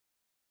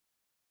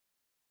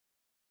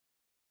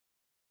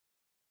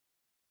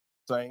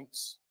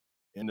saints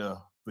in the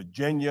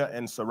Virginia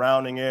and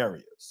surrounding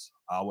areas.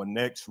 Our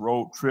next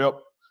road trip,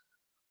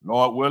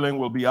 Lord willing,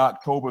 will be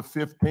October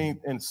 15th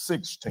and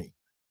 16th.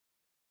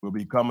 We'll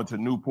be coming to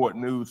Newport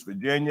News,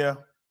 Virginia.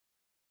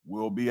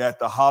 We'll be at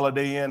the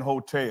Holiday Inn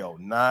Hotel,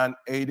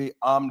 980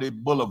 Omni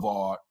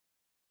Boulevard,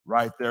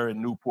 right there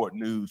in Newport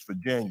News,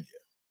 Virginia.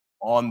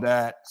 On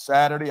that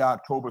Saturday,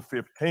 October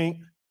 15th,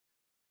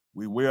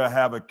 we will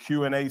have a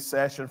Q&A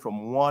session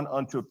from 1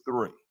 until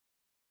 3.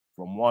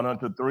 From 1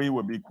 until 3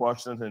 will be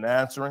questions and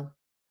answering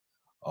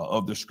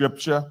of the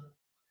scripture,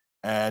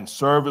 and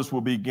service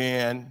will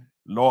begin,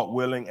 Lord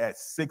willing, at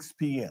 6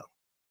 p.m.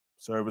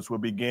 Service will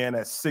begin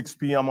at 6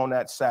 p.m. on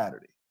that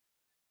Saturday.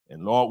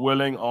 And Lord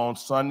willing, on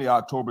Sunday,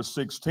 October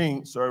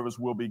 16th, service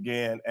will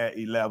begin at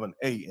 11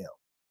 a.m.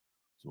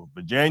 So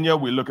Virginia,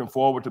 we're looking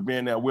forward to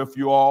being there with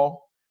you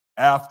all.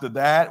 After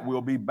that,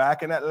 we'll be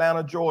back in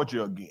Atlanta,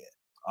 Georgia again.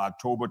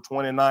 October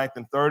 29th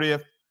and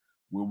 30th,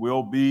 we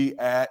will be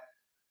at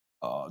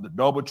the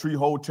Doubletree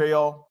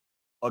Hotel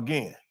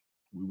again.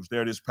 We was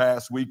there this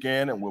past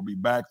weekend, and we'll be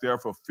back there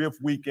for 5th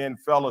weekend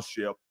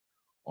fellowship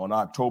on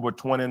October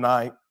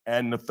 29th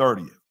and the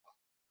 30th.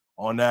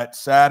 On that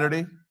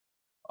Saturday,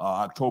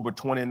 October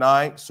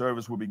 29th,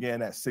 service will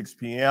begin at 6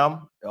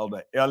 p.m.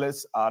 Elder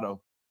Ellis out of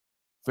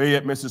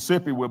Fayette,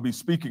 Mississippi will be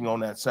speaking on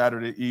that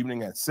Saturday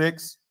evening at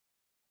 6.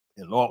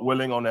 And Lord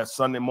willing, on that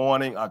Sunday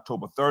morning,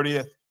 October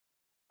 30th,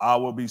 I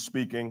will be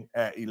speaking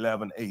at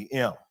 11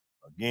 a.m.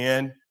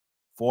 Again,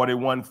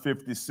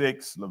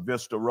 4156 La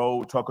Vista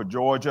Road, Tucker,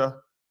 Georgia,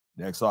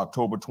 next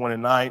October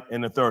 29th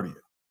and the 30th.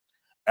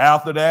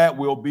 After that,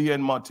 we'll be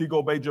in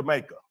Montego Bay,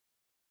 Jamaica.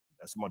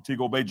 That's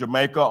Montego Bay,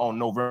 Jamaica on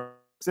November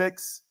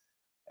 6th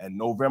and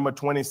November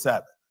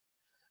 27th.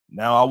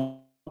 Now, I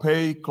will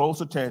pay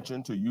close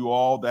attention to you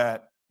all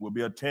that will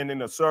be attending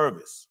the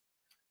service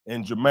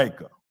in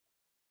Jamaica.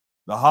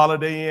 The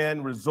Holiday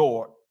Inn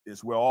Resort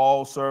is where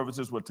all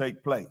services will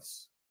take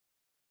place.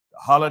 The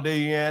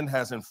Holiday Inn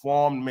has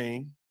informed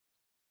me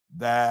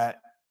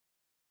that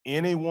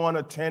anyone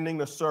attending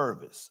the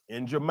service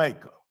in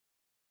Jamaica,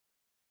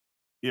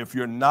 if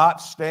you're not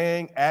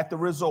staying at the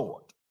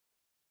resort,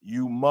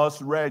 you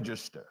must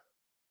register,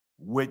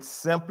 which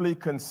simply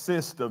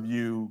consists of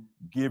you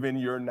giving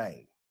your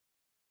name.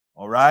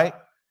 All right?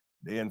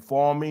 They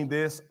informed me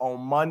this on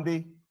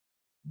Monday,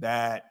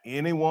 that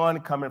anyone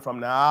coming from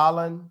the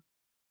island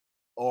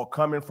or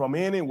coming from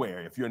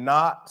anywhere, if you're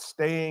not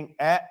staying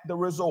at the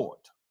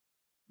resort,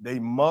 they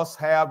must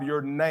have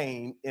your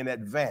name in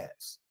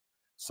advance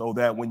so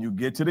that when you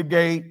get to the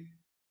gate,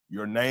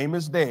 your name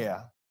is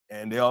there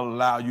and they'll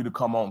allow you to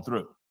come on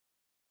through.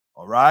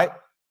 All right?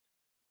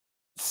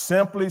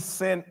 Simply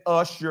send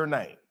us your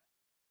name.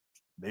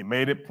 They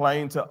made it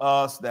plain to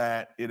us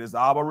that it is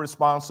our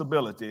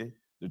responsibility,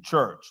 the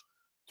church,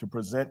 to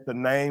present the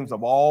names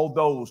of all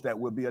those that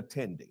will be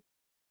attending.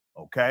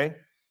 Okay?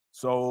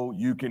 So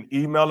you can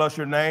email us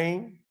your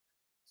name.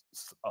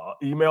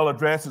 Email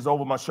address is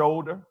over my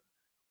shoulder,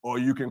 or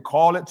you can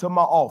call it to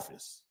my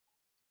office.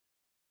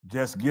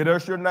 Just get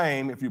us your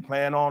name if you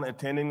plan on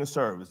attending the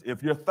service.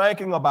 If you're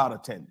thinking about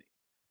attending,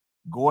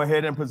 go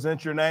ahead and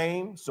present your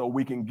name so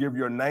we can give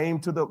your name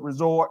to the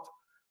resort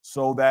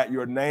so that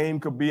your name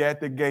could be at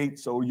the gate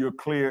so you're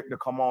cleared to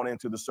come on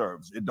into the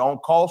service. It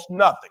don't cost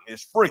nothing.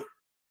 It's free.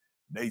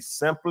 They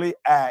simply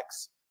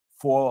ask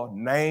for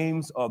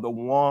names of the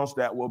ones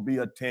that will be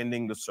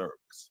attending the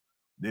service.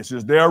 This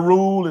is their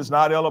rule. It's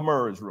not Ella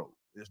Murray's rule.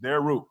 It's their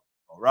rule.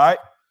 All right?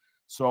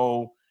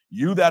 So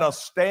you that are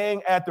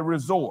staying at the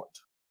resort,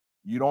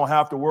 you don't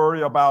have to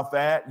worry about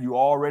that. You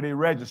already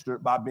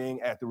registered by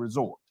being at the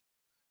resort.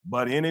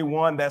 But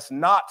anyone that's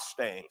not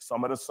staying,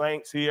 some of the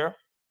saints here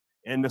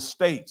in the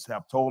States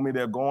have told me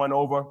they're going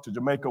over to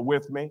Jamaica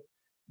with me.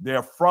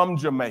 They're from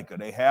Jamaica.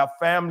 They have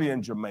family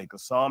in Jamaica.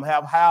 Some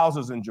have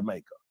houses in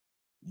Jamaica.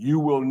 You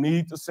will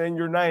need to send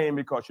your name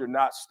because you're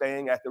not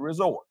staying at the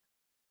resort.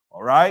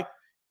 All right?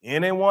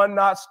 Anyone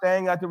not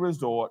staying at the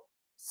resort,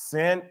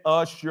 send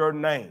us your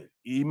name.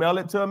 Email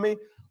it to me.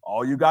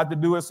 All you got to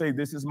do is say,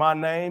 this is my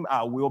name.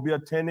 I will be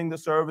attending the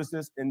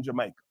services in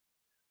Jamaica.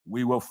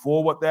 We will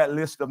forward that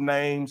list of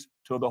names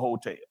to the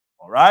hotel.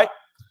 All right?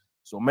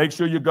 So make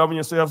sure you govern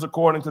yourselves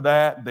according to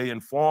that. They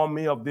informed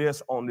me of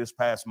this on this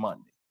past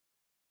Monday.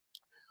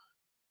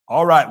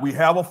 All right, we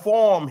have a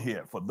form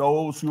here for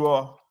those who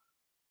are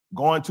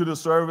going to the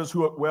service,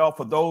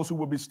 for those who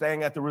will be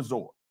staying at the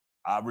resort.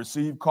 I've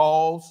received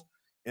calls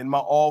in my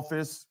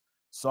office,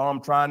 some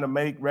trying to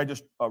make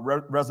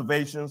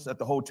reservations at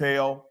the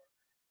hotel,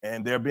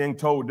 and they're being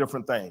told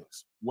different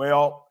things.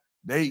 Well,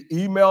 they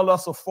emailed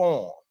us a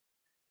form.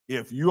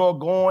 If you are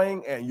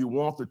going and you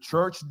want the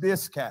church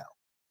discount,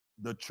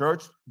 the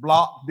church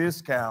block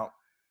discount,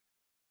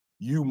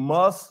 you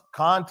must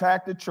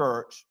contact the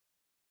church.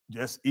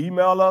 Just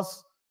email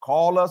us,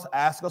 call us,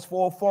 ask us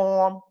for a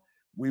form.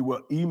 We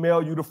will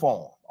email you the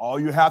form. All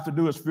you have to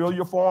do is fill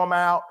your form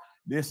out.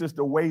 This is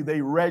the way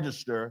they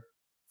register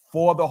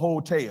for the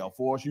hotel,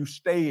 for you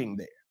staying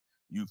there.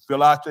 You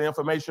fill out the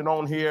information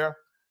on here,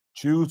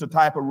 choose the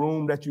type of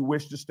room that you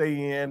wish to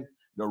stay in.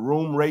 The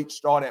room rates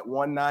start at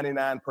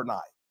 $199 per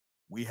night.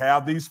 We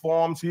have these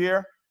forms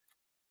here.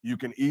 You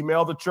can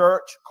email the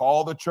church,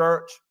 call the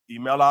church,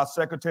 email our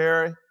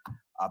secretary.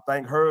 I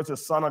think hers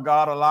is Son of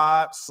God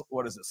Alive.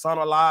 What is it?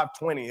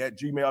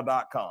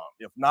 sonalive20@gmail.com.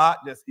 If not,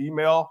 just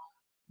email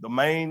the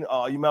main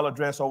email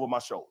address over my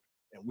shoulder,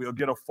 and we'll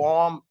get a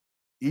form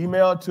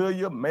emailed to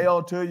you,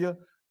 mailed to you.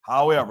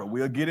 However,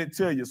 we'll get it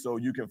to you so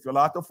you can fill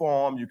out the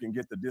form. You can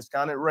get the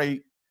discounted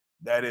rate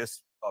that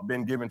is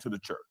been given to the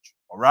church.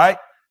 All right?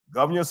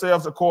 Govern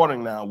yourselves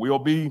according now. We'll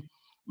be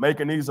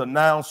making these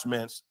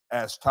announcements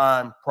as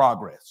time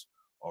progresses.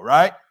 All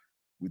right?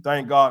 We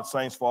thank God,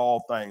 saints, for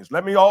all things.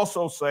 Let me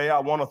also say I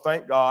want to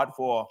thank God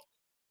for a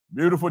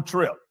beautiful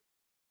trip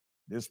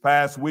this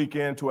past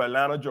weekend to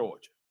Atlanta,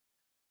 Georgia.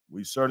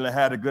 We certainly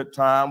had a good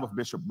time with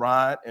Bishop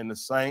Bryant and the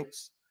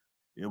saints.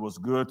 It was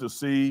good to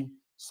see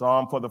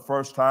some for the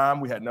first time.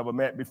 We had never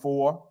met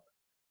before.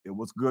 It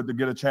was good to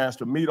get a chance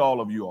to meet all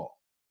of you all.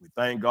 We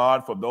thank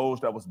God for those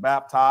that was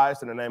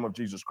baptized in the name of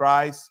Jesus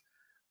Christ.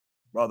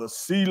 Brother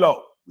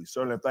CeeLo, we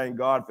certainly thank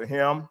God for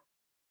him.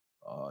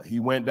 He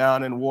went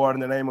down in water in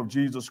the name of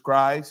Jesus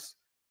Christ.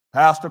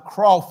 Pastor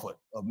Crawford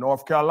of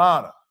North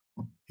Carolina,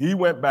 he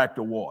went back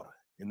to water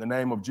in the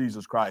name of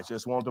Jesus Christ.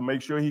 Just wanted to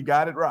make sure he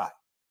got it right.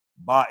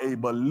 By a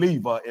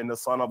believer in the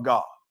Son of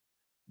God.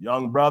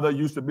 Young brother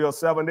used to be a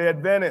Seventh-day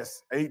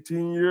Adventist,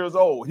 18 years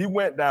old. He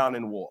went down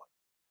in water.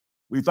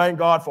 We thank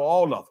God for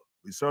all of them.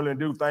 We certainly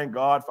do thank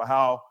God for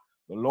how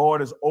the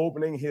Lord is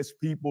opening his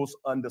people's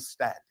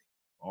understanding.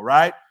 All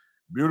right?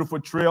 Beautiful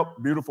trip,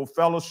 beautiful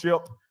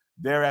fellowship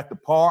there at the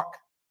park.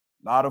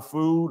 A lot of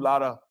food,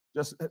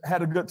 just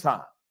had a good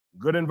time,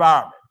 good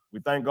environment. We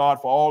thank God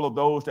for all of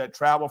those that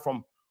travel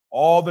from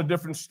all the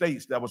different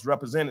states that was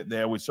represented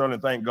there. We certainly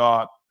thank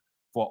God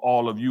for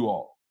all of you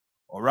all.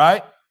 All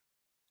right?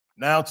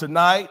 Now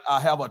tonight, I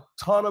have a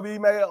ton of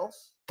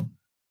emails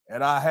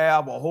and I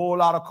have a whole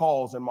lot of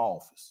calls in my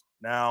office.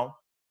 Now,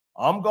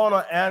 I'm going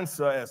to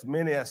answer as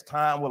many as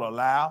time will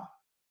allow.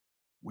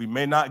 We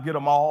may not get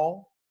them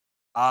all.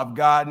 I've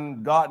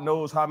gotten God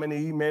knows how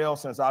many emails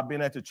since I've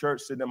been at the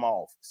church sitting in my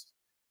office.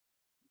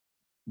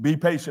 Be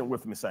patient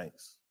with me,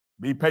 saints.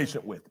 Be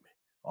patient with me.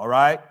 All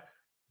right?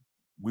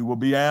 We will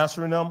be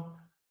answering them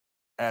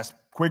as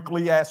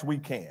quickly as we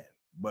can.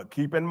 But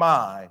keep in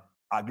mind,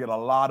 I get a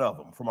lot of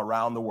them from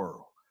around the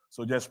world.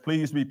 So just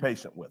please be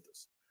patient with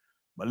us.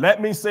 But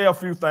let me say a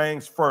few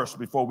things first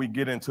before we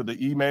get into the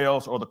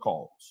emails or the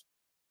calls.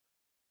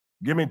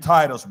 Give me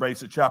Titus,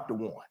 basic chapter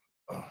 1.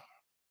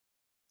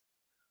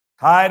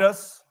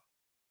 Titus,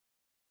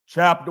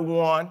 chapter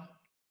 1.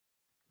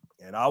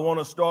 And I want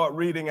to start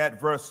reading at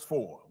verse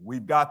 4.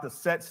 We've got to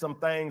set some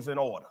things in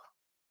order.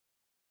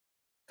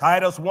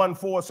 Titus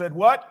 1:4 said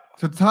what?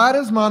 To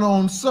Titus, mine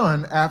own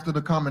son, after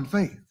the common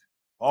faith.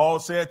 Paul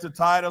said to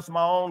Titus,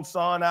 my own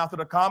son, after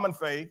the common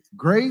faith.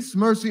 Grace,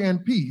 mercy,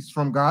 and peace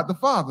from God the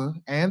Father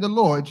and the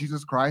Lord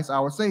Jesus Christ,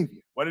 our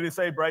Savior. What did he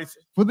say, Bracy?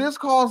 For this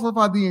cause left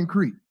I thee in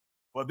Crete.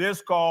 For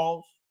this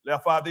cause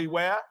left I thee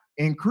where?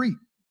 In Crete.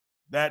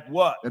 That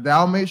what? That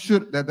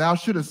thou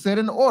shouldest set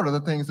in order the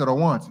things that are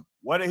wanting.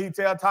 What did he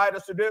tell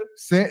Titus to do?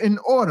 Set in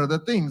order the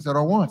things that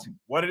are wanting.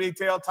 What did he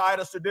tell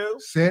Titus to do?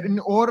 Set in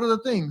order the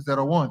things that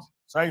are wanting.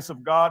 Saints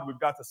of God, we've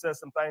got to set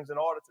some things in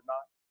order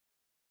tonight.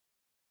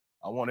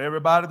 I want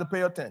everybody to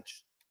pay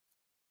attention.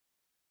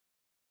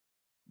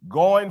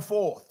 Going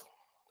forth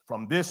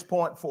from this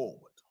point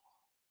forward,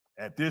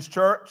 at this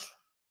church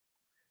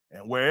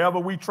and wherever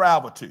we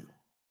travel to,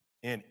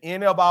 in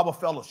any of our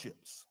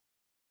fellowships,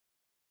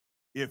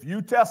 if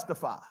you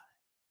testifying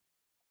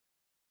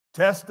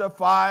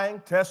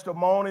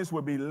testimonies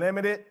will be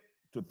limited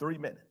to 3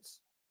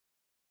 minutes.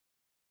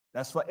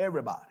 That's for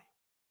everybody.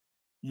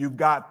 You've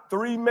got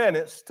 3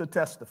 minutes to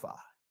testify.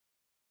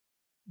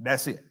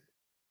 That's it.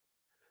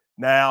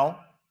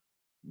 Now,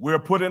 we're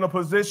put in a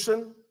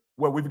position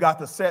where we've got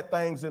to set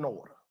things in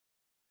order.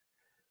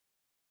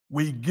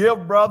 We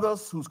give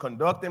brothers who's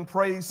conducting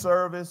praise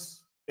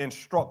service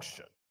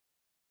instruction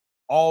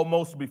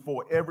almost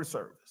before every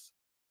service.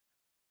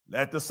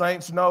 Let the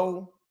saints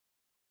know,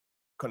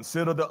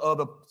 consider the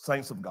other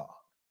saints of God.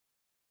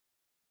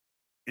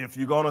 If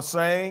you're going to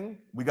sing,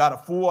 we got a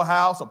full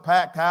house, a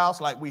packed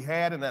house like we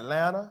had in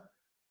Atlanta.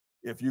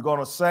 If you're going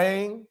to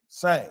sing,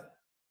 sing.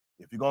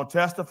 If you're going to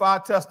testify,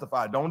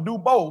 testify. Don't do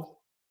both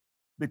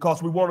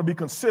because we want to be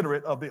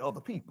considerate of the other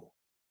people.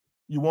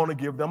 You want to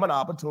give them an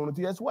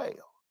opportunity as well.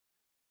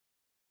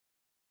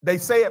 They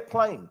say it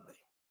plainly,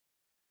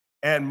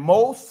 and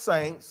most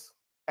saints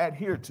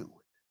adhere to it.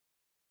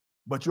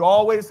 But you're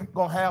always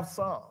going to have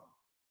some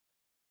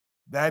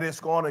that is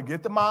going to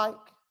get the mic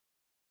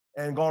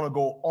and going to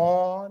go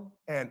on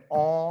and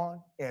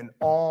on and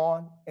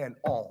on and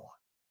on.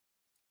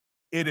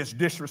 It is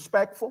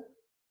disrespectful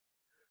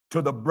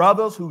to the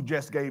brothers who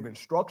just gave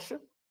instruction.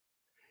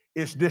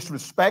 It's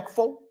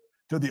disrespectful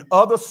to the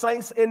other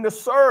saints in the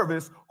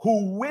service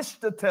who wish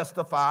to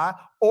testify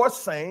or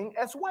sing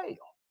as well.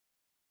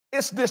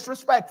 It's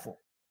disrespectful.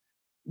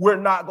 We're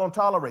not going to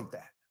tolerate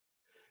that.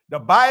 The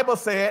Bible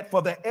said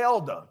for the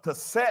elder to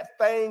set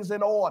things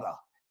in order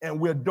And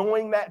we're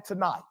doing that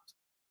tonight.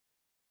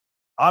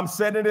 I'm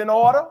setting it in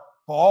order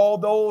for all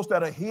those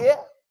that are here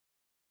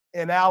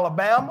in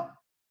Alabama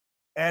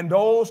and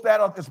those that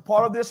are as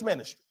part of this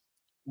ministry.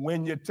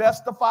 When you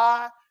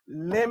testify,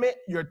 limit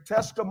your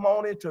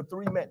testimony to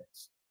 3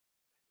 minutes.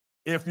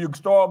 If you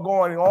start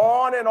going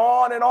on and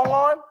on and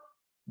on,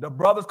 the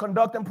brothers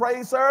conducting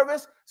praise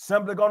service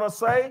simply going to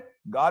say,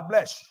 God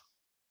bless you.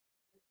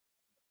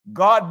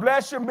 God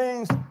bless you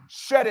means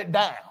shut it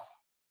down.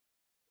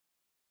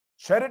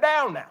 Shut it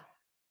down now.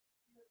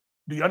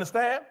 Do you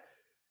understand?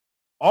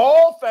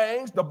 All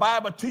things the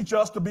Bible teaches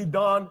us to be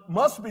done,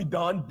 must be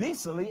done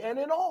decently and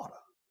in order.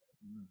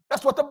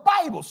 That's what the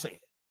Bible said.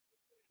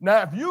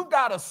 Now, if you've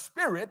got a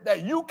spirit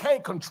that you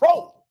can't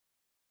control,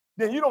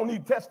 then you don't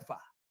need to testify.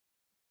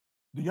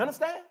 Do you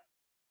understand?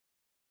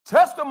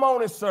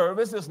 Testimony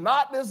service is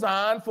not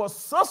designed for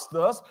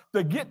sisters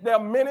to get their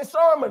mini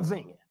sermons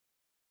in.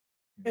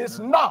 It's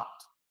not.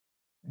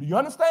 Do you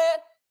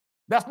understand?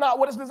 That's not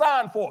what it's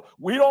designed for.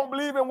 We don't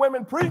believe in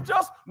women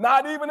preachers,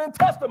 not even in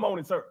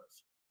testimony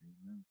service.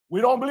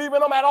 We don't believe in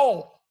them at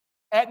all,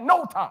 at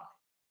no time.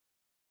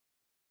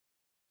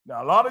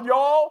 Now, a lot of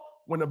y'all,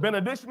 when the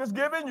benediction is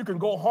given, you can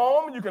go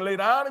home and you can lay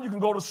down and you can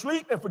go to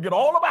sleep and forget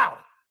all about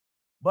it.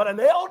 But an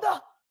elder,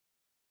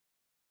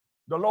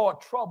 the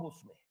Lord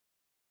troubles me.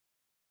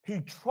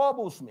 He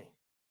troubles me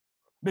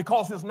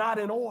because it's not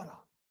in order.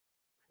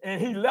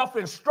 And he left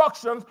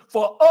instructions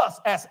for us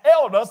as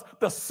elders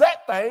to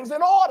set things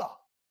in order.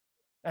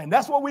 And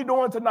that's what we're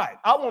doing tonight.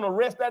 I want to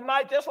rest that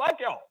night just like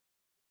y'all.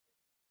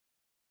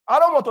 I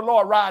don't want the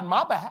Lord riding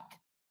my back.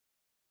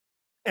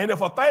 And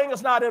if a thing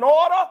is not in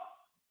order,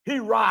 he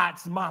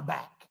rides my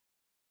back.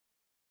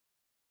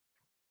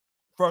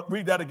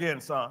 Read that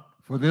again, son.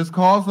 For this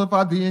cause have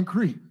I thee in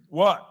Crete.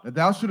 What? That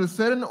thou shouldest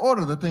set in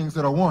order the things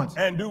that are wanting.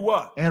 And do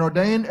what? And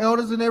ordain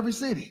elders in every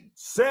city.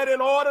 Set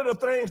in order the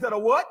things that are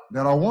what?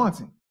 That are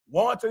wanting.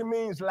 Wanting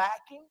means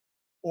lacking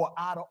or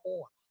out of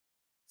order.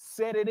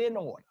 Set it in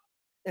order.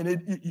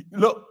 And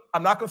look,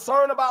 I'm not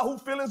concerned about who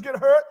feelings get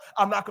hurt.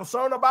 I'm not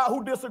concerned about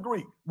who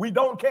disagree. We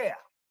don't care.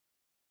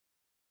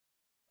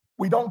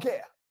 We don't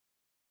care.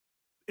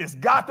 It's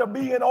got to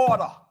be in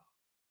order.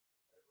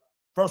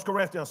 1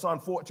 Corinthians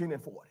 14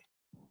 and 40.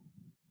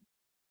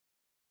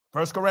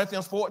 1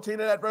 Corinthians 14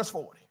 and at verse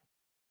 40.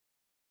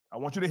 I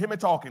want you to hear me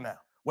talking now.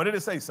 What did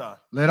it say, son?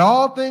 Let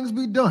all things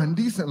be done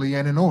decently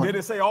and in order. Did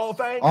it say all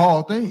things?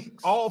 All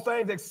things. All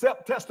things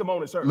except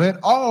testimony service. Let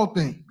all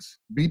things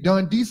be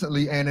done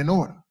decently and in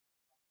order.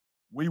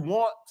 We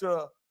want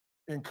to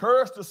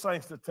encourage the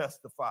saints to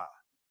testify.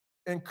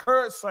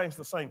 Encourage saints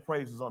to sing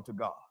praises unto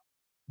God.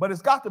 But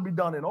it's got to be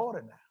done in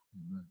order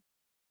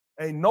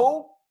now. Ain't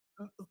no,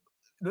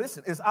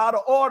 listen, it's out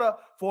of order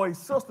for a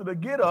sister to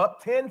get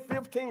up 10,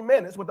 15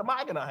 minutes with the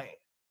mic in her hand.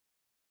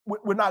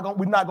 We're not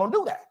going to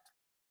do that.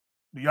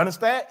 Do you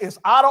understand? It's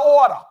out of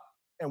order,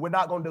 and we're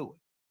not going to do it.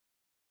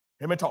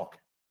 Hear me talking.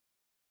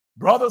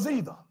 Brothers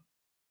either.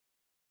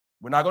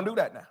 We're not going to do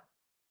that now.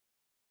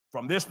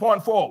 From this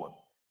point forward.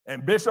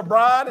 And Bishop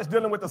Brian is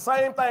dealing with the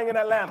same thing in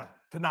Atlanta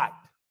tonight.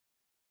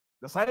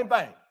 The same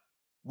thing.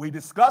 We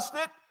discussed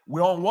it.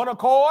 We're on one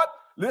accord.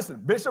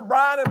 Listen, Bishop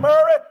Brian and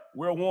Murray,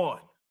 we're one.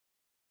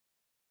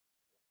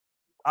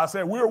 I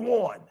said we're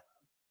one.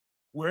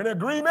 We're in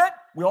agreement.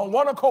 We're on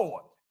one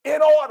accord. In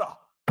order.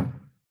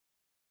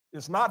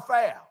 It's not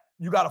fair.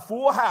 You got a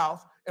full house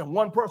and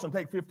one person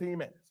take 15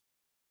 minutes.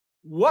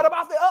 What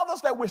about the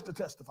others that wish to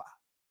testify?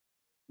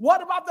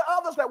 What about the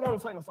others that want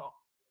to sing a song?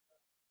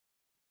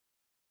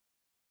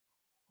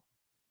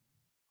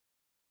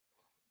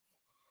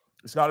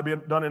 It's got to be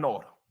done in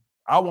order.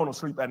 I want to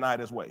sleep at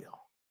night as well.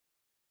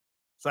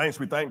 Saints,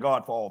 we thank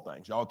God for all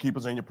things. Y'all keep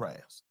us in your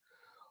prayers.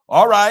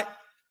 All right,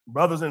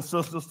 brothers and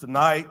sisters,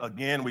 tonight,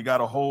 again, we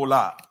got a whole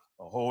lot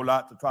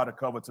to try to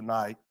cover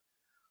tonight.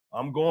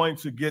 I'm going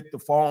to get the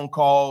phone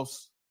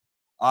calls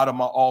out of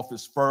my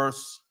office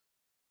first,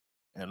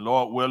 and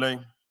Lord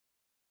willing,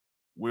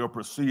 we'll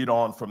proceed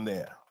on from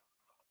there.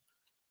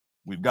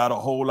 We've got a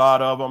whole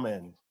lot of them,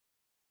 and,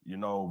 you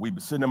know, we've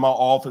been sitting in my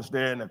office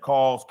there, and the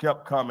calls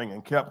kept coming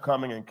and kept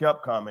coming and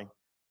kept coming,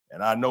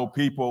 and I know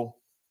people,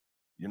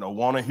 you know,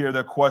 want to hear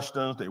their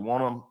questions. They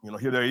want to, you know,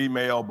 hear their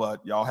email, but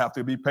y'all have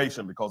to be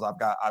patient because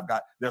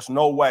there's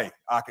no way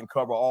I can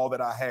cover all that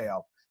I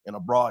have in a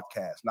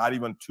broadcast, not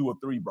even 2 or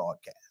 3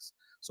 broadcasts.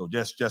 So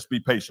just be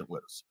patient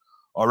with us.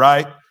 All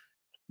right.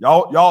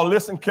 Y'all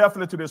listen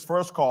carefully to this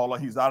first caller.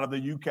 He's out of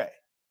the UK,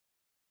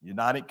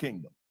 United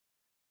Kingdom.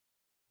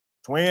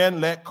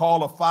 Twin, let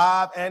caller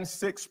 5 and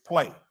 6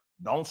 play.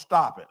 Don't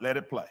stop it. Let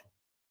it play.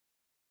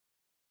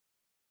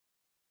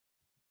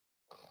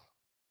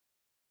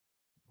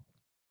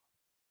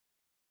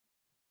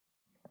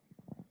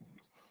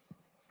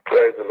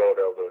 Praise the Lord,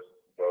 Elder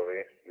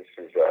Bobby. This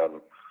is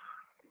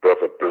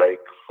Brother Blake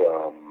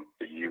from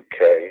the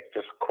UK.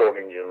 Just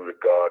calling you in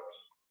regards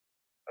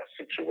to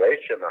a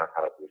situation I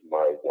had with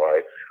my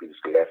wife who's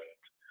left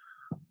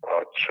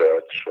our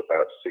church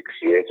about 6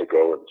 years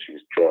ago, and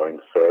she's joined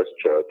First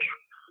Church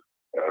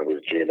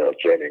with Gino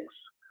Jennings.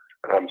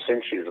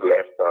 Since she's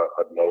left,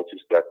 I've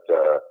noticed that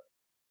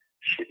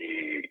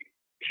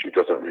she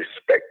doesn't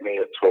respect me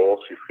at all.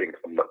 She thinks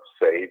I'm not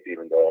saved,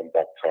 even though I'm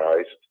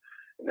baptized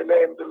in the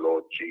name of the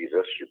Lord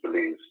Jesus. She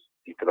believes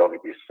you can only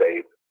be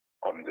saved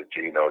under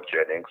Gino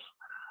Jennings.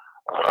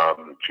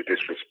 She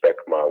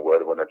disrespects my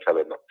word when I tell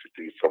her not to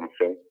do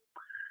something.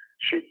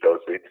 She does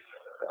it.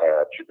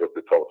 She does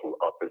the total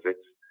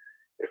opposite.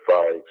 If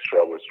I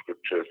show her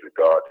scriptures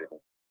regarding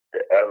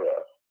the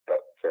error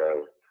that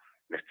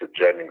Mr.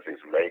 Jennings is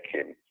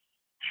making,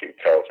 she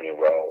tells me,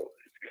 well,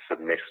 it's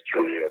a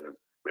mystery, and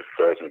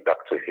refers me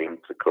back to him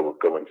to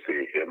go and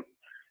see him.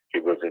 He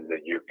was in the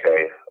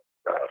UK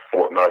a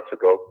fortnight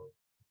ago,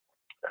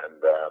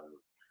 and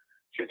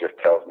she just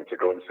tells me to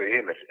go and see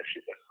him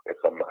if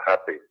I'm not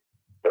happy.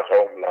 The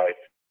home life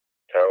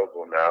is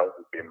terrible now.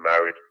 We've been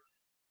married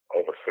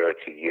over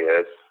 30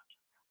 years,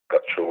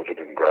 got children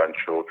and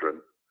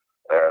grandchildren,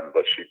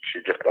 but she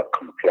just not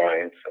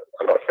compliant.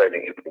 I'm not saying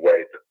it in a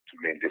way to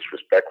mean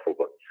disrespectful,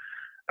 but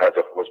as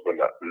a husband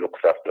that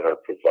looks after her,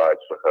 provides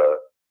for her,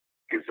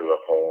 gives her a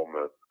home,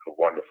 a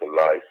wonderful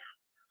life.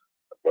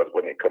 But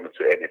when it comes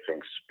to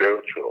anything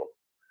spiritual,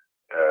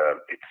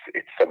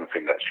 it's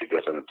something that she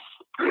doesn't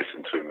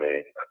listen to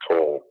me at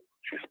all.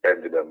 She's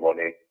spending her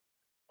money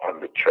on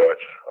the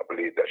church. I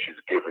believe that she's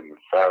given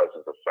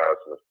thousands of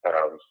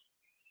pounds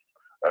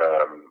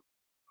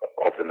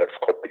over the next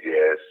couple of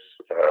years.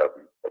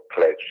 A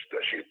pledge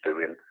that she's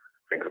doing,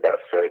 I think it's about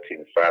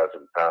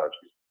 £13,000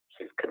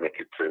 she's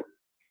committed to.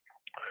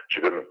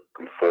 She didn't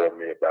inform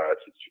me about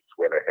it. She just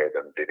went ahead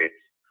and did it.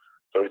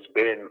 So it's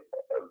been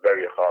a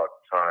very hard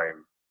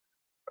time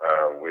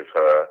with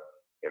her.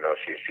 You know,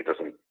 she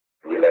doesn't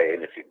relay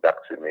anything back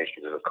to me.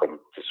 She doesn't come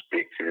to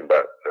speak to me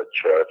about the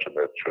church and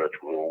the church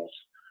rules.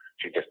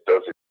 She just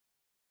does it.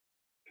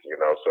 You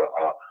know, so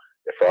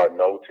if I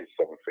notice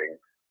something,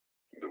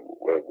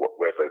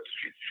 whether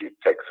she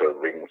takes her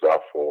rings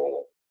off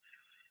or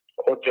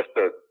just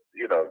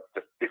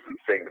just different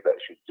things that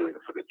she's doing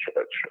for the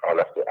church, I'll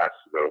have to ask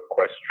her a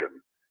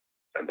question,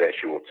 and then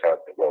she will tell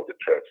me, well, the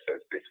church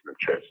says this and the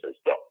church says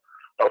that.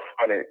 I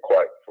find it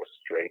quite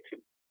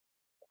frustrating.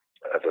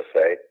 As I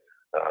say,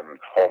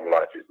 home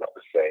life is not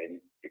the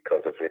same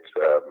because of it.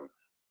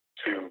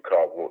 Two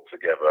can't walk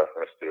together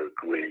unless they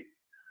agree.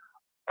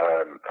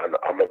 And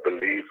I'm a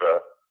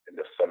believer in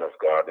the Son of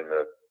God, in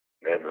the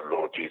name of the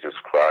Lord Jesus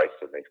Christ,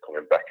 and he's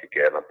coming back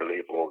again. I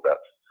believe all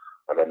that.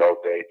 And I know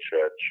their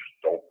church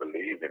don't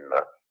believe in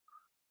that.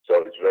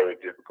 So it's very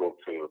difficult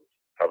to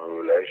have a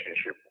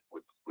relationship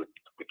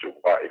with your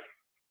wife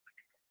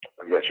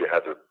unless you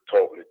have a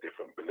totally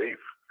different belief.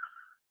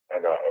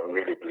 And I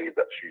really believe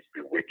that she's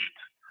bewitched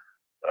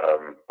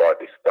by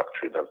this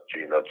doctrine of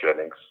Gino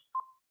Jennings.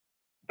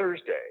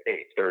 Thursday,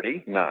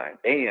 8:39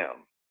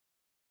 a.m.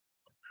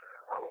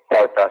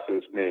 Hi, Pastor,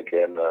 it's me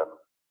again,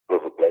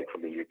 Brother Blake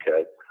from the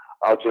UK.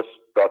 I just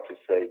got to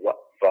say, what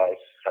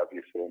advice have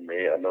you for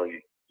me? I know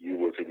you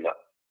was in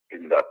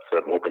that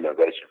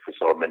organization for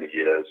so many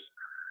years,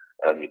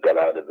 and you got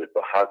out of it.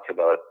 But how can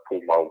I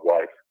pull my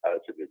wife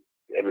out of it?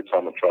 Every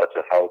time I try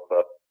to help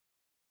her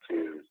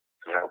to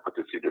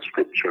see the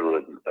scripture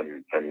and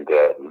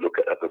look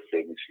at other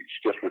things,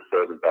 she just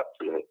refers them back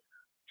to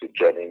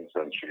Jennings,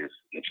 and she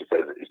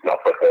says it's not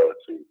for her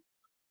to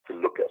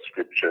look at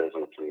scriptures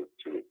or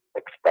to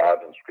expand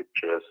on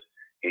scriptures.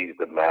 He's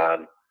the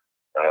man.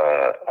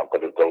 I've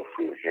got to go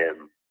through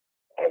him.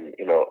 And,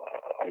 you know,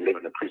 I'm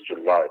living a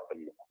Christian life,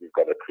 and we've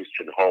got a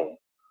Christian home,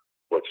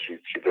 but she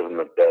doesn't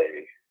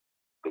obey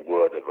the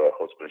word of her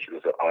husband. She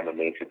doesn't honor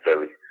me.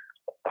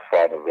 I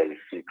find her very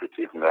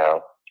secretive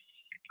now.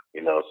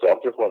 You know, so I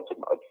just want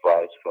some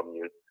advice from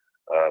you,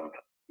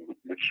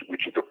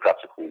 which is a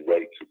practical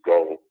way to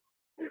go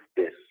with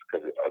this,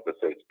 because as I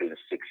say, it's been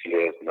 6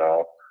 years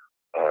now,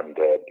 and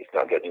it's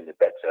not getting any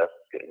better,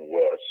 it's getting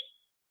worse,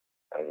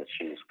 and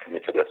she's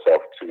committed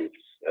herself to it.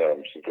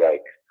 She's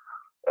like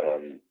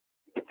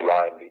the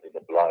blind leading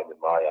the blind in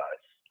my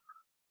eyes,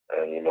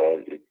 and you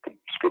know, the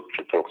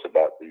scripture talks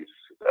about these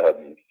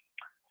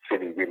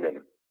silly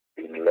women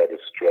being led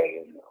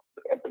astray, and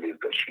I believe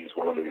that she's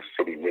one of these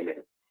silly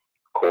women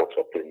caught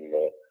up in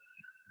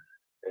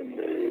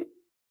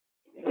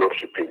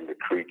worshipping the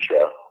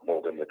creature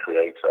more than the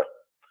creator.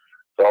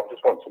 So I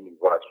just want some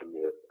advice from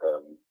you,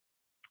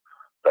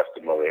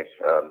 Pastor Murray.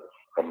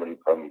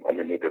 I'm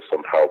in need of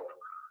some help.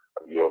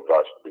 Your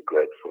advice would be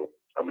grateful.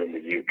 I'm in the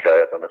UK.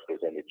 I don't know if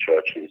there's any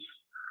churches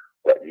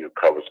that you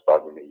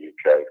correspond in the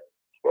UK.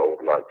 But I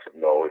would like to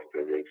know if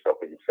there is.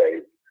 I've been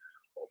saved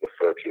over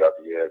 30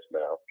 odd years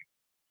now,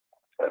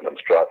 and I'm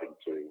striving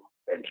to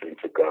enter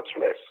into God's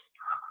rest.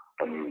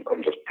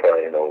 I'm just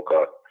praying, oh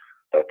God,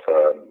 that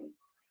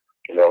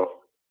you know,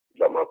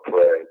 that my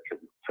prayer can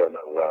turn it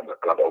around,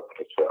 that God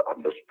open her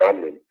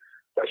understanding,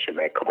 that she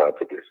may come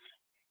out of this.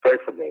 Pray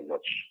for me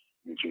much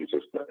in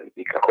Jesus' name.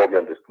 You can call me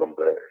on this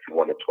number if you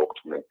want to talk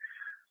to me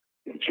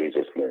in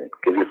Jesus' name.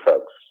 Give you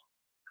thanks.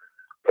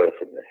 Pray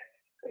for me.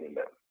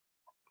 Amen.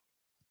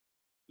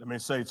 Let me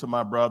say to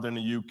my brother in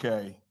the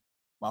UK,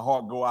 my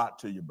heart go out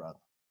to you, brother.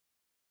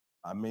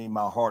 I mean,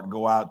 my heart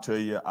go out to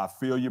you. I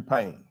feel your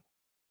pain.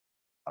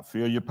 I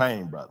feel your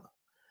pain, brother.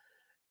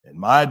 And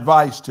my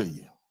advice to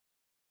you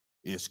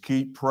is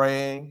keep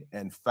praying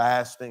and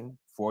fasting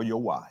for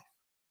your wife.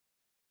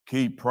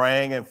 Keep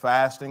praying and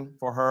fasting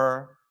for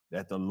her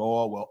that the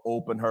Lord will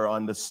open her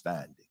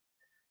understanding.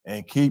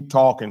 And keep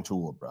talking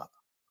to her, brother.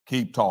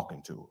 Keep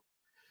talking to her.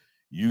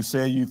 You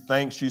say you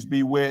think she's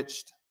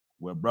bewitched.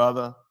 Well,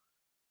 brother,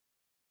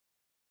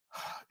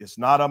 it's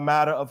not a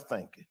matter of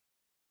thinking.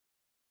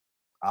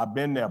 I've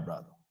been there,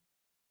 brother.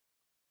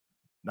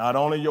 Not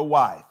only your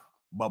wife,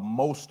 but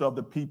most of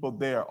the people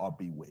there are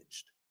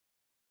bewitched.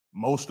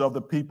 Most of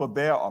the people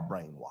there are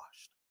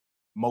brainwashed.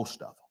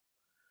 Most of them.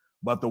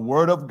 But the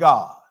word of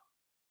God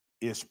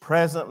is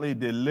presently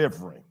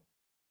delivering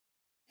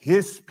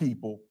his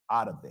people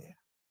out of there.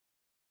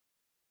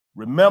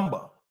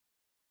 Remember,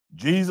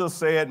 Jesus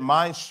said,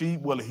 my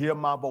sheep will hear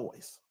my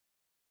voice,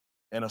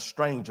 and a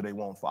stranger they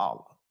won't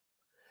follow.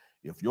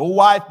 If your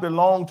wife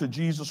belonged to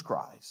Jesus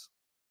Christ,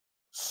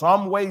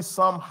 some way,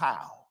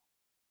 somehow,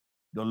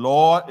 the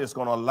Lord is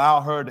going to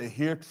allow her to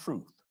hear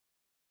truth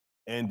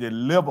and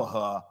deliver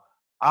her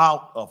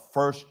out of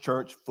first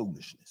church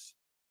foolishness.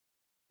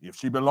 If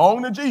she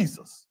belonged to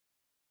Jesus,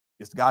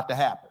 it's got to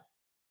happen.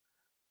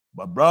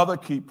 But brother,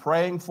 keep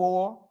praying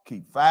for her,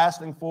 keep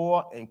fasting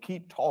for her, and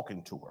keep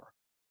talking to her.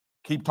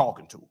 Keep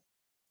talking to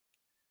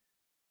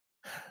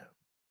her.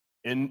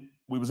 And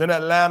we was in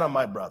Atlanta,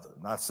 my brother,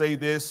 and I say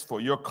this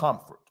for your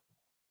comfort.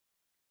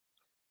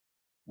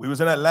 We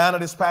was in Atlanta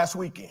this past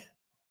weekend,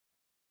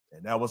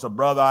 and there was a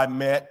brother I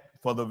met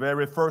for the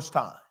very first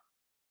time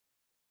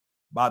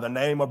by the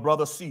name of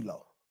Brother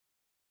CeeLo.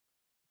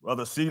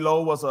 Brother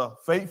CeeLo was a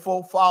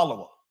faithful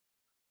follower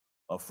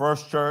of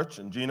First Church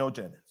and Geno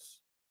Jennings.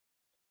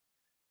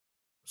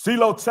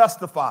 CeeLo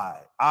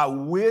testified, I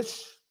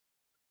wish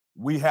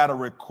we had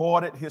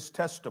recorded his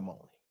testimony.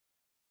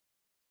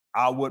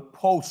 I would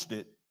post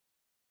it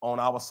on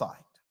our site,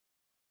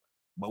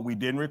 but we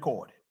didn't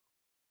record it.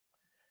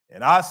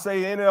 And I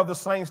say any of the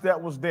saints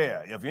that was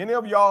there, if any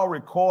of y'all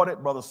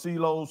recorded Brother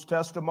CeeLo's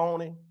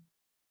testimony,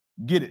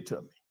 get it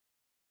to me,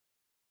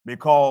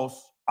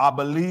 because I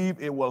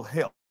believe it will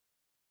help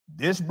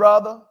this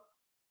brother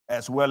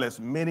as well as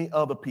many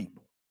other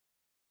people.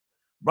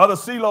 Brother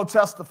CeeLo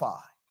testified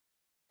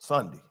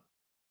Sunday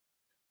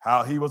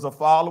how he was a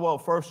follower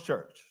of First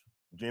Church,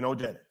 Geno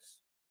Jennings.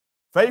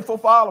 Faithful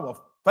follower,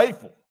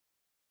 faithful.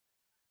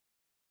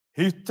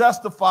 He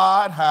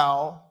testified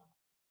how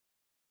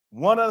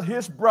one of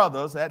his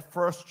brothers at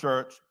First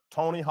Church,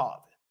 Tony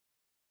Harvey,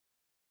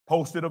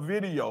 posted a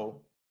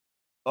video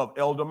of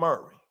Elder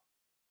Murray.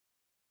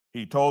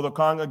 He told the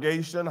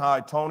congregation how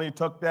Tony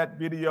took that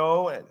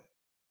video and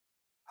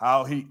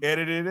how he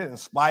edited it and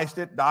spliced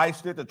it,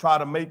 diced it to try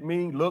to make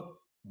me look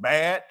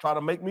bad, try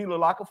to make me look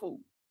like a fool,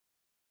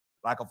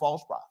 like a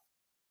false prophet.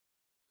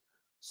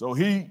 So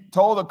he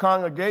told the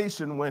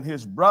congregation when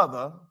his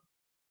brother,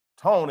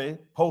 Tony,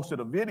 posted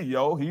a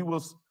video, he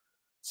was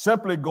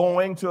simply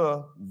going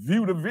to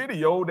view the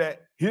video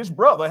that his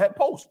brother had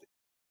posted.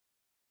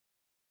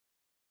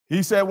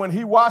 He said when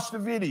he watched the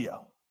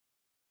video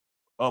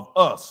of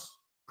us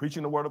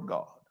preaching the word of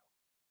God,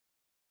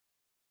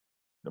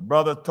 the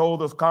brother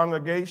told his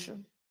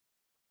congregation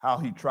how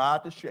he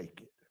tried to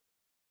shake it.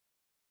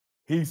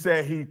 He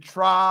said he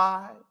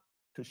tried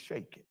to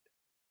shake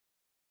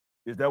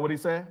it. Is that what he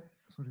said?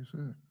 That's what he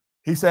said.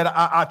 He said,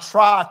 I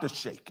tried to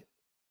shake it.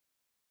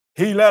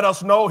 He let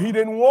us know he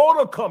didn't want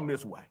to come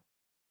this way.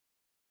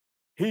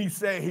 He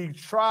said he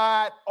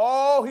tried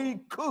all he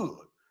could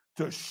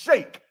to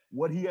shake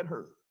what he had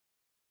heard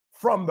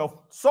from the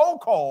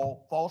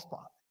so-called false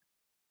prophet.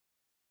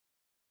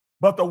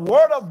 But the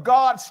word of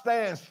God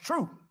stands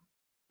true.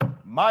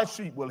 My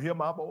sheep will hear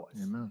my voice.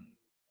 Amen.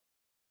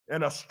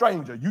 And a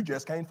stranger you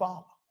just can't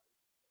follow.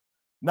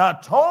 Now,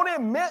 Tony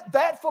meant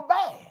that for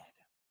bad,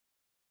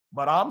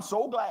 but I'm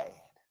so glad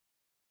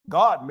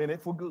God meant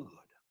it for good.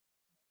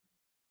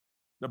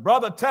 The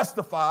brother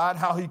testified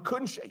how he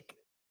couldn't shake it.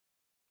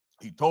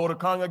 He told the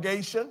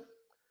congregation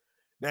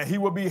that he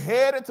would be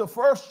headed to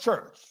First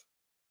Church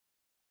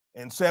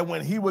and said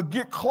when he would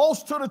get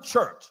close to the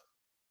church,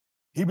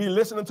 he'd be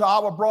listening to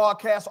our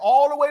broadcast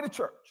all the way to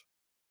church.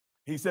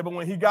 He said, but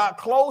when he got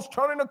close,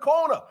 turning the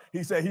corner,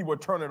 he said he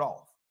would turn it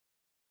off.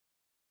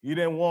 He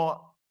didn't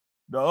want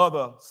the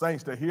other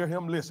saints to hear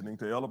him listening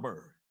to Elder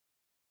Bird.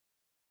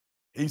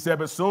 He said,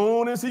 but as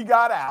soon as he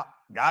got out,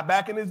 got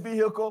back in his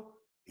vehicle,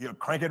 he'll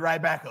crank it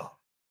right back up.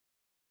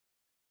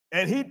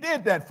 And he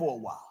did that for a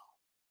while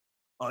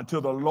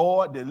until the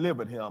Lord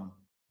delivered him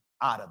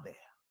out of there.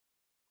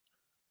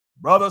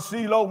 Brother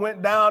CeeLo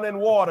went down in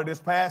water this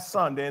past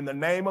Sunday in the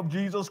name of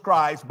Jesus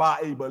Christ by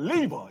a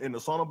believer in the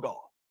Son of God.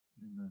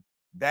 Amen.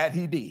 That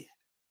he did.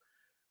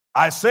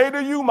 I say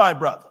to you, my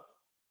brother,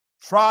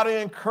 try to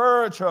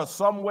encourage her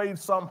some way,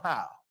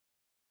 somehow,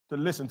 to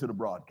listen to the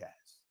broadcast.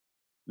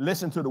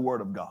 Listen to the word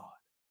of God.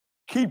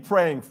 Keep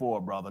praying for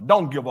her, brother.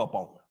 Don't give up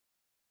on her.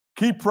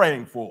 Keep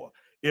praying for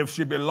her. If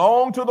she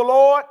belongs to the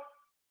Lord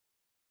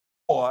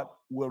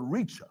will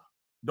reach her.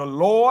 The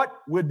Lord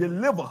will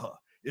deliver her.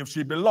 if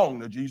she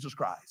belonged to Jesus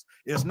Christ.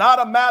 It's not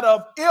a matter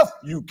of if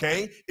you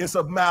can, it's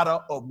a matter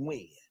of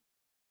when.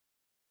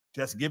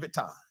 Just give it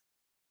time.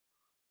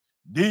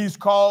 These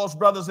calls,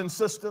 brothers and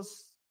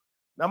sisters,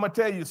 now I'm going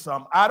to tell you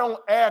something. I don't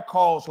air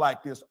calls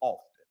like this often.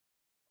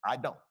 I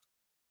don't.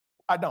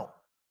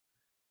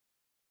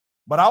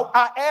 But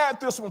I aired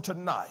this one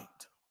tonight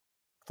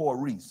for a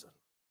reason.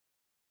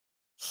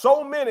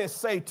 So many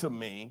say to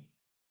me,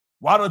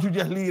 why don't you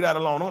just leave that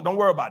alone? Don't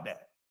worry about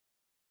that.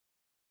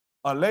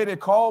 A lady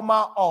called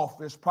my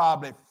office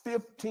probably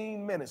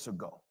 15 minutes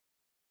ago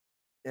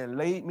and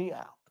laid me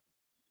out.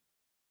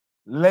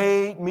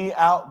 Laid me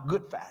out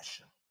good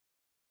fashion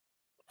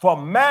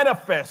for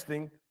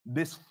manifesting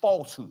this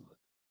falsehood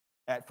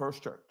at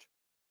First Church.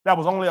 That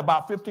was only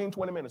about 15,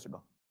 20 minutes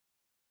ago.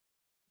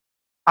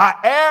 I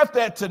aired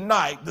that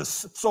tonight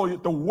so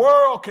the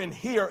world can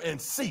hear and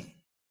see.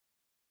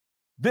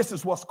 This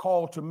is what's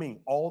called to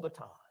me all the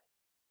time.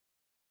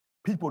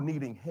 People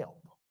needing help.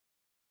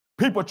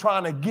 People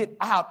trying to get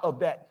out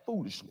of that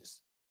foolishness.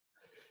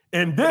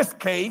 In this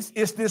case,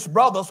 it's this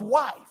brother's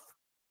wife.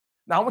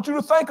 Now, I want you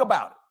to think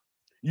about it.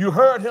 You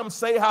heard him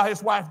say how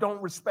his wife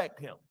don't respect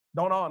him,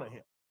 don't honor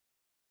him.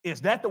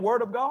 Is that the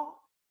word of God?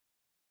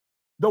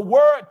 The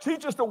word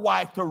teaches the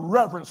wife to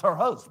reverence her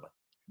husband.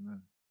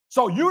 Amen.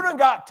 So you done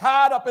got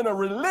tied up in a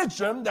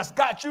religion that's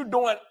got you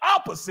doing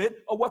opposite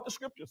of what the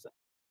scripture says.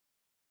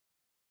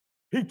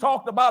 He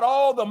talked about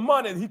all the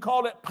money, he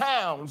called it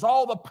pounds,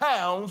 all the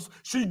pounds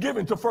she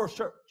given to First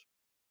Church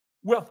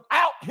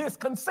without his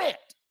consent.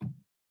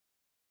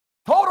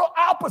 Total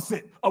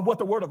opposite of what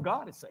the word of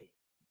God is saying.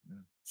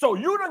 So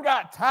you done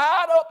got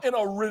tied up in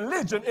a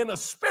religion, in a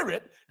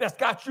spirit that's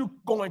got you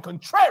going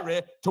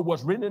contrary to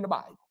what's written in the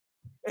Bible.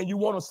 And you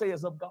want to say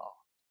it's of God.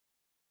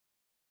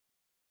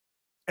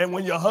 And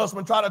when your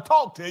husband try to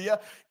talk to you,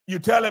 you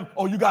tell him,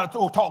 oh, you got to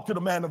go talk to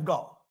the man of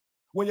God.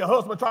 When your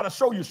husband try to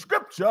show you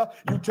scripture,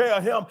 you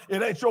tell him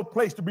it ain't your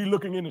place to be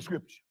looking in the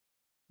scripture.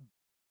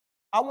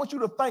 I want you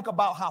to think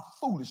about how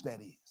foolish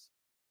that is.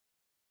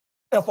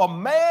 If a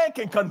man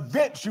can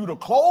convince you to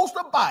close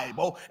the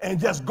Bible and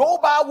just go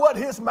by what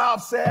his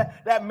mouth said,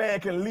 that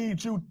man can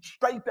lead you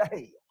straight to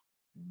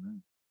hell.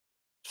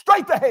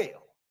 Straight to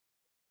hell.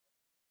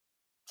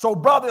 So,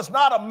 brother, it's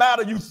not a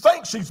matter you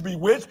think she's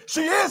bewitched.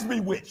 She is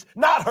bewitched.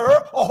 Not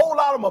her. A whole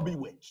lot of them are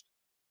bewitched.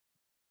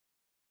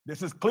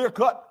 This is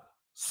clear-cut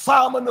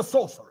Simon the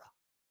sorcerer.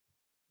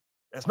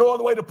 There's no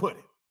other way to put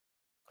it.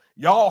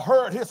 Y'all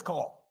heard his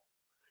call.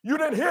 You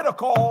didn't hear the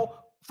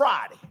call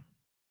Friday.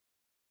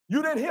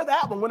 You didn't hear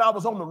that one when I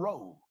was on the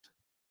road.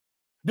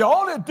 The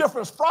only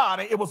difference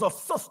Friday, it was a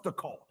sister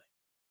calling.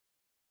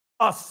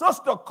 A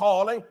sister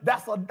calling,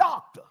 that's a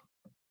doctor.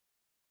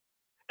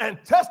 And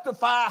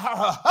testify how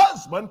her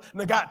husband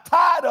got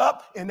tied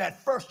up in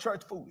that First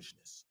Church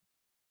foolishness.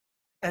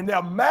 And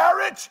their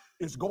marriage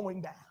is going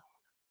down.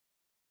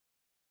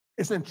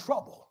 It's in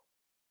trouble.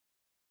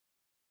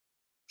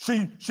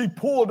 She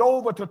pulled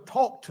over to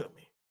talk to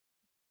me.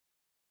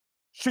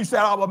 She said,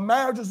 our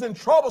marriage is in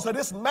trouble. So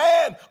this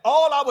man,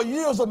 all our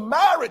years of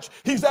marriage,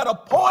 he's at a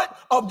point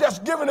of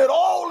just giving it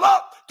all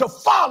up to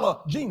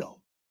follow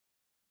Gino.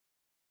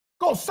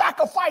 Gonna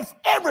sacrifice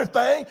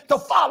everything to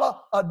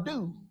follow a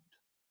dude.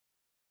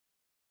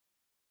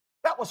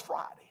 That was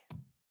Friday.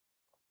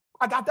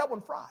 I got that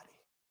one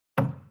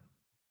Friday.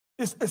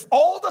 It's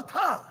all the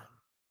time.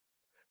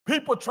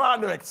 People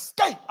trying to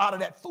escape out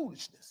of that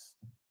foolishness.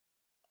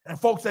 And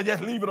folks say,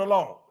 just leave it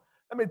alone.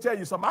 Let me tell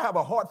you something. I have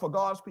a heart for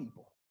God's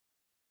people.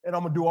 And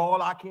I'm going to do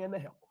all I can to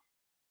help them.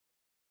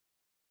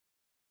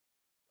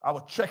 I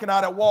was checking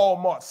out at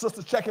Walmart.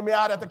 Sister checking me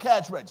out at the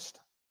cash register.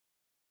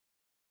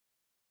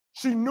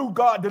 She knew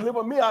God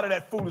delivered me out of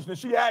that foolishness.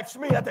 She asked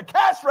me at the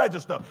cash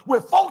register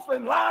with folks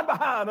in line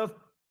behind us,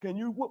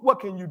 what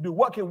can you do?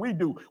 What can we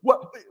do?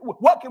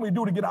 What can we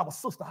do to get our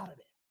sister out of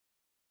there?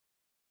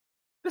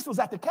 This was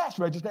at the cash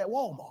register at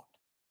Walmart.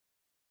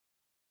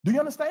 Do you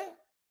understand?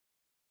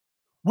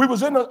 We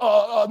was in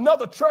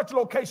another church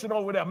location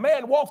over there.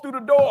 Man walked through the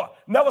door.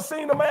 Never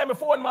seen the man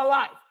before in my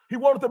life. He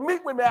wanted to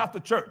meet with me after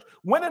church.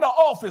 Went in the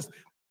office,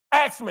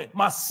 asked me,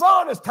 my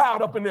son is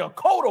tied up in their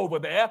coat over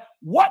there.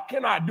 What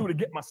can I do to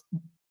get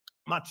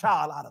my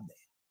child out of there?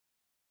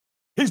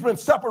 He's been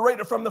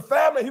separated from the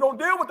family. He don't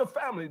deal with the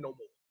family no more.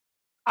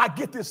 I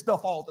get this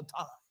stuff all the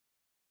time.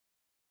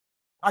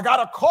 I got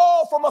a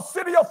call from a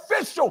city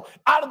official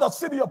out of the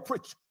city of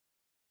Pritchard.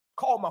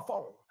 Called my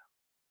phone.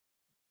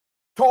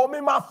 Told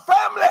me my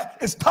family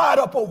is tied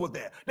up over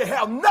there. They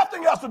have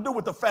nothing else to do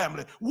with the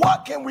family.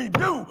 What can we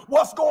do?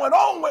 What's going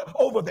on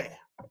over there?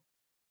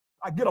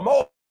 I get them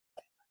all.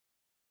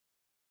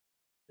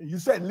 And you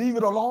said, leave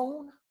it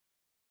alone?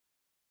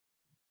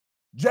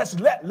 Just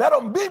let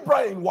them be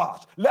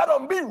brainwashed. Let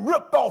them be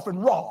ripped off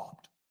and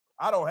robbed.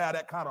 I don't have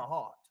that kind of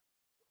heart.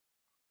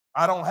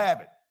 I don't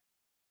have it.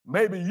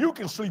 Maybe you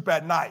can sleep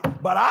at night,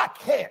 but I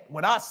can't.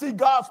 When I see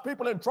God's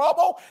people in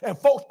trouble and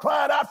folks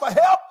crying out for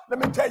help, let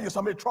me tell you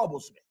something, it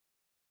troubles me.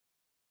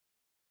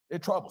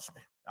 It troubles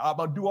me. I'm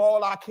going to do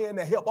all I can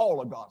to help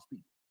all of God's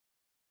people.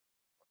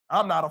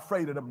 I'm not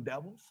afraid of them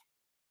devils.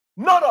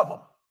 None of them.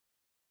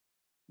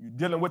 You're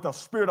dealing with the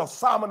spirit of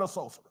Simon the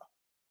sorcerer.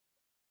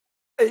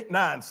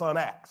 8:9, son,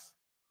 Acts.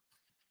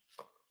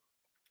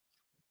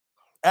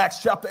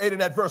 Acts chapter 8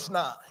 and at verse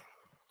 9.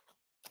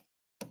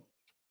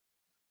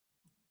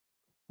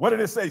 What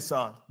did it say,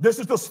 son? This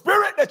is the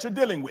spirit that you're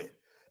dealing with.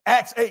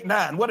 Acts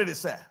 8:9. What did it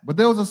say? But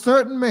there was a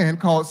certain man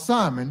called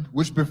Simon,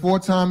 which before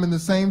time in the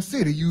same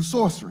city used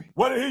sorcery.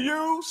 What did he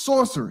use?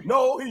 Sorcery.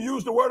 No, he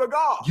used the word of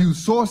God.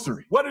 Used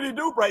sorcery. What did he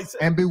do, Brace?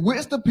 And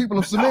bewitched the people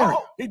of Samaria.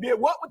 Oh, he did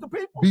what with the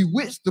people?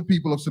 Bewitched the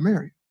people of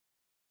Samaria.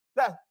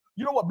 That,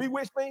 you know what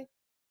bewitched means?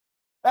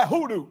 That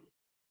hoodoo.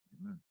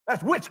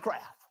 That's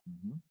witchcraft.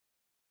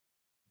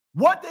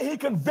 What did he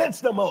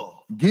convince them of?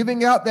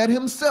 Giving out that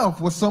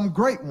himself was some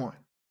great one.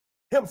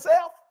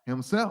 Himself?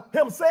 Himself.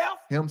 Himself?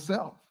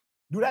 Himself.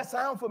 Do that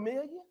sound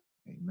familiar?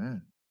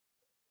 Amen.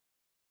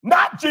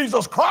 Not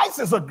Jesus Christ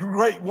is a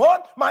great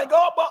one, my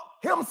God, but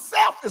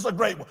himself is a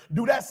great one.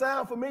 Do that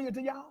sound familiar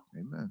to y'all?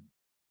 Amen.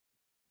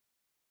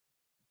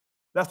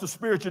 That's the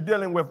spirit you're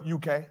dealing with,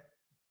 UK.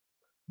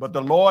 But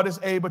the Lord is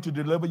able to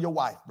deliver your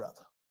wife,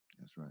 brother.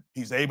 That's right.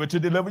 He's able to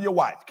deliver your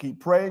wife. Keep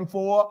praying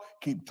for her.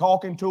 Keep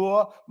talking to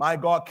her. My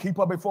God, keep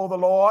her before the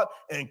Lord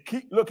and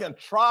keep looking.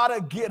 Try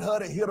to get her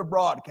to hear the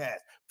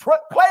broadcast. Play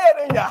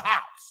it in your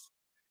house.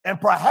 And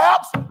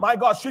perhaps, my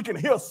God, she can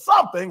hear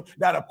something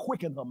that'll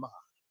quicken her mind.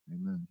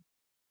 Amen.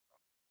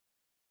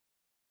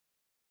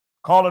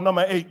 Caller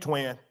number 8,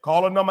 twin.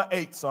 Caller number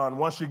 8, son.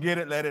 Once you get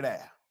it, let it out.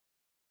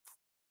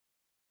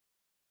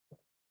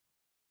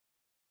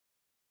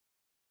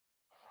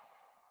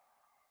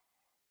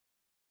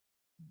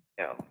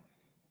 Yeah.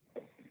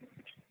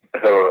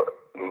 Hello,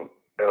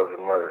 Elder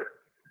Murray.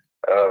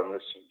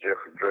 This is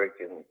Jeffrey Drake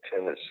in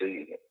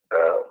Tennessee.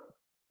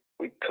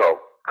 We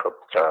talked a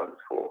couple times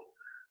before.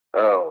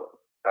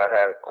 I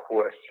had a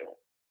question.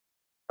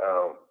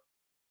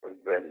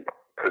 It's been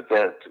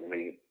presented to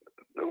me.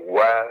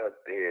 Why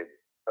did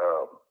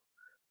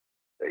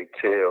they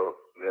tell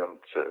them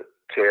to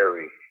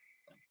tarry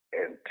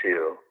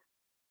until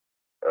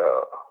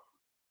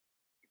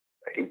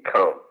he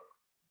comes,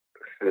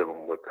 fill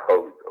them with the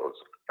Holy Ghost?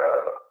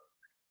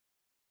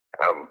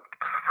 I'm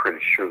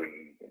pretty sure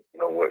you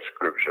know what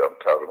scripture I'm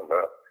talking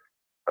about.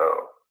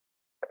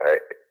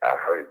 I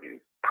heard you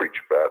preach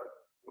about it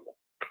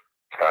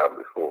time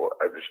before.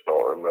 I just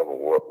don't remember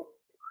what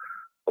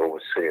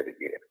was said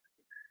again.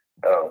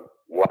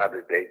 Why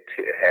did they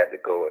had to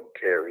go and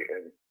tarry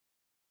in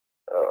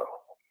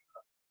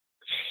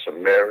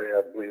Samaria,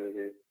 I believe it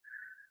is,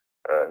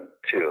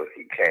 until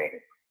he came?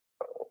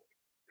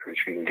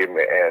 If you can give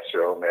me an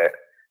answer on that,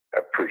 I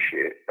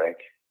appreciate it. Thank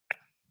you.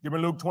 Give me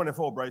Luke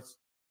 24, Brace.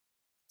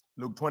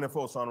 Luke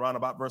 24, son, around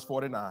about verse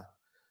 49.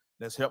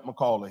 Let's help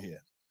McCullough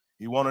here.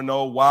 You want to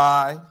know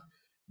why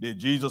did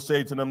Jesus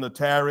say to them to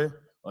tarry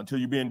until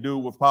you be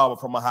endued with power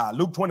from on high?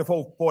 Luke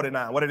 24,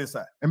 49. What did it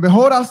say? And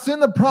behold, I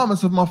send the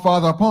promise of my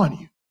Father upon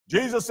you.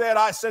 Jesus said,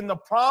 I send the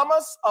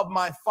promise of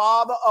my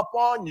Father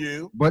upon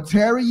you. But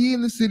tarry ye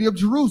in the city of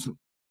Jerusalem.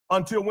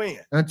 Until when?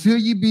 Until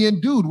ye be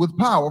endued with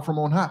power from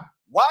on high.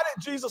 Why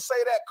did Jesus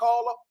say that,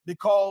 caller?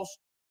 Because,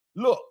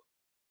 look,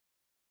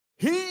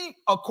 he,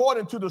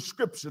 according to the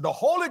scripture, the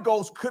Holy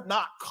Ghost could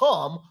not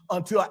come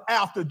until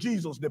after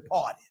Jesus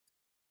departed.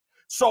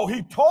 So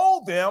he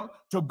told them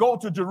to go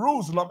to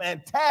Jerusalem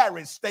and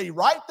tarry, stay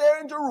right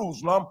there in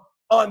Jerusalem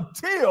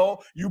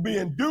until you be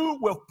endued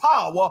with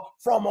power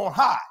from on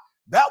high.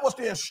 That was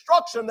the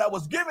instruction that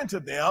was given to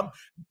them.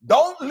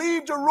 Don't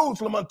leave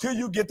Jerusalem until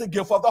you get the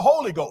gift of the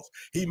Holy Ghost.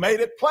 He made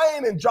it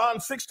plain in John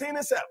 16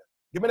 and 7.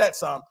 Give me that,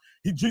 son.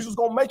 Jesus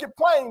going to make it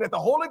plain that the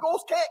Holy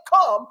Ghost can't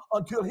come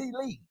until he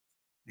leaves.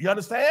 You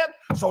understand?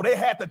 So they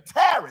had to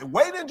tarry,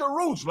 wait in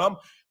Jerusalem.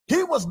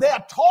 He was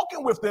there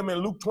talking with them in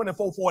Luke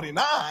 24,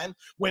 49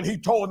 when he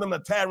told them to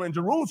tarry in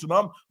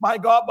Jerusalem. My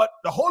God, but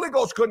the Holy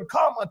Ghost couldn't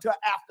come until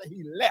after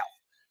he left.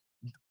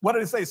 What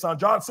did it say, son?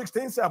 John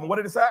 16, 7. What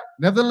did it say?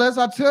 Nevertheless,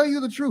 I tell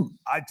you the truth.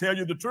 I tell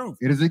you the truth.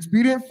 It is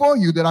expedient for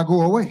you that I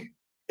go away.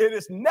 It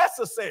is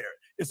necessary.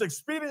 It's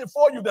expedient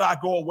for you that I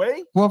go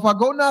away. For if I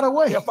go not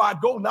away, if I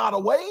go not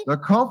away, the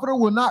Comforter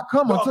will not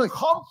come unto you. The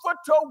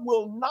Comforter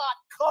will not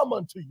come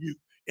unto you.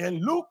 In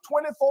Luke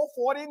 24,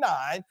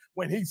 49,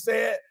 when he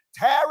said,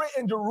 tarry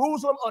in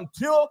Jerusalem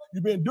until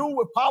you've been endued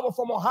with power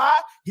from on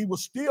high, he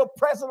was still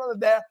present under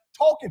there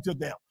talking to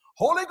them.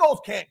 Holy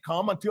Ghost can't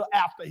come until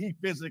after he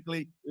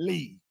physically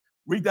leaves.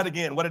 Read that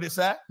again. What did it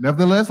say?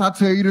 Nevertheless, I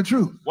tell you the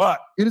truth. What?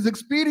 It is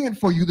expedient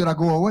for you that I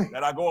go away.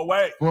 That I go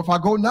away. For if I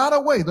go not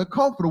away, the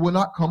Comforter will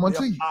not come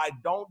unto you. If I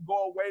don't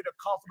go away, the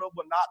Comforter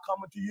will not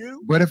come unto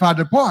you. But if I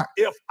depart,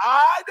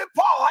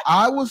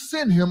 I will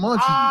send him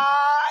unto you.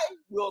 I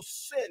will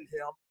send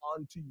him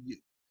unto you.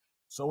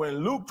 So in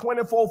Luke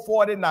 24,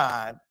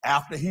 49,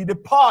 after he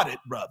departed,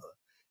 brother,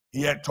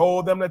 he had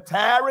told them to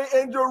tarry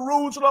in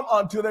Jerusalem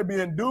until they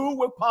be endued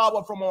with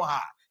power from on high.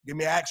 Give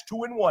me Acts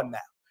 2 and 1 now.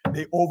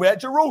 They over at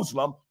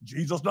Jerusalem.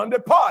 Jesus done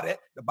departed.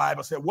 The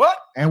Bible said what?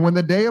 And when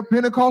the day of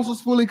Pentecost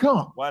was fully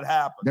come, What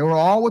happened? they were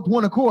all with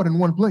one accord in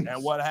one place.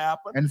 And what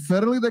happened? And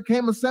suddenly there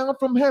came a sound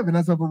from heaven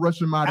as of a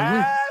rushing mighty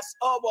wind. As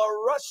of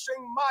a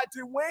rushing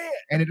mighty wind.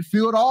 And it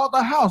filled all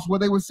the house where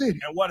they were sitting.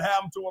 And what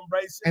happened to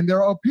embrace it? And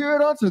there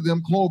appeared unto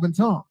them cloven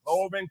tongues.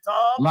 Cloven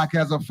tongues. Like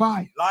as a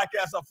fire. Like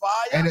as a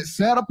fire. And it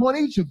sat upon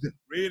each of them.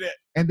 Read it.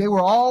 And they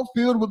were all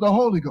filled with the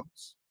Holy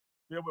Ghost.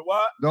 Filled with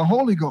what? The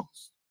Holy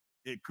Ghost.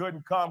 It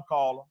couldn't come,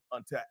 caller,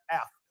 until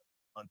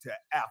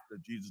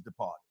after Jesus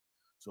departed.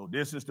 So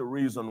this is the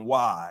reason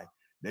why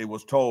they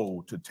was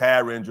told to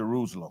tarry in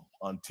Jerusalem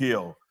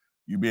until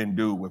you be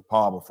endued with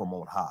power from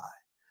on high.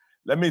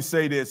 Let me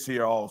say this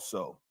here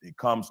also. It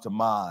comes to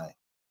mind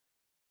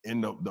in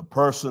the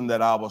person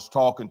that I was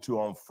talking to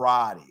on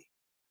Friday,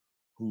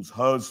 whose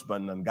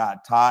husband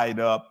got tied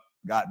up,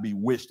 got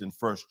bewitched in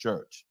First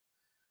Church.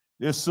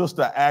 This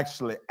sister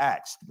actually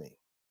asked me.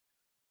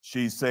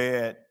 She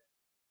said,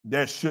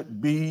 there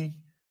should be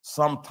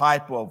some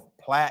type of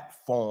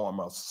platform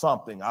or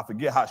something, I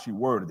forget how she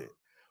worded it,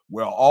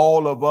 where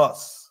all of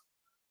us,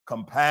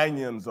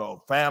 companions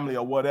or family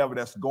or whatever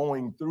that's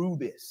going through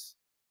this,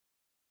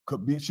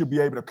 should be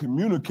able to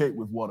communicate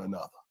with one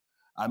another.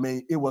 I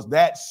mean, it was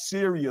that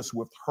serious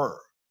with her.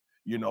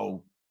 You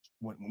know,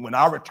 when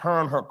I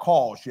returned her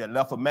call, she had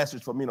left a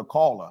message for me to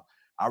call her.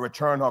 I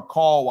returned her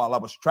call while I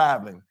was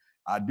traveling.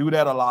 I do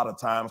that a lot of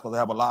times because I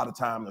have a lot of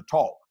time to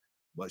talk.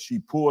 But she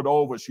pulled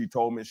over. She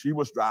told me she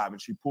was driving.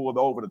 She pulled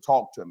over to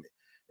talk to me.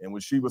 And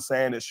when she was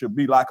saying it should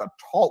be like a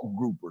talk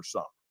group or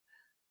something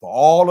for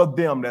all of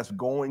them that's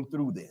going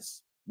through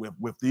this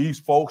with these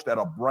folks that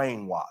are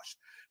brainwashed.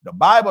 The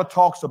Bible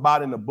talks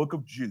about in the book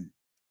of Jude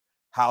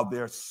how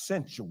they're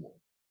sensual,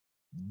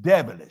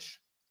 devilish,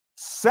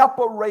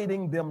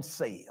 separating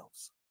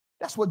themselves.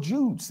 That's what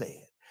Jude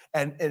said.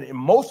 And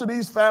most of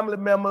these family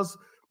members,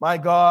 my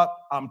God,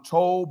 I'm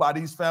told by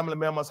these family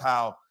members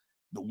how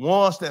the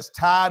ones that's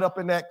tied up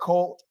in that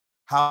cult,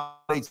 how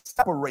they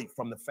separate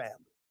from the family.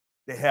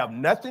 They have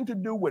nothing to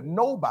do with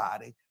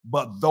nobody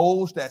but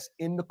those that's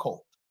in the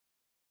cult.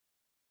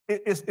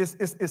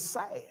 It's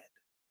sad.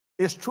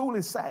 It's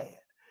truly sad.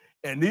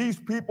 And these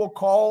people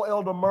call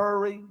Elder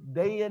Murray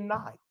day and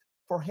night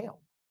for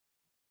help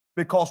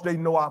because they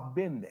know I've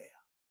been there.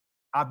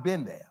 I've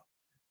been there.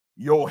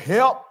 Your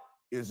help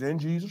is in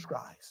Jesus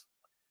Christ.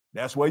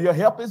 That's where your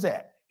help is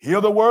at. Hear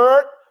the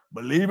word,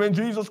 believe in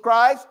Jesus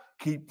Christ,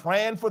 keep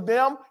praying for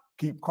them,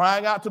 keep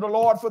crying out to the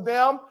Lord for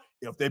them.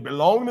 If they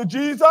belong to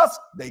Jesus,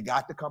 they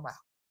got to come out.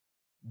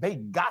 They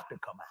got to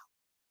come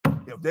out.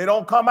 If they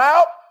don't come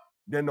out,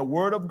 then the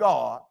word of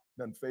God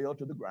done fell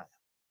to the ground.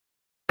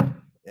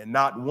 And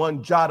not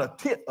one jot or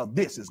tittle of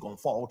this is going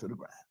to fall to the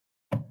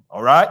ground.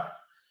 All right?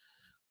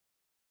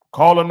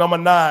 Caller number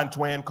 9,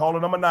 twin. Caller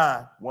number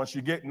 9. Once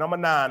you get number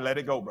 9, let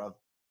it go, brother.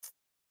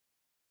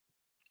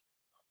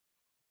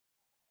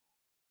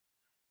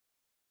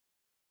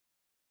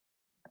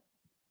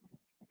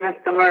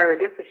 Mr. Murray,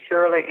 this is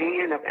Shirley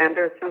Ann of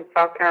Anderson,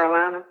 South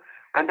Carolina.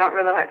 I don't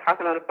really like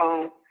talking on the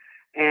phone,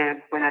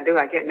 and when I do,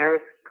 I get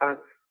nervous because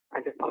I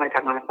just don't like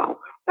talking on the phone.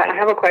 But I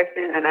have a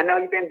question, and I know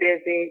you've been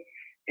busy,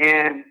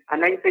 and I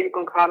know you said you're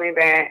going to call me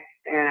back,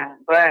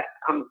 but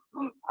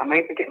I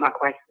may forget my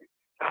question.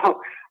 So,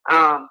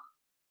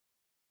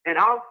 and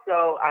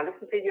also, I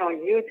listen to you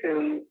on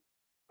YouTube,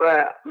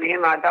 but me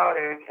and my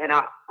daughter, and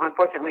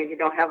unfortunately, you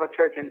don't have a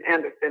church in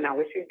Anderson. I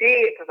wish you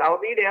did, because I will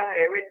be there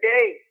every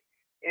day.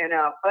 And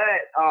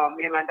but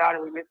me and my daughter,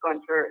 we miss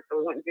going to church, so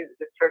we went to visit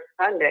this church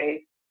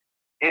Sunday,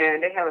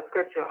 and they have a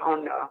scripture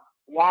on the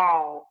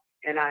wall,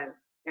 and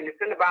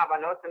it's in the Bible. I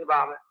know it's in the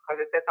Bible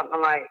because it says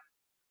something like,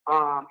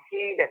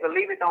 "He that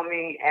believeth on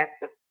me, as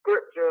the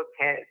scriptures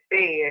had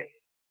said,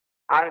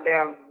 out of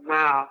their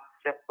mouth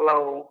shall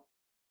flow,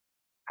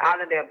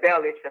 out of their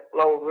belly shall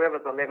flow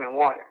rivers of living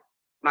water."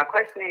 My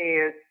question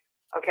is,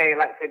 okay,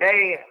 like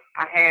today,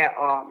 I had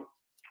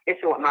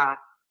issue with my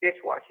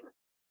dishwasher.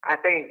 I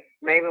think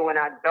maybe when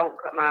I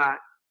don't cut my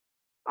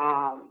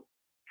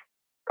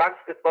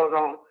garbage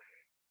disposal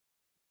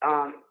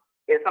on,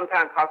 it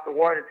sometimes costs the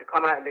water to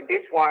come out of the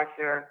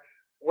dishwasher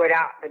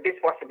without the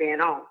dishwasher being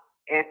on.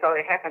 And so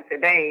it happened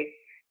today,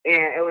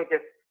 and it was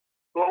just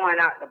blowing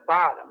out the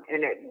bottom,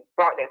 and it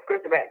brought that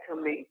scripture back to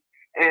me.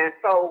 And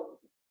so,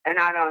 and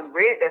I done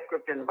read that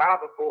scripture in the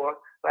Bible before,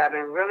 but I've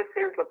been really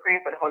seriously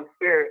praying for the Holy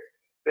Spirit,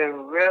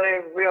 been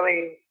really,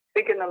 really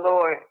seeking the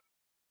Lord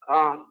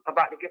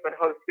about the gift of the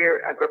Holy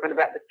Spirit. I grew up in the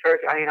Baptist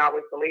church. I ain't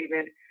always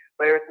believing,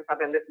 but ever since I've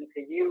been listening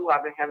to you,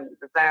 I've been having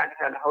the desire to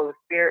have the Holy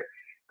Spirit.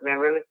 I've been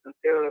really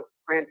sincerely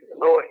praying to the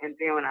Lord. And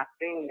then when I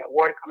seen that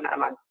water coming out of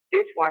my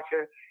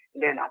dishwasher,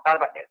 and then I thought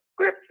about that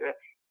scripture,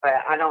 but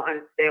I don't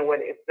understand what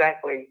it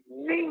exactly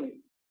means.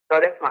 So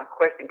that's my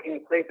question. Can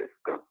you please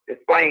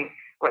explain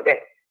what that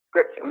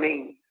scripture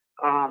means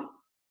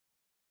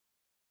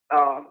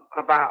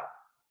about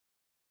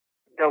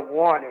the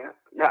water,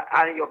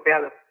 out of your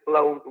belly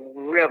flows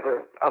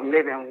rivers of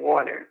living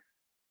water?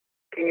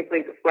 Can you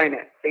please explain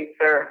that, please,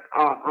 sir,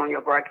 on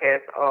your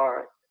broadcast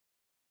or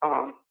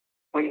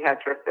when you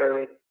have church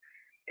service?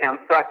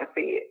 so I can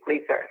see it.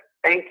 Please, sir.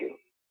 Thank you.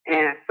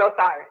 And so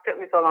sorry. It took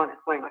me so long to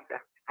explain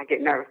myself. I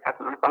get nervous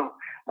talking on the phone.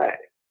 But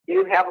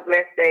you have a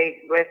blessed day.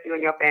 Bless you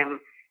and your family.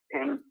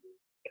 And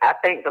I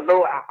thank the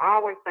Lord. I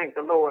always thank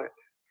the Lord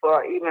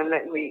for even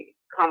letting me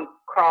come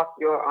across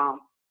your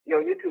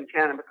YouTube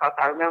channel, because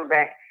I remember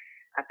back,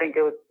 I think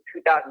it was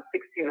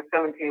 2016 or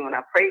 17, when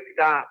I prayed to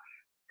God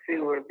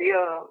to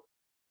reveal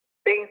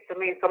things to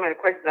me, so many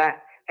questions I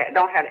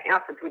don't have the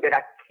answer to, that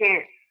I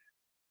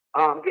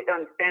can't get the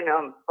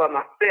understanding for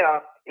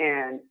myself,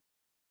 and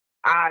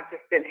I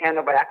just didn't have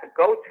nobody I could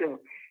go to.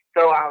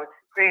 So I was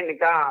praying to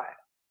God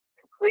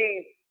to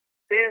please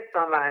send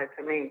somebody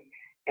to me,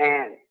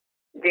 and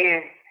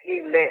then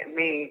He let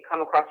me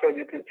come across your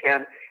YouTube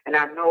channel, and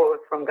I know it was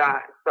from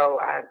God. So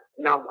I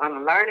know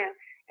I'm learning,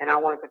 and I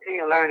want to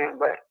continue learning,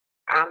 but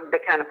I'm the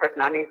kind of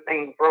person I need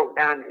things broke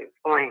down and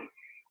explained.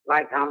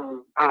 Like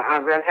I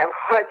really have a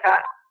hard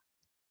time.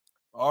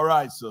 All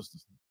right,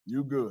 sisters,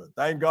 you good.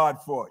 Thank God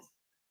for you.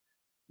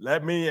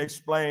 Let me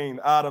explain.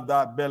 Out of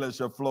thy belly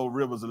shall flow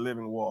rivers of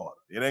living water.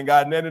 It ain't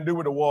got nothing to do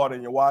with the water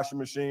in your washing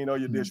machine or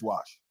your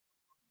dishwasher.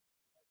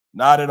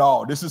 Not at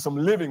all. This is some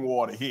living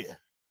water here.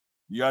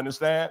 You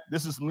understand?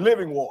 This is some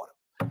living water.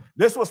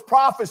 This was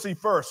prophecy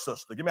first,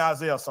 sister. Give me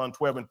Isaiah, son,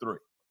 12 and 3.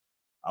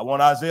 I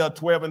want Isaiah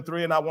 12 and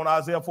 3, and I want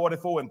Isaiah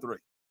 44 and 3.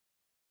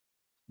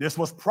 This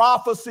was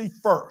prophecy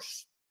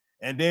first,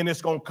 and then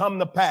it's going to come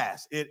to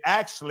pass. It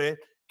actually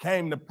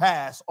came to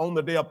pass on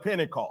the day of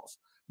Pentecost.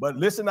 But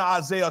listen to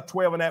Isaiah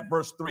 12 and that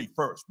verse 3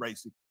 first,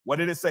 Bracy. What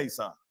did it say,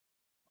 son?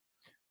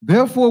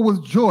 Therefore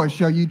with joy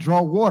shall ye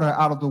draw water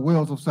out of the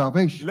wells of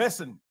salvation.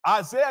 Listen,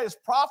 Isaiah is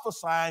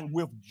prophesying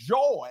with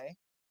joy.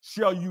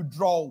 Shall you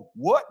draw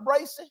what,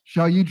 Bracy?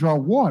 Shall ye draw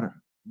water?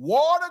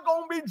 Water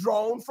gonna be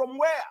drawn from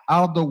where?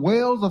 Out of the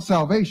wells of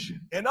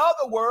salvation. In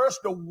other words,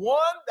 the one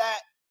that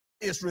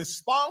is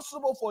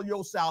responsible for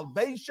your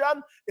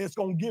salvation is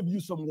gonna give you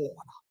some water.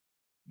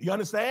 You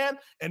understand?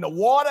 And the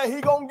water he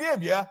gonna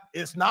give you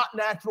is not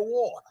natural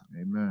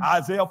water. Amen.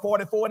 Isaiah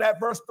 44, that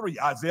verse 3.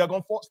 Isaiah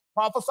gonna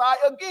prophesy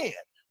again.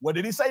 What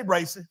did he say,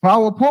 Bracy? For I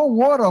will pour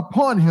water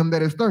upon him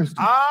that is thirsty.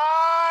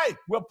 I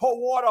will pour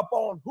water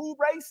upon who,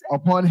 Bracy?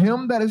 Upon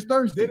him that is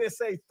thirsty. Did it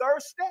say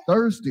thirsty?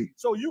 Thirsty.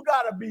 So you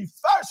got to be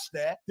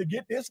thirsty to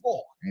get this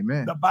water.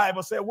 Amen. The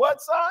Bible said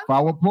what, son? For I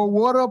will pour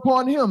water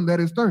upon him that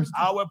is thirsty.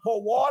 I will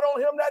pour water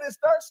on him that is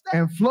thirsty.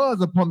 And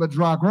floods upon the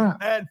dry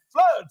ground. And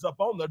floods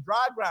upon the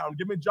dry ground.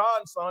 Give me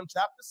John, son,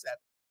 chapter 7.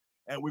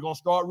 And we're going to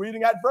start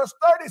reading at verse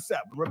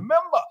 37.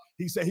 Remember,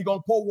 he said he's going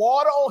to pour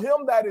water on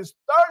him that is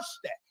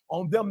thirsty.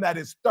 On them that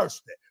is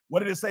thirsty. What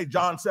did it say,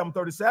 John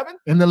 7:37?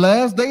 In the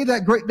last day,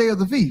 that great day of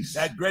the feast.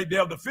 That great day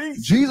of the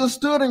feast. Jesus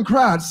stood and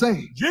cried,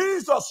 saying.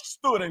 Jesus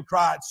stood and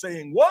cried,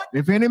 saying what?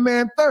 If any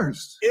man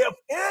thirst. If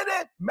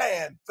any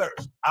man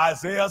thirst.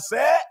 Isaiah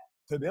said,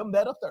 to them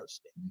that are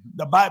thirsty.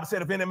 The Bible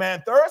said, if any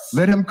man thirst,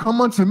 let him come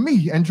unto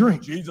me and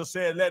drink. Jesus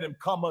said, let him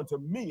come unto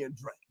me and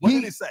drink. What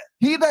did he say?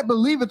 He that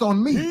believeth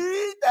on me.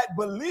 He that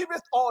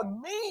believeth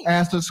on me.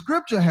 As the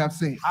scripture hath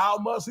said. How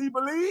must he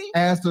believe?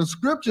 As the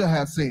scripture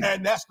hath said.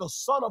 And that's the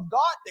Son of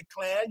God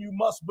declaring you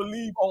must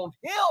believe on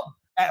him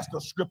as the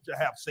scripture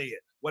hath said.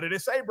 What did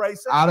it say,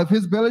 Bracy? Out of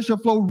his belly shall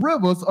flow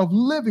rivers of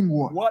living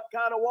water. What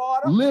kind of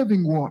water?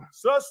 Living water.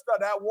 Sister,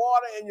 that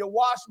water in your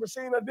washing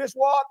machine or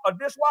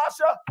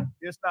dishwasher,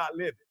 it's not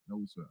living.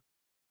 No, sir.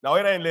 No,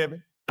 it ain't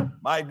living.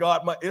 My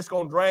God, it's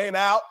going to drain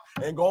out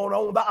and going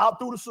on out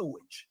through the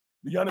sewage.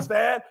 Do you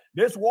understand?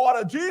 This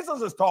water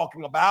Jesus is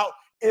talking about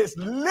is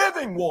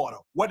living water.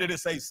 What did it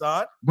say,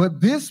 son?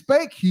 But this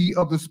spake he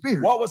of the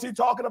Spirit. What was he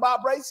talking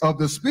about, Bracy? Of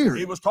the Spirit.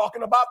 He was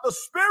talking about the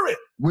Spirit.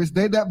 Which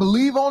they that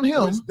believe on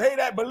him. Which they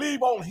that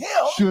believe on him.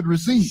 Should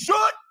receive. Should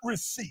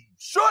receive.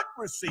 Should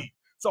receive.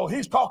 So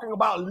he's talking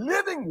about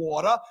living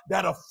water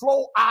that'll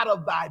flow out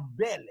of thy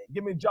belly.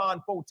 Give me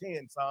John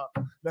 4:10, son.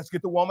 Let's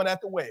get the woman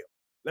at the well.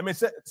 Let me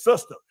say,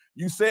 sister,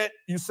 you said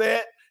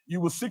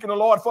you were seeking the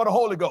Lord for the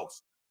Holy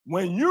Ghost.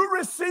 When you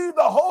receive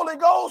the Holy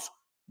Ghost,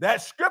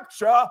 that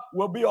scripture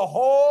will be a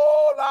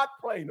whole lot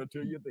plainer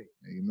to you then.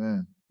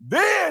 Amen.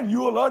 Then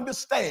you'll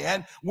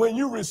understand when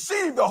you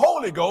receive the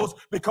Holy Ghost,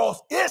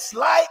 because it's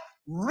like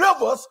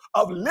rivers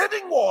of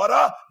living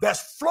water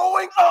that's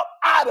flowing up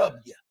out of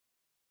you.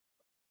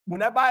 When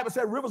that Bible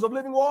said rivers of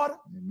living water,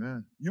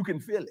 amen, you can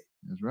feel it.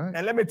 That's right.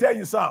 And let me tell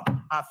you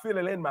something. I feel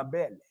it in my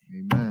belly.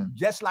 Amen.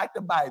 Just like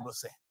the Bible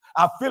said.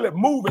 I feel it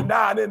moving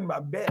down in my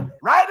belly,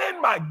 right in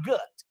my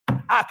gut.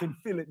 I can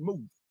feel it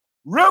moving.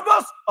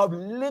 Rivers of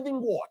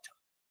living water.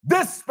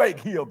 This spake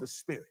he of the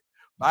Spirit.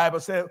 Bible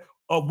said,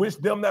 of which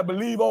them that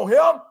believe on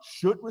him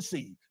should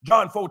receive.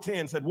 John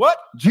 4:10 said what?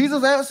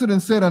 Jesus answered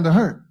and said unto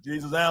her.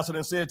 Jesus answered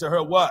and said to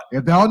her what?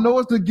 If thou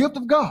knowest the gift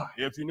of God.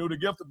 If you knew the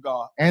gift of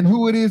God. And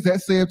who it is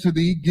that saith to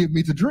thee, give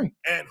me to drink.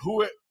 And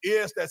who it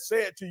is that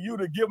said to you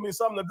to give me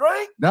something to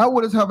drink. Thou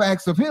wouldst have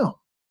asked of him.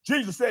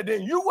 Jesus said,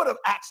 then you would have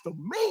asked of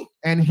me.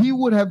 And he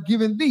would have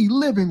given thee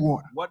living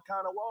water. What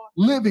kind of water?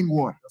 Living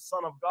water. The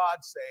Son of God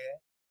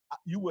said,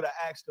 you would have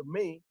asked of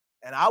me,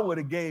 and I would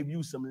have gave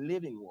you some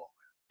living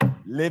water.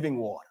 Living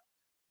water.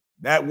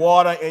 That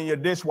water in your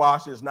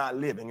dishwasher is not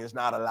living, it's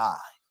not alive.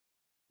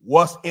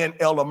 What's in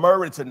Elder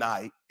Murray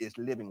tonight is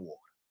living water.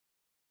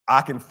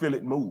 I can feel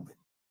it moving.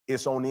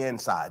 It's on the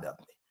inside of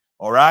me.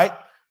 All right?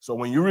 So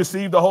when you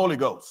receive the Holy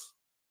Ghost,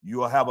 you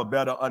will have a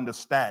better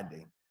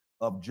understanding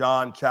of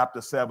John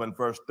chapter 7,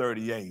 verse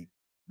 38,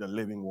 the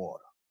living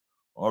water.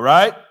 All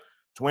right?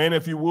 Twin,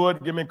 if you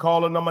would, give me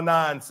caller number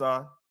 9,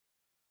 son.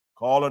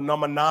 Caller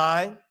number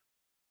 9.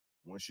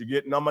 Once you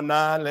get number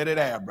 9, let it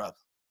air, brother.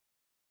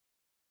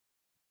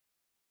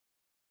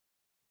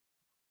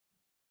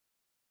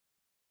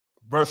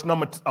 Verse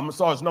number, I'm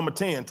sorry, it's number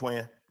 10,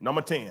 twin.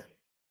 Number 10.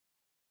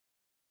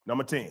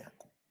 Number 10.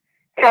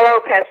 Hello,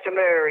 Pastor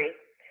Murray.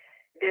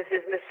 This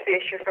is Miss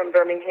Fisher from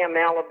Birmingham,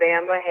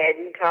 Alabama.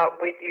 Hadn't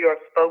talked with you or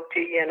spoke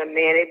to you in a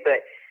minute, but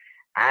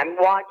I'm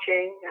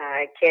watching.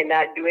 I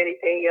cannot do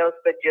anything else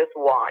but just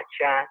watch.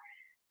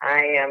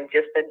 I am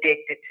just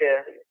addicted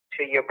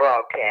to your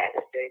broadcast.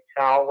 It's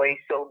always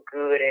so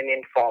good and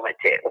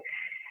informative.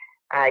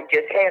 I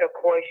just had a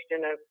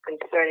question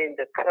concerning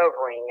the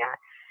covering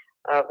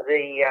of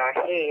the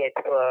head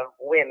for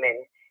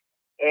women.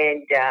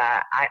 And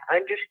I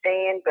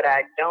understand, but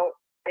I don't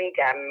think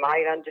I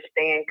might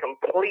understand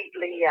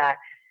completely. I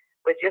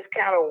was just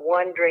kind of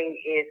wondering,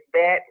 is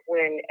that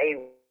when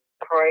a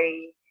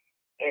pray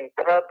in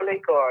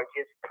public or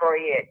just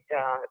pray at,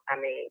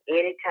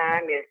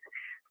 anytime is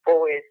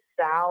for is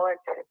silent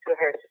to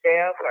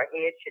herself, her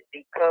head should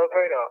be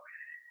covered,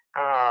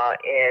 or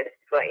as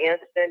for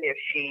instance, if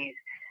she's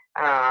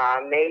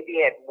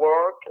maybe at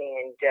work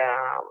and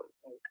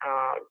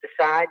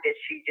decide that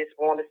she just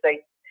want to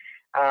say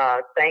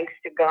thanks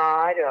to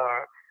God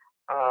or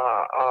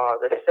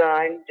the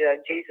Son,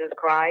 Jesus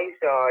Christ,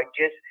 or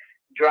just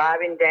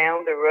driving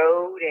down the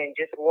road and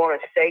just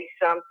want to say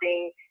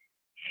something,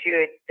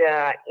 should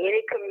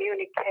any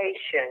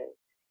communication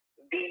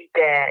be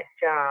that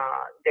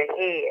the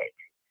head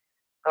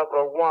of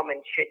a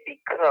woman should be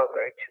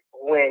covered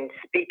when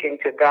speaking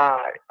to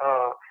God,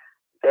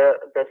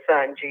 the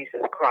Son,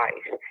 Jesus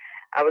Christ?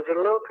 I was a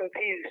little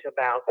confused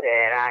about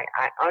that.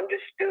 I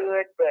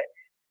understood, but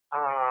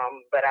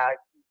I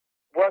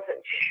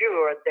wasn't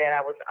sure that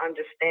I was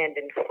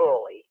understanding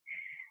fully.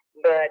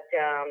 But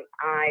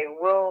I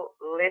will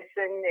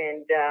listen,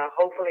 and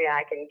hopefully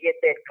I can get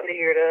that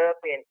cleared up,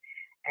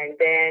 and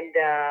then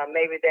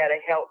maybe that'll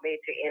help me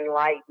to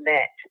enlighten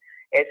that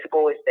as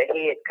far as the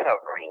head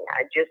covering.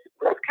 I just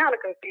was kind of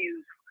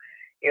confused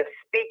if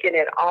speaking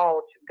at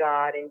all to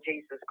God and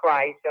Jesus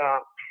Christ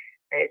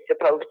is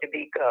supposed to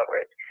be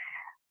covered.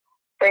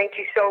 Thank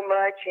you so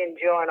much.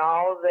 Enjoying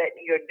all that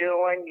you're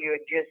doing.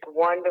 You're just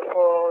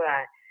wonderful.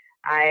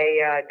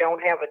 I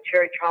don't have a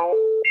church home.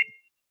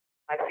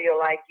 I feel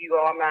like you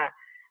are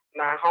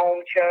my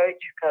home church,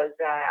 because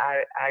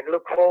I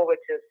look forward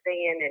to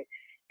seeing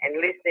and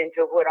listening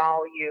to what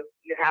all you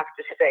have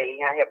to say.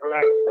 I have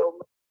learned so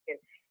much and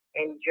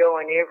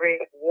enjoying every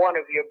one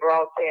of your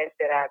broadcasts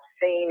that I've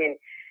seen, and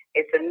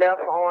it's enough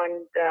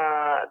on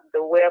the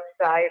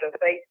website or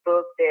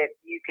Facebook that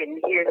you can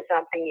hear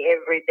something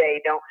every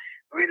day. Don't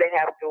really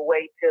have to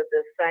wait till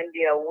the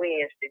Sunday or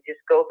Wednesday. Just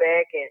go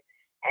back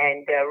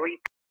and read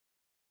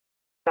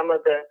some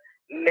of the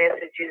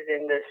messages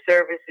and the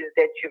services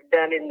that you've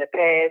done in the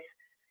past,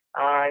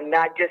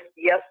 not just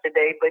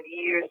yesterday, but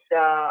years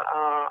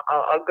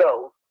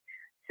ago.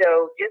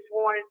 So just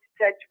wanted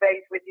to touch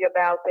base with you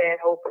about that.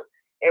 Hope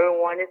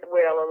everyone is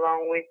well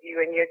along with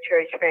you and your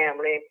church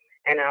family.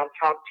 And I'll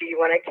talk to you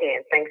when I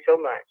can. Thanks so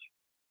much.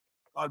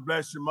 God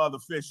bless you, Mother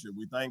Fisher.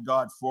 We thank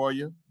God for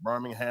you.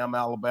 Birmingham,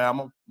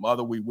 Alabama.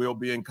 Mother, we will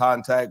be in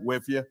contact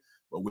with you,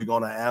 but we're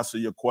going to answer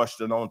your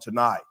question on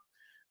tonight.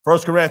 1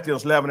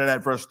 Corinthians 11 and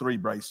at verse 3,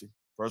 Bracy.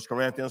 1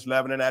 Corinthians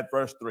 11 and at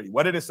verse 3.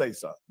 What did it say,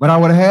 son? But I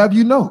would have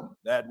you know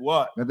that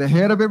what? That the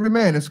head of every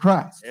man is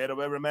Christ. Head of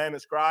every man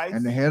is Christ.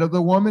 And the head of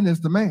the woman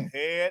is the man.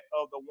 Head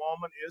of the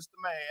woman is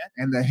the man.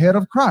 And the head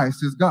of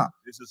Christ is God.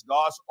 This is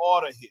God's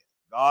order here.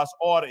 God's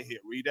order here.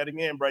 Read that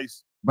again,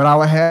 Brace. But I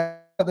will have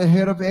the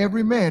head of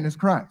every man is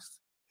Christ.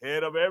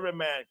 Head of every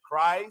man.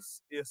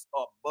 Christ is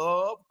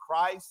above.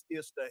 Christ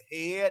is the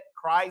head.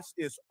 Christ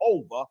is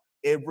over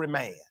every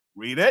man.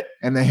 Read it.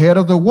 And the head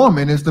of the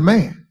woman is the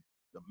man.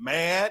 The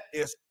man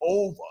is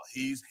over.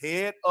 He's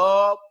head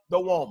of the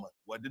woman.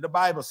 What did the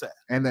Bible say?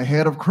 And the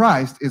head of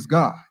Christ is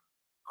God.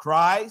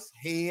 Christ's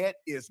head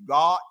is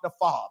God the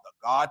Father.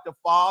 God the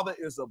Father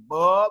is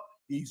above.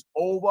 He's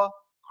over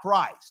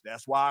Christ.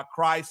 That's why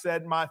Christ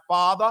said, my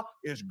Father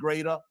is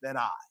greater than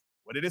I.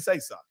 What did it say,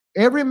 son?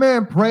 Every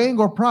man praying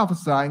or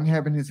prophesying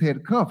having his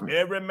head covered.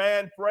 Every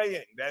man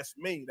praying. That's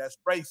me. That's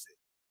Bracy.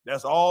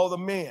 That's all the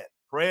men.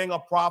 Praying or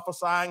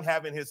prophesying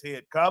having his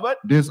head covered.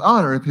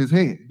 Dishonoreth his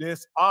head.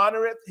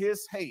 Dishonoreth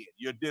his head.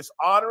 You're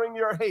dishonoring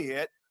your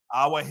head.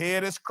 Our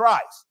head is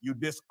Christ. You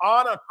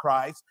dishonor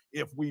Christ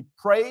if we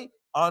pray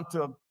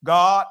unto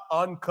God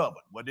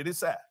uncovered. What did it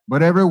say?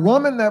 But every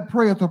woman that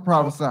prayeth or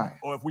prophesieth.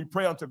 Or if we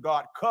pray unto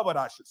God covered,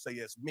 I should say,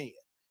 as men.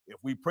 If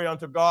we pray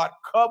unto God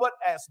covered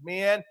as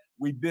men,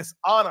 we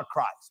dishonor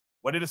Christ.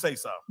 What did it say,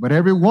 son? But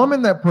every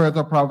woman that prayeth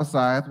or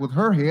prophesieth with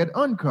her head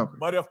uncovered.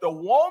 But if the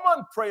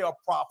woman pray or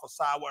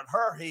prophesy with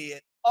her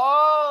head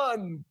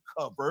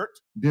uncovered,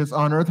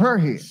 Dishonoreth her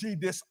head. she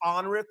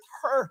dishonoreth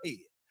her head.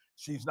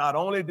 She's not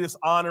only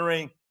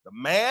dishonoring the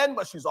man,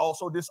 but she's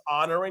also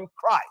dishonoring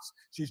Christ.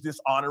 She's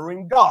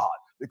dishonoring God,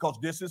 because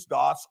this is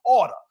God's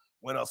order.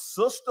 When a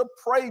sister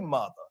pray,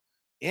 mother,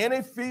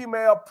 any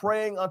female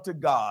praying unto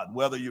God,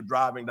 whether you're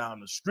driving down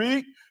the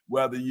street,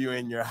 whether you're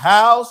in your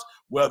house,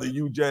 whether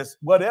you just,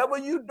 whatever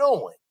you're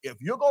doing,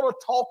 if you're going to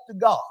talk to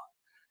God,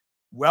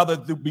 whether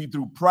it be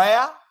through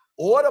prayer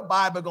or the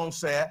Bible going to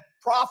say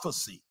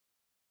prophecy,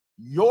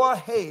 your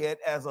head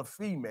as a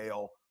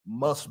female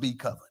must be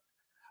covered.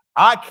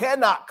 I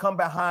cannot come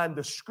behind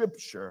the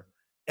scripture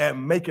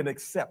and make an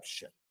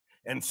exception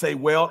and say,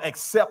 well,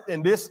 except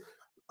in this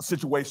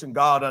situation,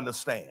 God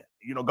understands.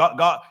 You know, God,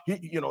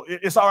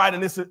 it's all right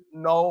in this.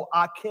 No,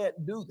 I can't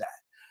do that.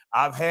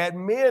 I've had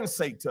men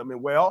say to me,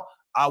 well,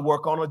 I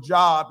work on a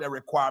job that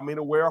requires me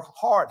to wear a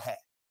hard hat.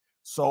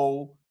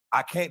 So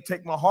I can't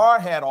take my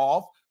hard hat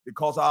off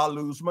because I'll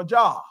lose my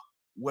job.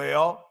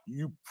 Well,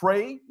 you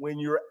pray when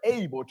you're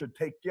able to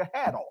take your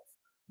hat off.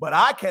 But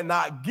I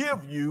cannot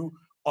give you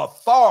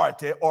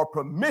authority or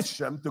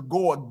permission to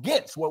go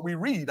against what we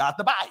read out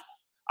the Bible.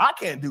 I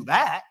can't do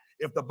that.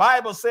 If the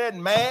Bible said,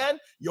 man,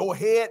 your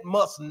head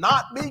must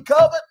not be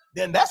covered,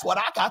 then that's what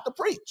I got to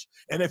preach.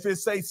 And if it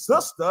says,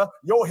 sister,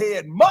 your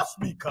head must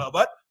be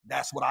covered,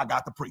 that's what I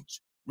got to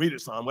preach. Read it,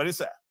 son. What it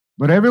say?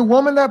 But every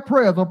woman that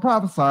prayeth or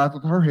prophesieth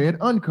with her head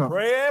uncovered.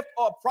 Prayeth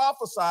or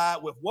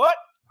prophesied with what?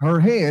 Her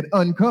head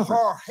uncovered.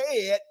 Her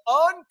head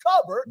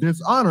uncovered.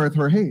 Dishonoreth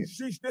her head.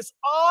 She's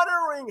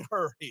dishonoring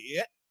her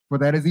head. For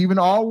that is even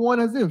all one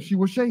as if she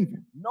was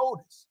shaven.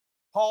 Notice,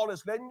 Paul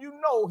is letting you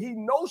know he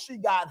knows she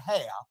got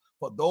hair.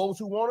 For those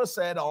who want to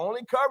say the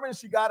only covering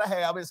she got to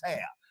have is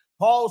hair.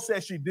 Paul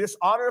says she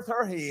dishonoreth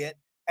her head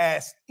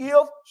as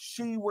if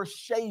she were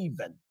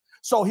shaven.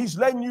 So he's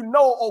letting you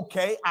know,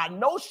 okay, I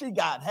know she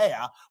got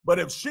hair, but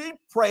if she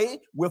pray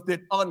with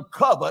it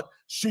uncovered,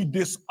 she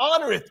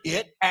dishonoreth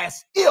it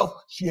as if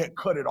she had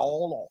cut it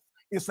all off.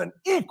 It's an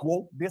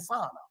equal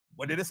dishonor.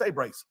 What did it say,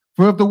 Brace?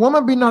 For if the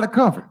woman be not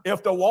covered,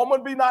 if the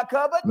woman be not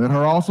covered, let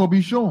her also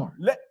be shorn.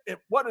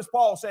 What is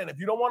Paul saying? If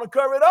you don't want to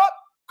cover it up,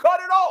 cut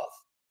it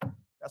off.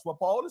 That's what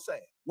Paul is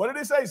saying. What did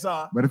he say,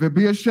 son? But if it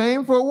be a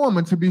shame for a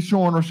woman to be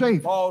shorn or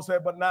shaven, Paul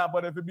said,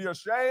 but if it be a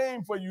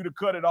shame for you to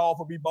cut it off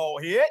or be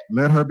bald head,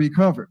 let her be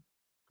covered.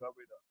 Cover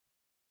it up.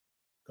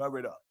 Cover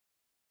it up.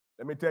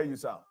 Let me tell you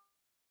something.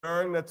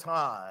 During the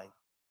time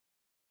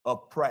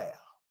of prayer,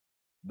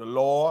 the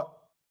Lord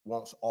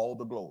wants all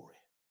the glory.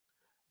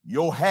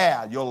 Your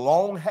hair, your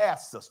long hair,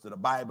 sister, the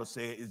Bible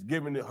says, is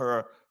given to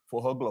her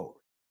for her glory.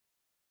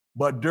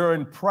 But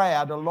during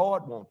prayer, the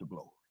Lord wants the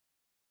glory.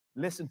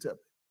 Listen to me.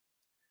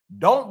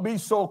 Don't be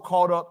so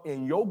caught up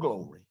in your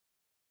glory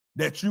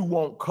that you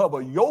won't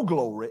cover your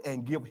glory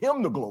and give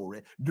him the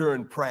glory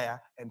during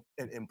prayer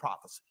and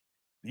prophecy.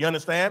 You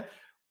understand?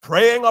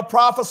 Praying or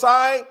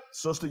prophesying,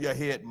 sister, your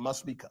head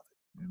must be covered.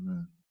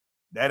 Amen.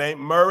 That ain't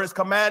Murray's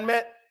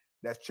commandment.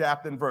 That's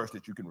chapter and verse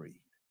that you can read.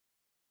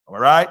 All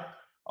right?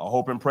 I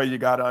hope and pray you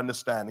got an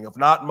understanding. If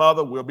not,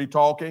 mother, we'll be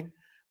talking,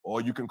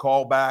 or you can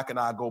call back and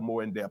I'll go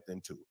more in depth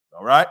into it.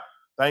 All right?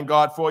 Thank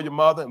God for your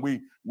mother, and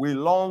we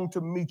long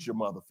to meet your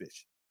Mother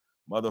Fisher.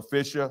 Mother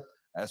Fisher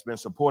has been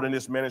supporting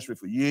this ministry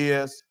for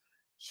years.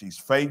 She's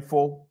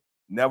faithful.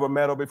 Never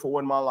met her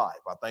before in my life.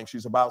 I think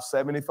she's about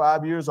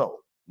 75 years old.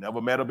 Never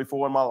met her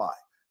before in my life.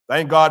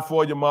 Thank God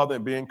for your mother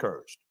and be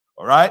encouraged.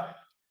 All right?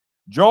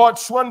 George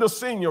Swindle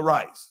Sr.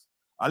 writes,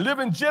 I live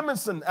in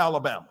Jemison,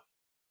 Alabama.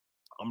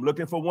 I'm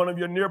looking for one of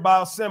your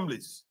nearby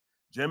assemblies.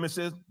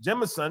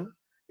 Jemison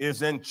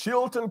is in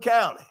Chilton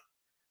County.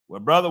 Well,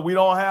 brother, we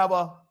don't have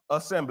an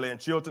assembly in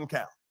Chilton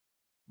County.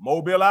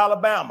 Mobile,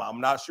 Alabama.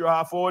 I'm not sure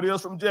how far it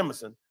is from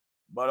Jemison,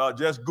 but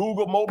just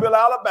Google Mobile,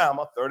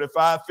 Alabama,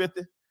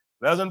 3550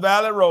 Pleasant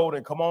Valley Road,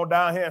 and come on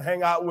down here and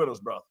hang out with us,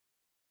 brother.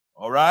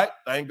 All right?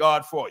 Thank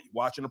God for you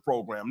watching the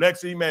program.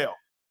 Next email.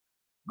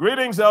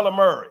 Greetings, Elder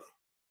Murray.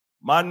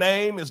 My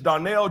name is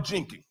Darnell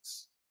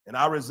Jenkins, and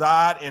I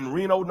reside in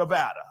Reno,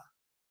 Nevada.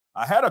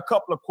 I had a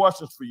couple of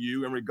questions for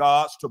you in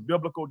regards to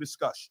biblical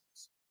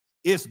discussions.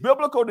 Is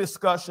biblical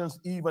discussions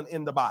even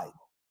in the Bible?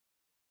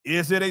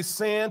 Is it a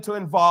sin to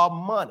involve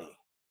money?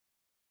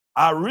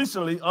 I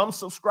recently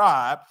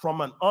unsubscribed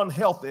from an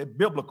unhealthy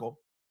biblical,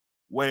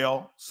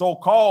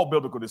 so-called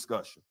biblical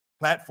discussion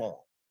platform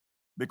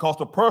because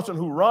the person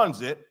who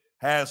runs it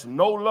has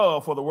no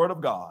love for the word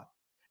of God,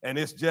 and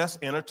it's just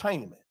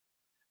entertainment.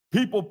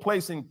 People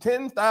placing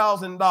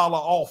 $10,000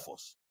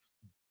 offers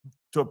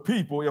to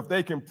people if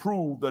they can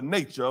prove the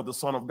nature of the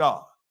Son of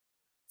God.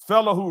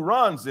 Fellow who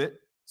runs it,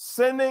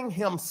 sending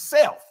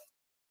himself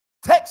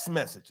text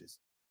messages,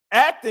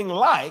 acting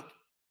like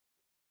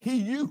he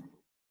you,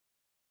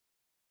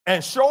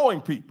 and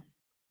showing people.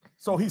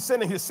 So he's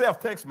sending himself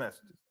text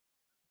messages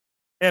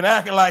and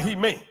acting like he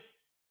me.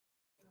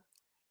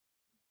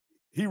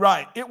 He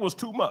write, it was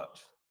too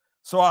much,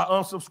 so I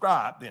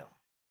unsubscribed them.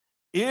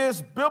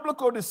 Is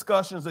biblical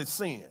discussions a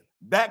sin?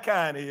 That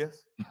kind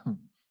is.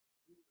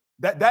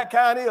 that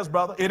kind is,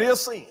 brother. It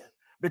is sin.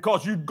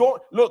 Because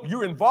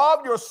you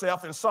involve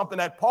yourself in something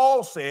that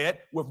Paul said,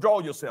 withdraw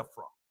yourself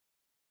from.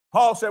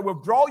 Paul said,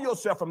 withdraw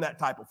yourself from that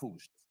type of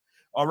foolishness.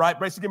 All right,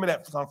 Bracy, give me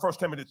that from 1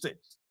 Timothy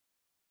 6.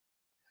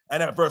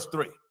 And at verse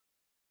 3.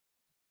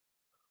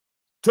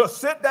 To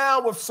sit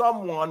down with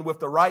someone with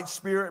the right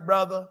spirit,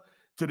 brother,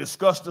 to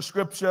discuss the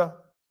scripture,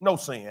 no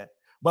sin.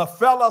 But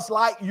fellas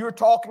like you're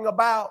talking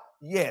about,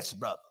 yes,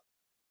 brother.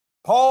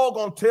 Paul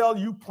gonna tell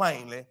you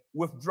plainly,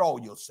 withdraw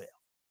yourself.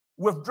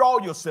 Withdraw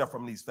yourself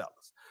from these fellas.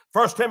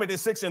 1 Timothy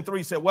 6 and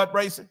 3 said what,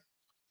 Bracy?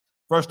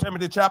 1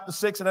 Timothy chapter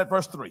 6 and at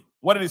verse 3.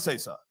 What did he say,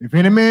 son? If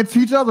any man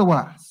teach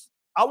otherwise.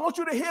 I want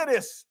you to hear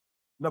this,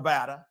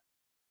 Nevada.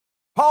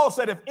 Paul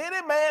said, if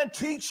any man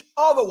teach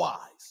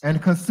otherwise.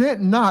 And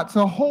consent not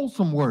to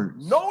wholesome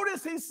words.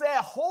 Notice he said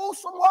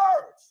wholesome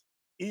words.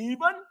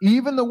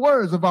 Even the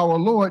words of our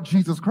Lord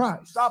Jesus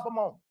Christ. Stop a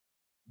moment.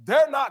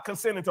 They're not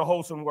consenting to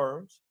wholesome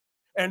words.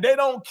 And they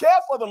don't care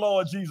for the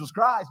Lord Jesus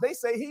Christ. They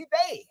say he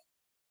dead.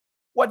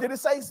 What did it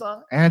say,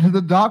 son? And to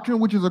the doctrine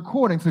which is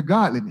according to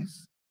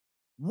godliness.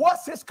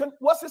 What's his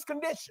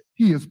condition?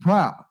 He is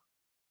proud.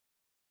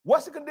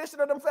 What's the condition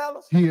of them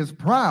fellas? He is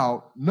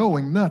proud,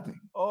 knowing nothing.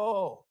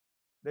 Oh,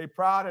 they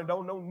proud and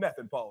don't know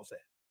nothing, Paul said.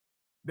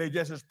 They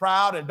just as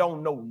proud and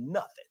don't know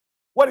nothing.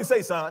 What did he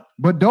say, son?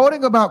 But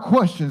doting about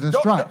questions and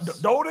strifes.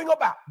 Doting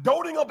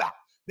about.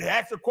 They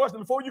ask a question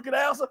before you can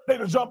answer, they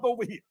done jumped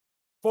over here.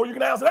 Before you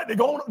can answer that,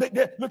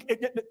 look,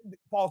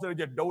 Paul said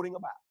they're just doting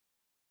about.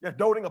 They're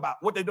doting about.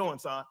 What they doing,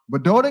 son?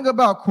 But doting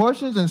about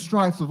questions and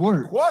strifes of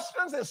words.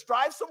 Questions and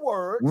strifes of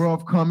words.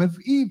 Whereof cometh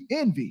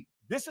envy.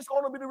 This is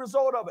going to be the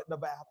result of it,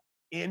 Nevada.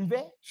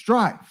 Envy.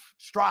 Strife.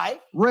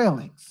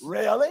 Railings.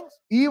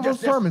 Evil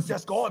sermons.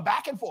 Just going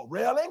back and forth.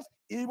 Railings.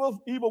 Evil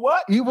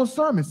what? Evil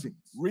sermons.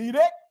 Read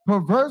it.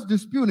 Perverse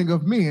disputing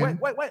of men.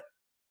 Wait.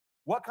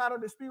 What kind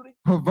of disputing?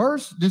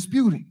 Perverse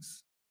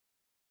disputings.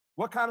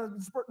 What kind of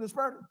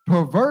disputing?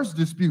 Perverse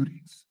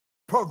disputings.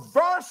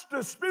 Perverse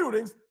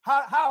disputings.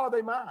 How are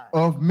they minds?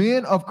 Of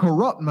men of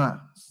corrupt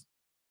minds.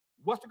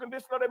 What's the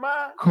condition of their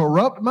mind?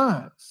 Corrupt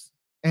minds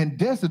and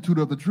destitute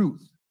of the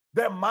truth.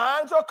 Their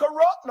minds are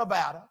corrupt,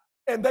 Nevada,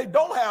 and they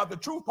don't have the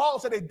truth. Paul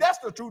said they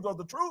destitute of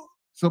the truth.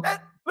 So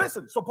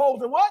listen,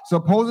 supposing what?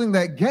 Supposing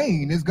that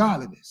gain is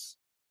godliness.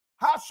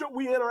 How should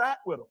we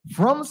interact with them?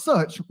 From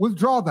such,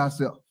 withdraw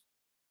thyself.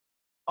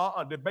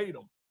 Debate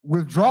them.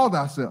 Withdraw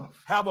thyself.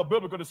 Have a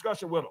biblical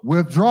discussion with them.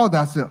 Withdraw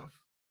thyself.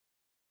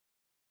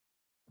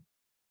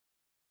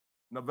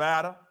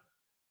 Nevada,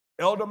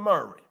 Elder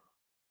Murray,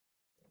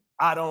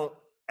 I don't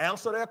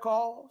answer their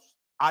calls.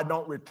 I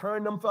don't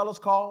return them fellas'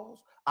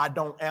 calls. I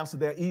don't answer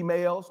their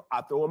emails.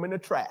 I throw them in the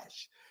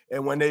trash.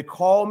 And when they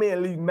call me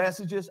and leave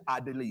messages, I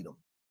delete them.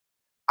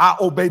 I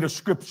obey the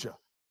scripture.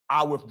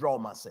 I withdraw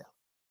myself.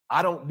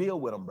 I don't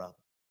deal with them, brother.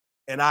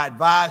 And I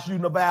advise you,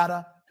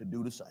 Nevada, to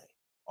do the same.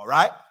 All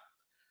right?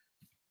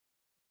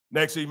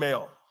 Next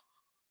email.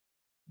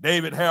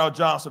 David Harold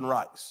Johnson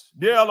writes,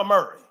 Dear Elder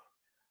Murray,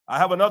 I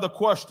have another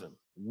question.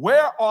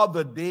 Where are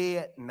the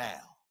dead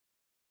now,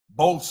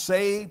 both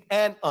saved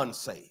and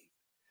unsaved?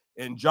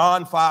 In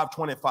John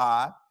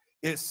 5:25,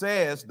 it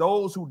says,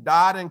 those who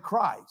died in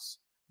Christ,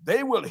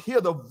 they will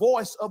hear the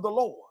voice of the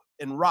Lord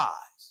and rise.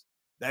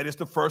 That is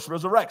the first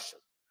resurrection.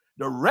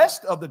 The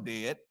rest of the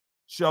dead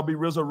shall be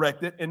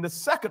resurrected in the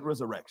second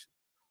resurrection.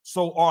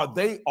 So are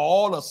they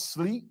all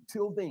asleep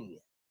till then?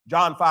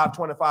 John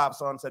 5:25,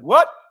 son said,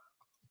 what?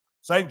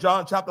 St.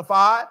 John chapter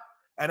 5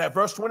 and at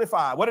verse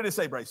 25. What did it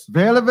say, Brace?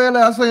 Verily,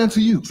 verily, I say unto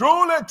you.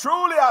 Truly,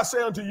 truly, I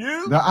say unto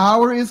you. The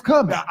hour is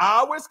coming. The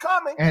hour is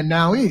coming. And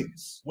now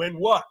is. When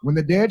what? When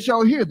the dead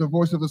shall hear the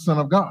voice of the Son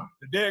of God.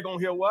 The dead gonna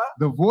hear what?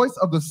 The voice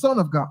of the Son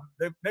of God.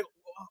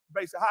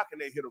 Basically, how can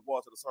they hear the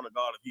voice of the Son of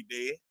God if he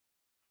dead?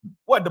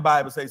 What did the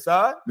Bible say,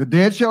 son? The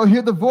dead shall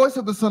hear the voice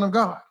of the Son of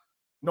God.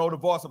 No, the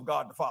voice of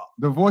God the Father.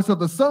 The voice of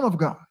the Son of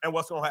God. And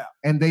what's going to happen?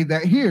 And they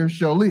that hear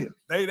shall live.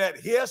 They that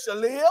hear shall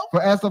live.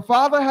 For as the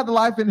Father hath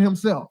life in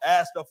himself.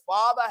 As the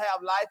Father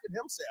have life in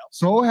himself.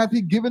 So hath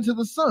he given to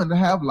the Son to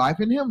have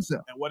life in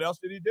himself. And what else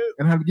did he do?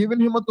 And have given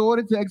him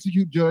authority to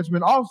execute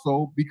judgment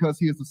also, because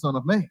he is the Son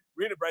of Man.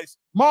 Read it, Brace.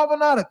 Marvel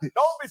not at this.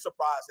 Don't be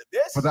surprised at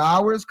this. For the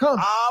hour is coming.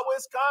 Hour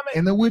is coming.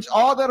 In the which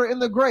all that are in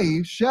the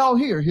grave shall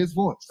hear his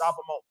voice. Stop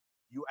a moment.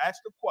 You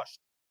asked the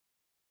question.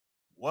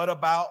 What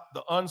about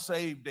the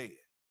unsaved dead?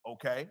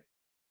 Okay.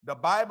 The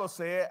Bible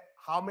said,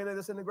 how many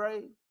that's in the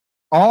grave?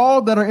 All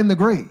that are in the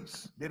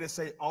graves. Did it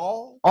say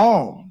all?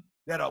 All.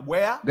 That are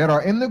where? That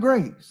are in the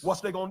graves.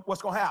 What's going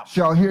to happen?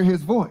 Shall hear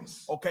his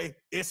voice. Okay.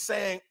 It's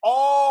saying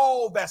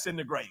all that's in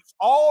the graves.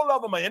 All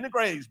of them are in the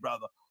graves,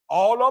 brother.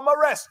 All of them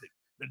are resting.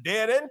 The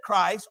dead in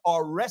Christ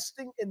are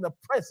resting in the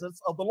presence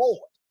of the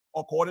Lord,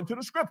 according to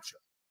the scripture.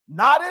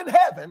 Not in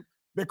heaven,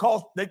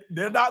 because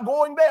they're not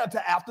going there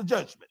until after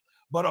judgment.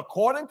 But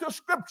according to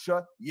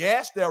scripture,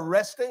 yes, they're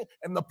resting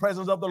in the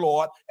presence of the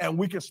Lord, and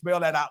we can spell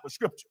that out with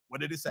scripture.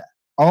 What did it say?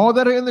 All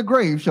that are in the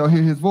grave shall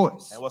hear his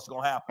voice. And what's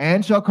going to happen?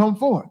 And shall come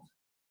forth.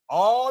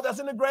 All that's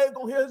in the grave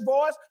gonna hear his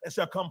voice and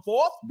shall come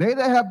forth. They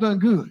that have done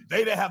good.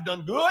 They that have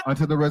done good.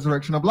 Unto the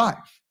resurrection of life.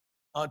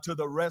 Unto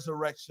the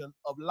resurrection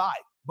of life.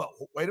 But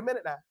wait a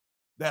minute now.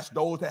 That's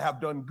those that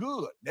have done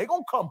good. They're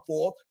going to come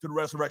forth to the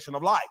resurrection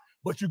of life.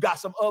 But you got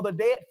some other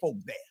dead folk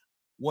there.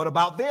 What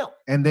about them?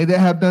 And they that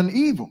have done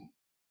evil.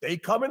 They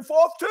coming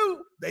forth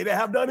too. They that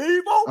have done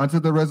evil. Unto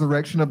the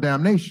resurrection of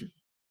damnation.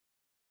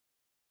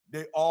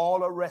 They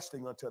all are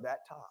resting until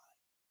that time.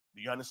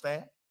 Do you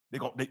understand? They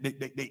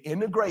in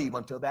the grave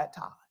until that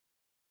time.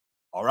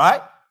 All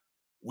right?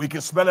 We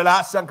can spell it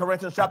out. 2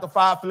 Corinthians chapter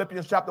 5,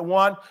 Philippians chapter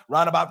 1,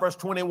 round about verse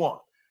 21.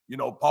 You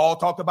know, Paul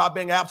talked about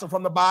being absent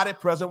from the body,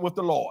 present with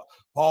the Lord.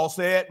 Paul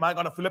said, Mike,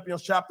 on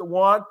Philippians chapter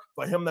 1,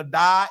 for him to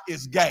die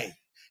is gain.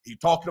 He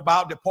talked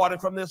about departing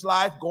from this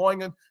life,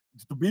 going in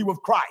to be with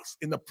Christ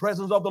in the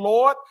presence of the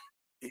Lord.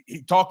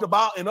 He talked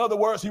about, in other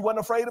words, he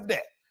wasn't afraid of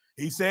death.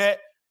 He said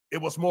it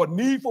was more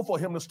needful for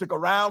him to stick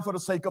around for the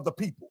sake of the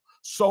people.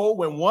 So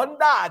when one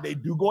died, they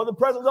do go in the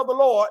presence of the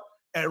Lord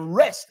and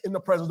rest in the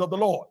presence of the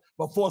Lord.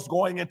 But for us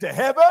going into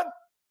heaven,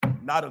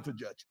 not unto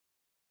judgment.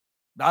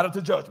 Not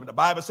unto judgment. The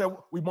Bible said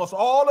we must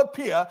all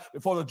appear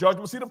before the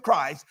judgment seat of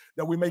Christ,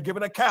 that we may give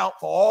an account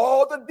for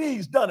all the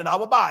deeds done in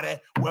our body,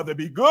 whether it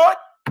be good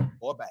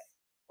or bad.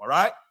 All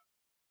right?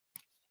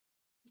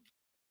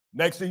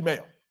 Next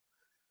email.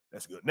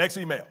 That's good. Next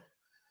email.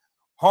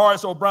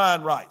 Horace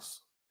O'Brien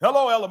writes,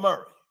 hello, Ella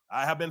Murray.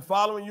 I have been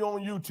following you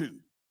on YouTube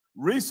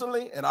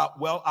recently, and I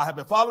have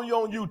been following you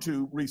on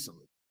YouTube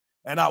recently,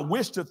 and I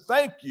wish to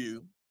thank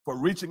you for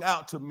reaching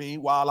out to me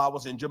while I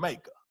was in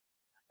Jamaica.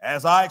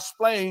 As I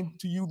explained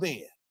to you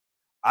then,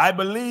 I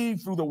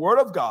believe through the word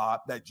of God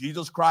that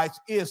Jesus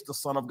Christ is the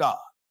Son of God,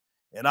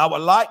 and I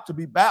would like to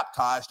be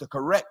baptized the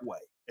correct way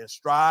and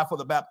strive for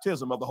the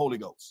baptism of the Holy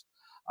Ghost.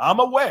 I'm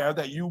aware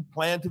that you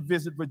plan to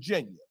visit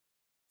Virginia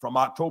from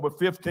October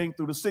 15th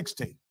through the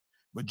 16th.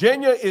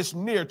 Virginia is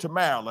near to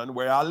Maryland,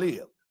 where I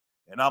live,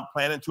 and I'm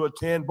planning to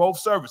attend both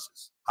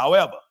services.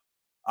 However,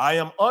 I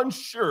am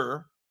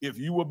unsure if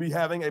you will be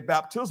having a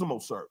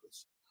baptismal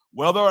service.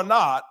 Whether or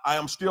not, I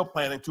am still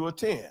planning to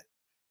attend.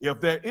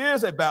 If there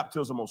is a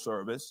baptismal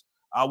service,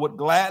 I would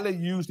gladly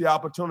use the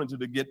opportunity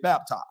to get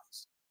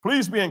baptized.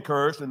 Please be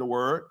encouraged in the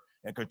word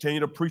and continue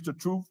to preach the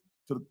truth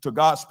to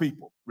God's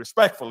people.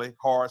 Respectfully,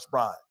 Horace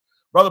Bryan.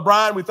 Brother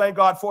Bryan, we thank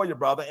God for you,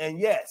 brother. And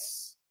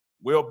yes,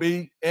 we'll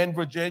be in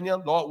Virginia,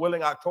 Lord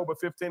willing, October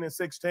 15 and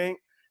 16.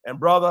 And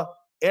brother,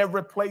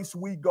 every place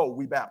we go,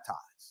 we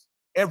baptize.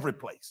 Every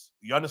place.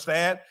 You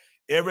understand?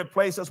 Every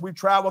place as we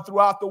travel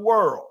throughout the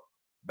world,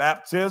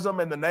 baptism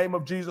in the name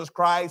of Jesus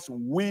Christ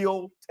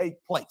will take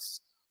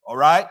place. All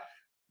right?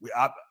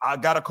 I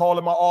got a call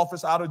in my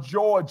office out of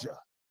Georgia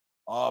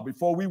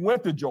before we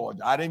went to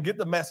Georgia. I didn't get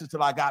the message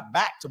till I got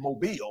back to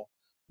Mobile,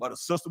 but a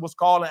sister was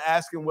calling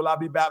asking, will I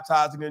be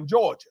baptizing in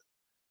Georgia?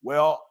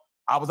 Well,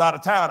 I was out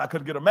of town. I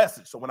couldn't get a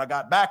message. So when I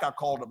got back, I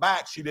called her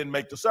back. She didn't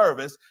make the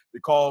service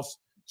because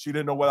she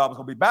didn't know whether I was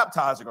going to be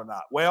baptizing or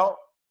not. Well,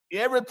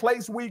 every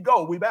place we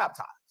go, we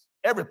baptize.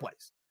 Every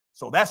place.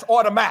 So that's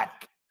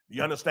automatic.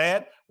 You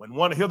understand? When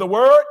one hear the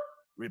word,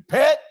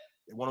 repent,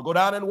 they want to go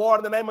down in the water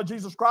in the name of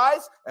Jesus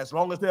Christ, as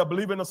long as they're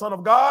believing in the Son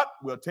of God,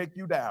 we'll take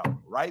you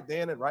down right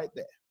then and right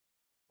there.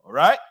 All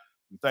right?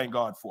 We thank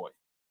God for you.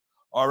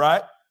 All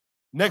right?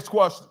 Next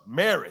question.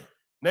 Mary,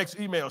 next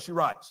email, she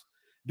writes,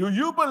 do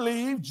you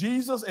believe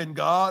Jesus and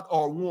God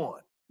are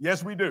one?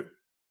 Yes, we do.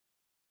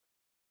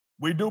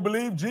 We do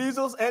believe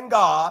Jesus and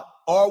God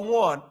are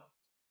one.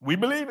 We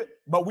believe it,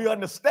 but we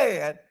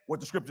understand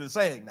what the scripture is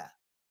saying now.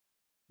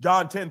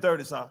 John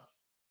 10:30, son.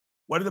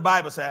 What did the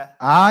Bible say?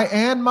 I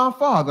and my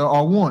Father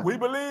are one. We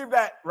believe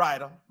that,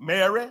 writer.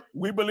 Mary,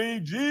 we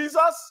believe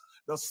Jesus,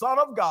 the Son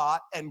of God,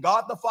 and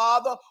God the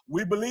Father.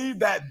 We believe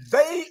that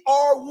they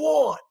are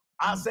one.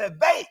 I said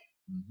they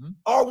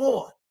are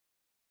one.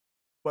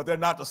 But they're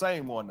not the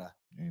same one now.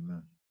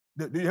 Amen.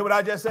 Do you hear what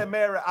I just said,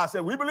 Mary? I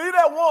said, we believe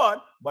they're one,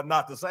 but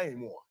not the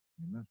same one.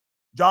 Amen.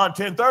 John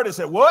 10:30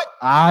 said, what?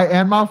 I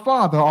and my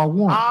Father are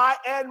one. I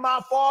and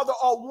my Father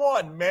are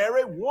one,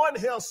 Mary. One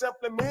here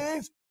simply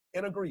means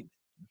in agreement.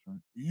 Right.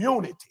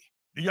 Unity.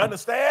 Do you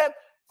understand?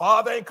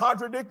 Father ain't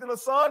contradicting the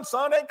Son.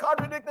 Son ain't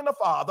contradicting the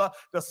Father.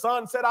 The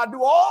Son said, I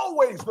do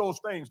always those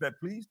things that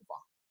please the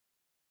Father.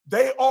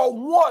 They are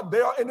one. They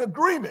are in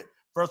agreement.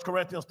 1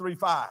 Corinthians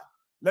 3:5.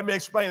 Let me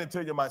explain it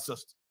to you, my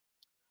sister.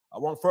 I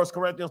want 1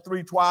 Corinthians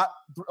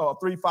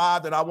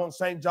 3:5, and I want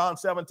St. John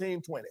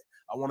 17:20.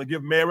 I want to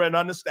give Mary an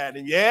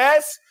understanding.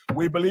 Yes,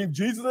 we believe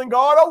Jesus and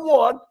God are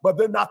one, but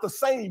they're not the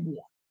same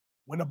one.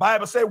 When the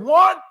Bible says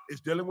one,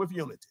 it's dealing with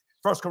unity.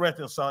 1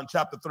 Corinthians, son,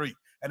 chapter 3,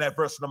 and at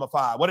verse number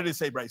 5. What did it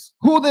say, Brace?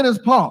 Who then is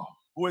Paul?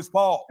 Who is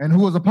Paul? And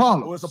who is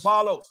Apollos? Who is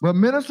Apollos? But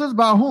ministers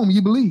by whom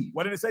ye believe.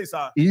 What did it say,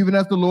 son? Even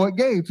as the Lord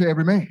gave to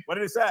every man. What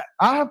did it say?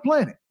 I have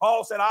planted.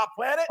 Paul said, I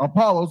planted.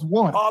 Apollos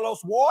watered. Apollos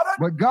watered.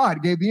 But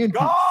God gave the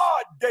increase.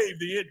 God gave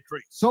the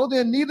increase. So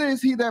then neither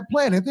is he that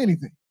planteth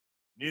anything.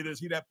 Neither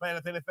is he that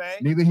planteth anything.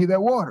 Neither he that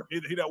watereth.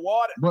 Neither he that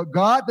watered. But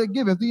God that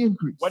giveth the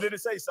increase. What did it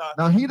say, son?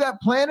 Now he that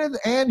planteth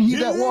and he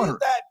that watereth.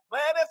 He that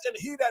planteth and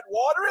he that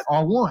watereth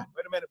are one.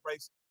 Wait a minute,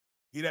 Brace.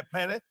 He that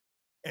planteth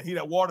and he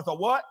that watereth are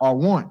what? Are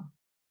one.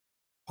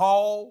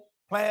 Paul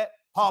plant,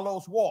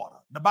 Apollos water.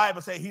 The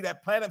Bible says he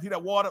that planteth, he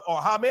that watereth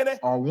are how many?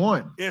 Are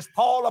one. Is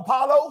Paul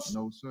Apollos?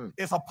 No, sir.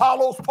 Is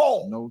Apollos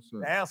Paul? No, sir.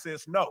 The answer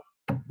is no.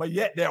 But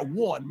yet they're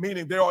one,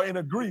 meaning they are in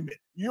agreement,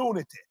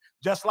 unity.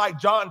 Just like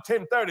John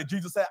 10:30,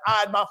 Jesus said,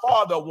 I and my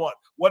Father are one.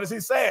 What is he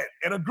saying?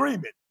 In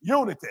agreement,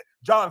 unity.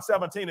 John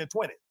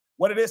 17:20.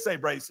 What did it say,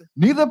 Brayson?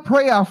 Neither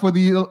pray I for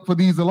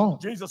these alone.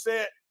 Jesus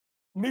said,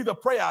 neither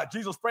pray I.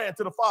 Jesus praying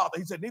to the Father.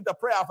 He said, neither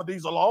pray I for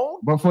these alone.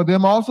 But for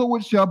them also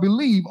which shall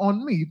believe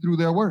on me through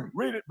their word.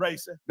 Read it,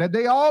 Brayson. That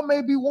they all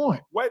may be one.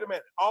 Wait a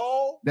minute.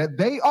 All? That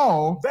they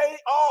all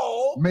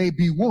may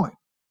be one.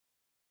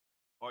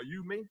 Are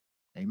you me?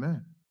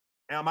 Amen.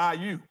 Am I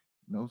you?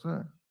 No,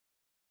 sir.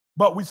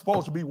 But we're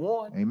supposed to be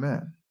one.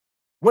 Amen.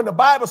 When the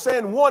Bible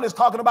saying one is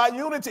talking about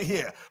unity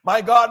here.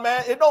 My God,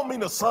 man, it don't mean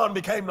the Son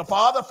became the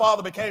Father,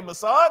 Father became the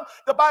Son.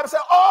 The Bible said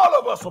all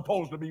of us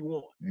supposed to be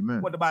one.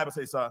 Amen. What the Bible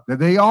say, son? That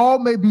they all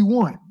may be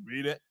one.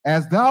 Read it.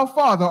 As thou,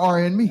 Father,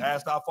 are in me.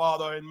 As thou,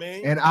 Father, in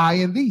me. And I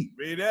in thee.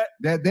 Read it.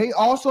 That they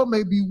also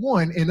may be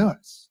one in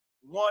us.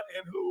 One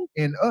in who?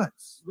 In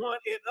us. One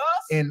in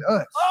us? In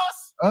us.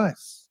 Us?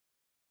 Us.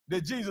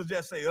 Did Jesus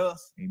just say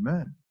us?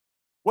 Amen.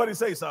 What did he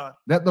say, son?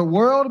 That the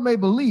world may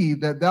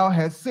believe that thou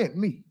hast sent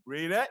me.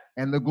 Read it.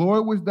 And the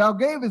glory which thou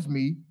gavest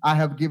me, I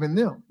have given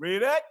them.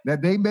 Read it.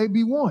 That they may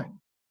be one.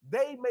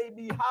 They may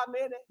be how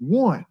many?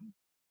 One.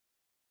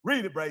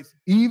 Read it, Brace.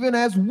 Even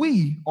as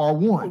we are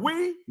one.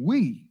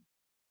 We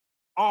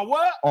are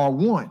what? Are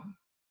one.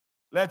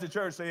 Let the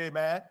church say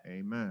amen.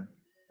 Amen.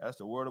 That's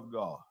the word of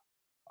God.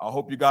 I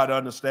hope you got to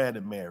understand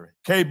it, Mary.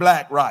 K.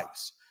 Black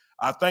writes,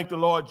 I thank the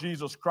Lord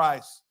Jesus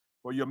Christ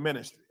for your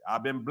ministry.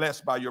 I've been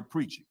blessed by your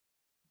preaching,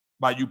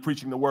 by you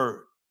preaching the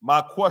word. My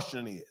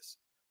question is,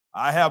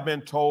 I have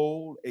been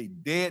told a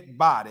dead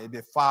body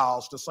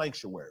defiles the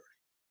sanctuary.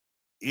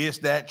 Is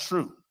that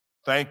true?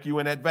 Thank you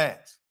in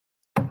advance.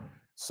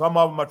 Some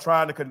of them are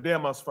trying to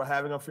condemn us for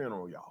having a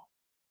funeral, y'all.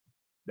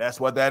 That's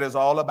what that is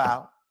all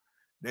about.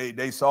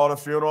 They saw the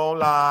funeral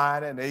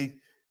online and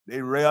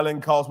they railing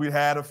because we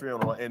had a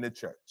funeral in the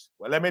church.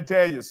 Well, let me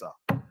tell you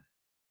something.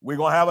 We're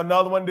going to have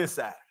another one this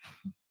Saturday.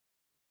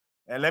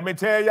 And let me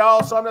tell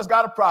y'all something that's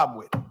got a problem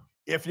with it.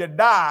 If you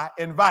die,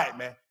 invite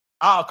me.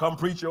 I'll come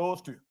preach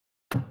yours too.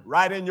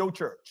 Right in your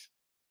church.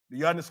 Do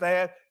you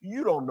understand?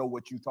 You don't know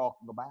what you're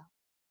talking about.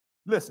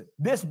 Listen,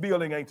 this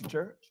building ain't the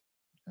church.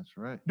 That's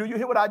right. Do you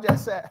hear what I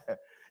just said?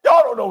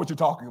 Y'all don't know what you're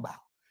talking about.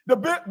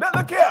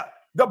 Look here.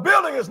 The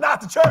building is not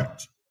the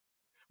church.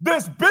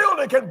 This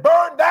building can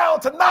burn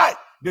down tonight.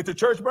 Did the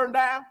church burn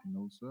down?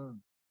 No, sir.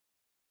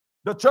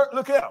 The church,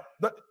 look here.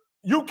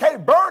 You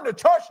can't burn the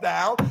church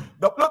down.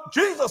 Look,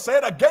 Jesus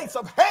said the gates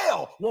of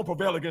hell won't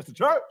prevail against the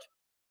church.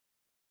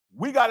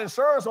 We got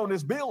insurance on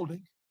this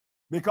building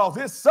because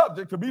it's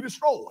subject to be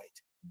destroyed.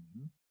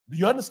 Mm-hmm. Do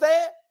you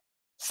understand?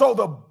 So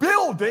the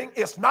building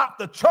is not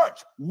the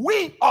church.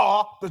 We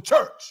are the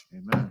church.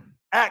 Amen.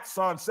 Acts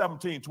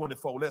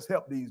 17:24. Let's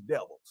help these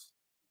devils.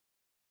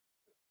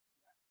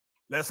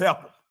 Let's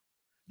help them.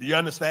 Do you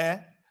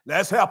understand?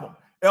 Let's help them.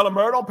 Elder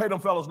Murray, don't pay them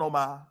fellas no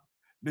mind.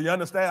 Do you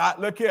understand?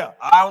 Look here.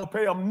 I don't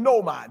pay them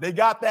no mind. They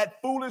got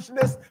that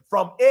foolishness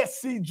from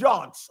S.C.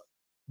 Johnson.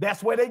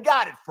 That's where they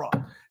got it from.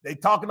 They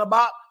talking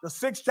about the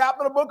 6th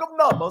chapter of the book of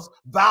Numbers,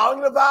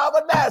 vowing the vow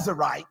of a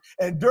Nazarite.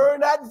 And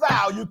during that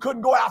vow, you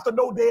couldn't go after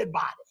no dead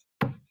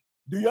body.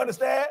 Do you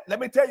understand?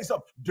 Let me tell you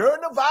something. During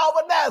the vow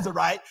of a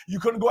Nazarite, you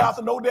couldn't go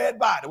after no dead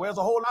body. Well, there's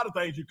a whole lot of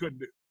things you couldn't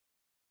do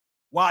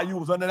while you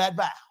was under that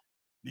vow.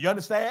 Do you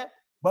understand?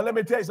 But let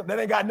me tell you something.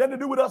 That ain't got nothing to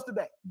do with us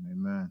today.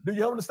 Amen. Do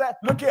you understand?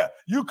 Look here.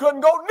 You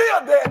couldn't go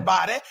near a dead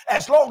body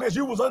as long as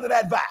you was under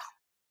that vow.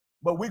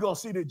 But we're going to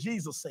see that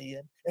Jesus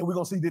sinned, and we're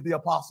going to see that the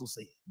apostles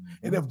sinned.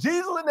 Mm-hmm. And if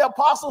Jesus and the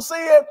apostles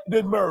sinned,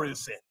 then Murray is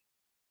sin.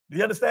 Do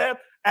you understand?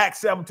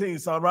 Acts 17,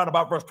 son, right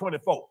about verse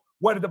 24.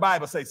 What did the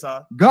Bible say,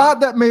 son?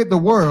 God that made the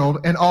world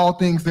and all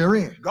things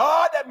therein.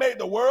 God that made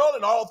the world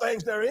and all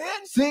things therein.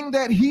 Seeing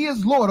that he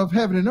is Lord of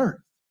heaven and earth.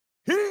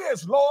 He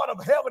is Lord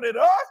of heaven and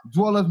earth.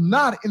 Dwelleth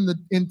not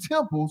in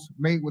temples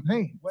made with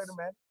hands. Wait a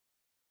minute.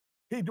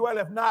 He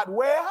dwelleth not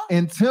where?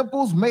 In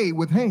temples made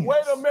with hands.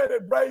 Wait a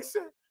minute,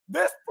 Brayson.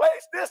 This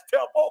place, this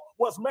temple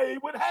was made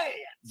with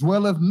hands.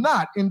 Dwelleth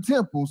not in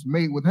temples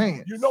made with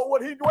hands. You know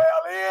what he dwelled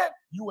in?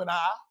 You and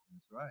I.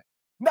 That's right.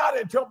 Not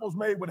in temples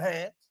made with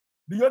hands.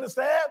 Do you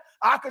understand?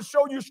 I could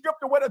show you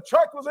scripture where the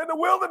church was in the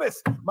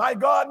wilderness. My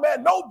God,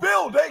 man, no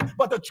building,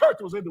 but the church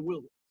was in the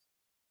wilderness.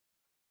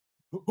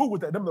 Who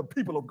was that? Them the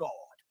people of God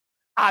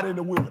out in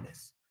the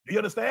wilderness. Do you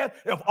understand?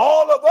 If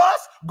all of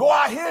us go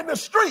out here in the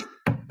street,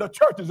 the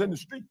church is in the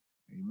street.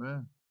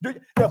 Amen.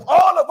 If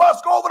all of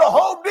us go over to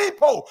Home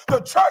Depot,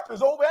 the church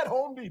is over at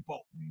Home Depot.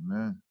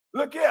 Amen.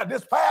 Look here,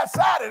 this past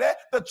Saturday,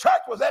 the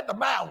church was at the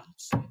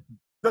mountains.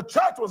 The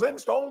church was in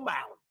Stone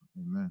Mountain.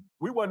 Amen.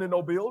 We wasn't in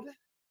no building,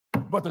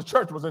 but the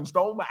church was in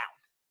Stone Mountain.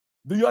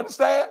 Do you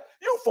understand?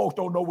 You folks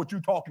don't know what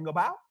you're talking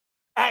about.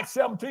 Acts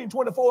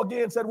 17:24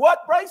 again said what,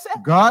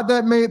 Brayson? God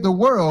that made the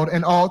world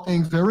and all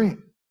things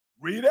therein.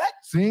 Read it.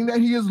 Seeing that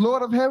he is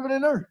Lord of heaven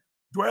and earth.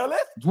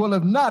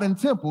 dwelleth not in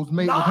temples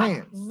made with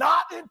hands.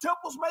 Not in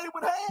temples made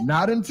with hands.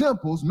 Not in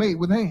temples made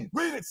with hands.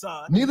 Read it,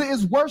 son. Neither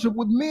is worship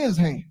with men's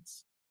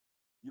hands.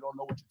 You don't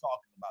know what you're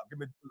talking about. Give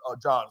me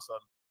John, son.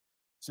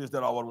 Since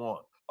that I would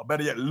want. Or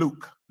better yet,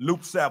 Luke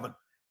 7,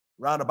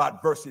 round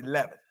about verse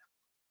 11.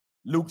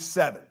 Luke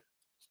 7,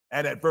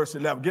 and at verse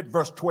 11, get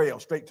verse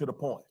 12 straight to the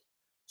point.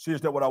 See,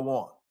 is that what I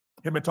want?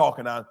 Hear me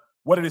talking now.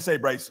 What did he say,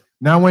 Brace?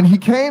 Now, when he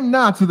came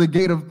nigh to the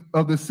gate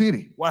of the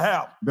city, what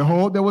happened?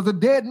 Behold, there was a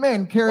dead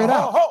man carried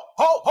out.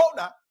 Hold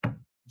now.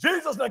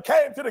 Jesus now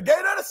came to the gate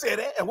of the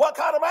city, and what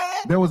kind of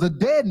man? There was a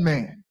dead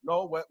man.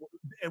 No,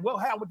 and what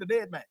happened with the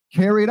dead man?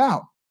 Carried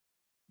out.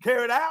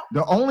 Carried out?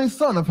 The only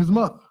son of his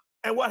mother.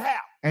 And what happened?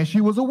 And she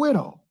was a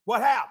widow.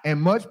 What happened?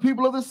 And much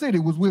people of the city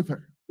was with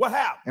her. What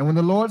happened? And when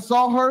the Lord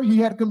saw her, he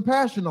had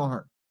compassion on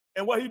her.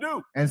 And what he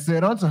do? And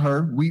said unto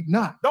her, weep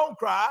not. Don't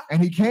cry.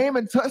 And he came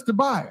and touched the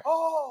bier.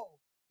 Oh,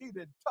 he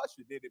didn't touch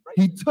it, did he?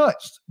 He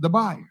touched the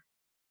bier.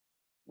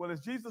 Well,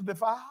 is Jesus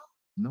defiled?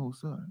 No,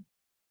 son.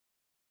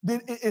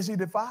 Is he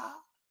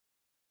defiled?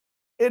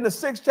 In the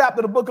 6th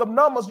chapter of the book of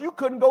Numbers, you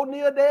couldn't go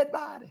near a dead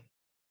body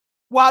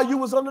while you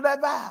was under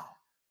that vow.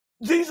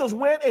 Jesus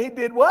went and he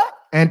did what?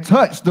 And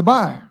touched the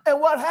bier. And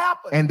what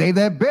happened? And they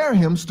that bare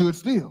him stood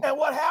still. And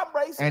what happened,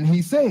 Brace? And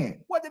he said,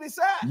 what did he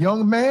say?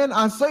 Young man,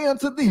 I say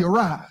unto thee,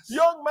 arise.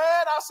 Young man,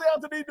 I say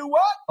unto thee, do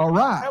what?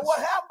 Arise. And what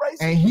happened, Brace?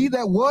 And he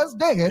that was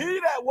dead,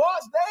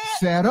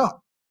 sat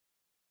up.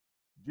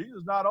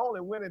 Jesus not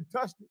only went and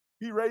touched it,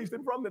 he raised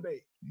him from the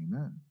dead.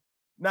 Amen.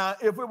 Now,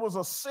 if it was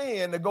a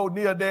sin to go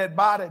near a dead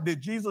body,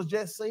 did Jesus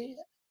just say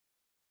it?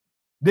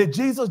 Did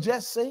Jesus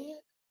just say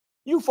it?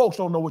 You folks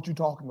don't know what you're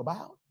talking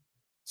about.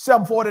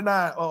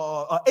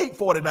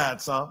 849,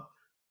 son.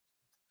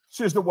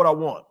 Here's what I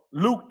want.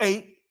 Luke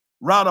 8,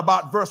 round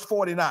about verse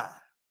 49.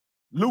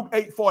 Luke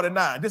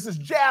 8:49. This is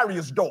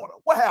Jairus' daughter.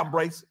 What happened,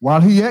 Brace? While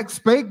he yet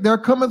spake, there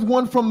cometh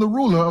one from the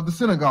ruler of the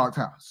synagogue's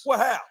house. What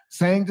happened?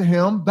 Saying to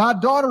him, thy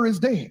daughter is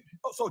dead.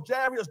 Oh, so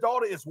Jairus'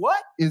 daughter is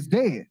what? Is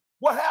dead.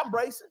 What happened,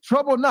 Brace?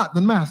 Trouble not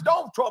the master.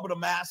 Don't trouble the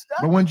master.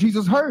 But when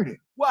Jesus heard it,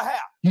 what happened?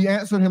 He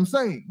answered him,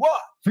 saying,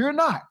 what? Fear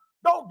not.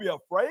 Don't be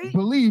afraid.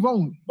 Believe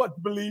only.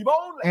 But believe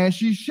only. And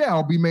she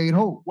shall be made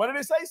whole. What did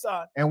it say,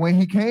 son? And when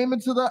he came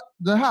into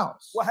the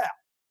house, what happened?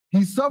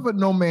 He suffered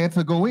no man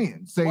to go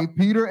in, save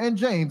Peter and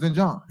James and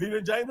John.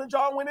 Peter, James, and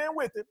John went in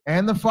with him.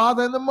 And the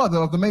father and the mother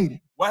of the maiden.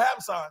 What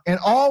happened, son? And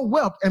all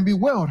wept and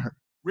bewailed her.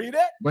 Read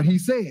it. But he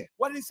said,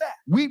 what did he say?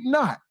 Weep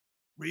not.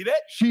 Read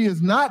it. She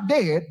is not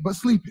dead, but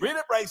sleeping. Read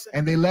it, Brayson.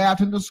 And they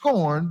laughed into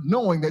scorn,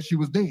 knowing that she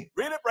was dead.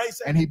 Read it,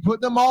 Brayson. And he put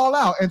them all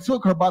out and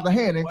took her by the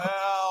hand. And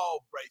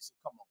well, Brayson,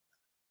 come on.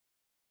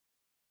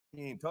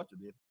 He ain't touched her,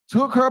 did he?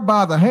 Took her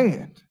by the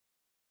hand.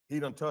 He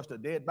done touched a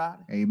dead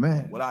body?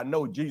 Amen. Well, I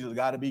know Jesus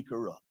got to be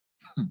corrupt.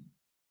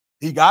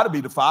 He got to be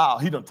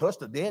defiled. He done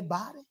touched a dead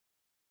body.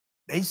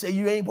 They say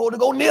you ain't supposed to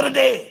go near the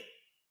dead.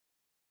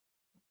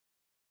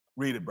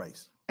 Read it,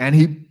 Brace. And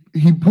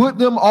he put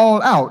them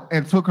all out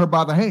and took her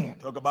by the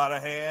hand. Took her by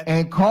the hand.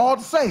 And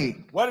called,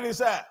 saying, what did he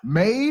say?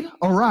 Maid,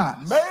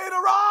 arise. Maid,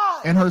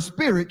 arise. And her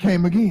spirit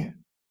came again.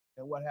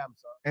 And what happened,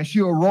 son? And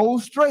she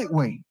arose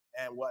straightway.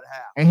 And what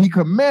happened? And he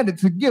commanded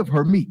to give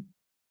her meat.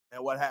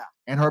 And what happened?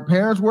 And her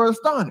parents were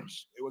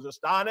astonished. They was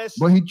astonished.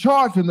 But he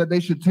charged them that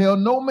they should tell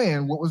no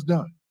man what was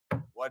done.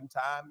 Wasn't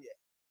time yet.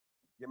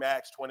 Give me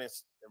Acts 20,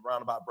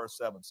 around about verse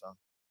 7, son.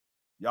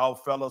 Y'all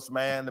fellas,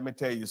 man, let me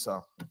tell you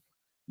something.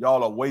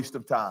 Y'all a waste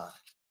of time.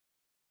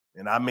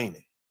 And I mean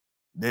it.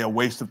 They're a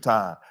waste of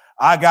time.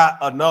 I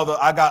got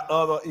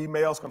other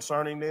emails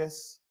concerning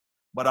this,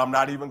 but I'm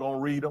not even going to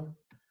read them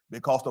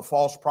because the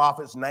false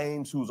prophets'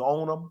 names who's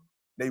on them,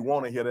 they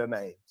want to hear their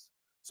names.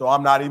 So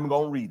I'm not even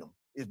going to read them.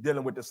 It's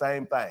dealing with the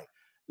same thing.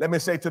 Let me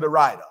say to the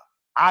writer,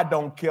 I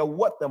don't care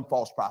what them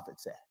false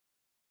prophets say.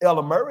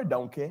 Ella Murray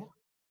don't care.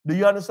 Do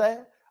you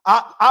understand?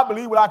 I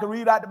believe what I can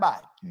read out the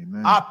Bible.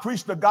 Amen. I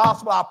preach the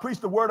gospel. I preach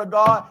the word of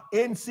God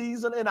in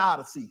season and out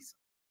of season.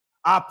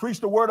 I preach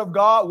the word of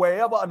God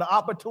wherever an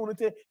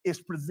opportunity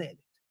is presented.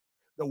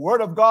 The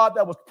word of God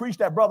that was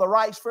preached at Brother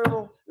Wright's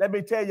funeral, let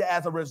me tell you,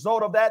 as a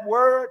result of that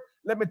word,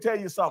 let me tell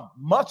you something.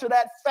 Much of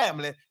that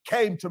family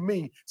came to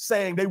me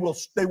saying they want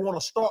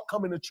to start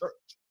coming to church.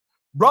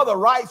 Brother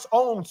Wright's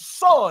own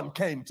son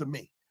came to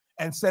me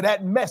and said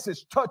that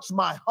message touched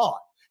my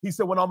heart. He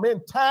said, when I'm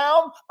in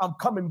town, I'm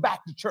coming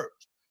back to church.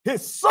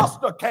 His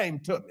sister came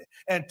to me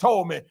and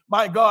told me,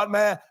 my God,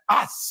 man,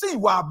 I see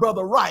why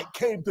Brother Wright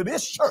came to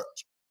this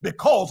church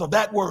because of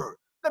that word.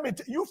 Let me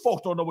tell you,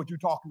 folks don't know what you're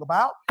talking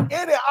about.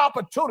 Any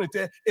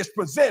opportunity is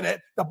presented.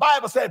 The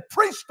Bible said,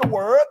 preach the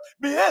word,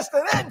 be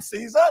instant in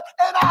season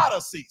and out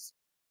of season.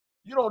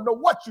 You don't know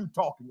what you're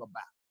talking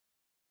about.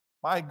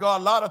 My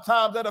God, a lot of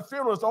times at a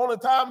funeral, it's the only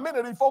time many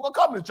of these folk are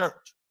coming to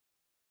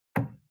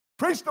church.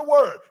 Preach the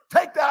word.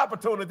 Take the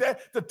opportunity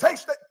to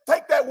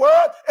take that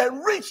word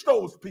and reach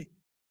those people.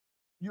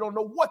 You don't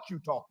know what you're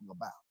talking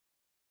about.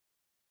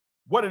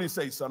 What did he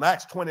say, son?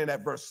 Acts 20 and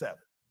that verse 7.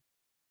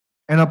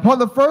 And upon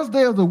the first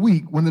day of the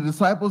week, when the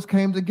disciples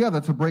came together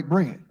to break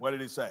bread, What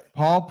did he say?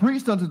 Paul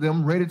preached unto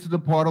them, ready to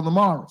depart on the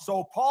morrow.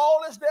 So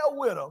Paul is there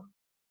with them.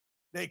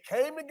 They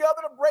came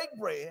together to break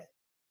bread.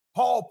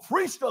 Paul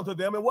preached unto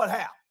them, and what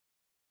happened?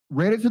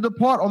 Ready to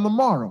depart on the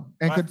morrow,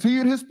 and Right.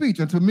 continued his speech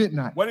until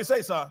midnight. What did he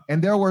say, son?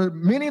 And there were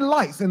many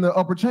lights in the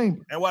upper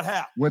chamber, And what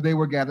happened? where they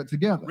were gathered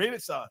together. Read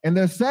it, son. And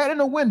there sat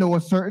in a window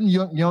a certain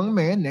young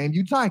man named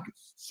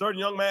Eutychus. Certain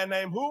young man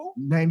named who?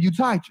 Named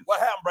Eutychus. What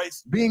happened,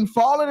 Brace? Being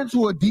fallen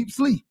into a deep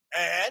sleep.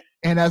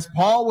 And as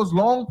Paul was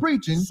long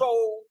preaching,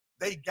 So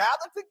they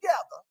gathered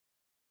together,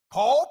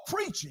 Paul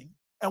preaching,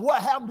 and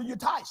what happened to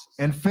Eutychus?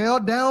 and fell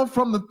down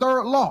from the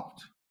third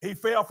loft. He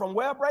fell from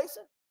where,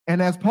 Brayson? And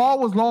as Paul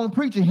was long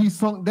preaching, he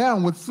sunk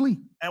down with sleep,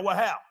 And what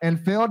happened? and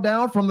fell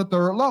down from the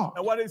third loft,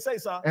 And what did he say,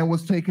 son? and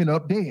was taken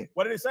up dead.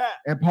 What did he say?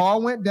 And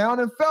Paul went down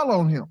and fell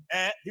on him,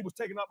 And he was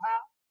taken up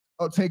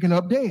how? taken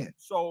up dead.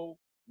 So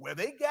where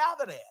they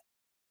gathered at,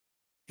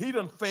 he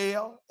done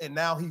fell, and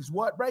now he's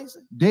what,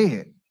 Brayson?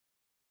 Dead.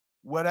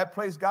 Well, that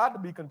place got to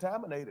be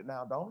contaminated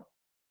now, don't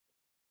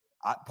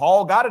it?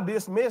 Paul got to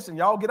dismiss, and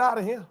y'all get out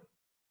of here.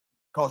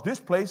 Because this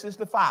place is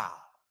defiled.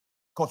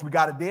 Because we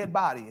got a dead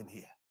body in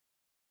here.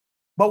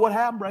 But what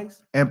happened,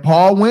 Brace? And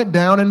Paul went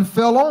down and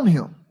fell on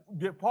him.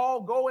 Did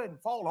Paul go and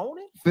fall on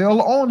it?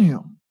 Fell on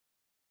him.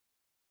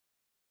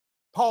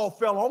 Paul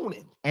fell on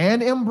it.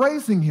 And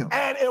embracing him,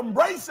 And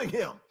embracing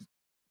him.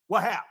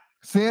 What happened?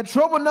 said,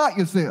 trouble not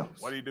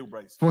yourselves, What did he do,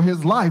 Brace? for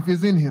his life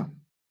is in him.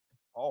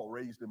 Paul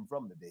raised him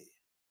from the dead.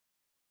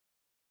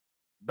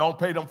 Don't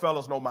pay them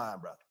fellas no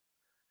mind, brother.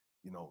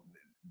 You know,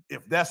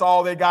 if that's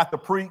all they got to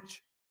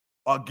preach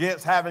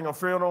against having a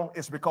funeral,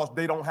 it's because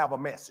they don't have a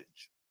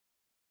message.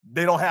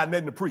 They don't have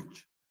nothing to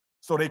preach.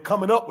 So they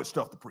coming up with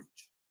stuff to preach.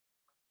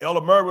 Elder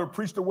Murray would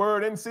preach the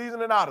word in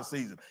season and out of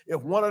season.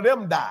 If one of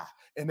them die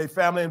and their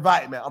family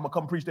invite me, I'm going to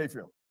come preach their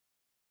funeral.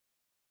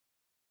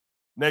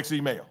 Next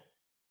email.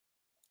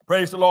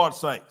 Praise the Lord,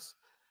 saints.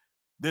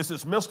 This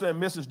is Mr.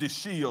 and Mrs.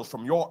 DeShields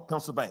from York,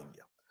 Pennsylvania.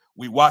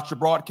 We watch the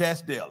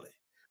broadcast daily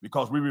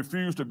because we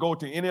refuse to go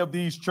to any of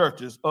these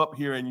churches up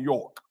here in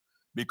York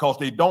because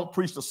they don't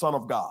preach the Son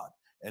of God.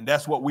 And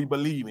that's what we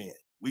believe in.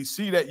 We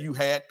see that you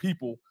had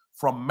people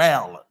from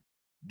Maryland.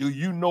 Do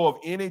you know of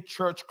any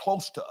church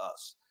close to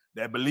us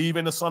that believe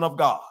in the Son of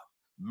God?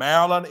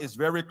 Maryland is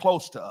very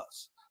close to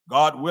us.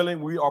 God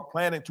willing, we are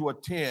planning to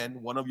attend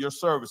one of your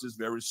services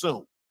very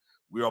soon.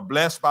 We are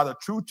blessed by the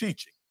true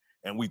teaching,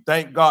 and we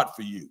thank God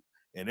for you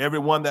and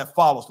everyone that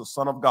follows the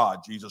Son of God,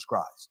 Jesus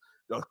Christ.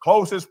 The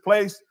closest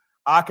place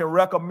I can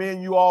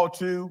recommend you all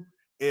to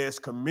is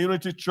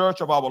Community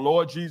Church of our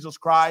Lord Jesus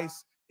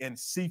Christ in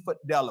Seaford,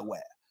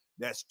 Delaware.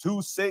 That's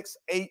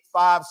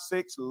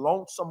 26856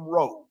 Lonesome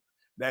Road.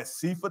 That's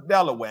Seaford,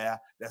 Delaware.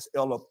 That's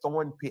Elder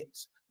Thorne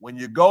Pitts. When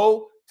you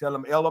go, tell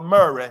them Elder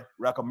Murray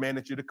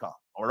recommended you to come.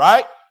 All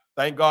right?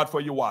 Thank God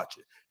for you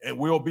watching. And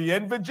we'll be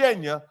in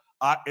Virginia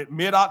at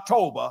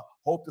mid-October.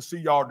 Hope to see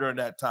y'all during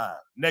that time.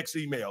 Next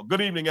email.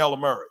 Good evening, Elder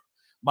Murray.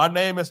 My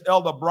name is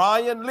Elder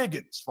Brian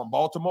Liggins from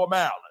Baltimore,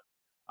 Maryland.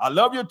 I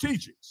love your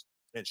teachings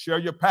and share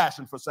your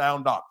passion for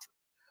sound doctrine.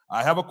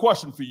 I have a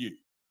question for you.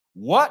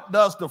 What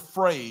does the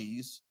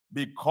phrase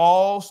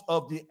 "because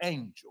of the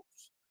angels"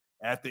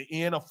 at the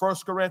end of 1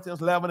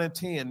 Corinthians 11 and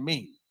 10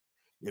 mean?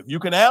 If you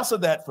can answer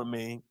that for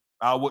me,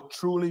 I would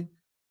truly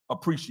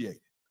appreciate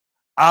it.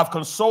 I've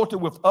consulted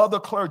with other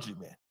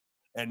clergymen,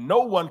 and no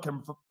one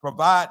can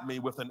provide me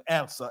with an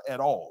answer at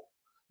all.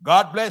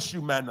 God bless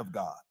you, man of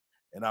God,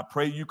 and I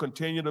pray you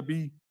continue to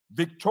be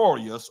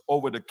victorious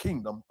over the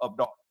kingdom of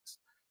darkness.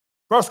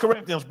 1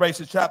 Corinthians,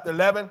 basic chapter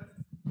 11,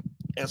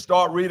 and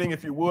start reading,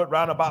 if you would,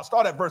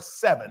 start at verse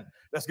 7.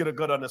 Let's get a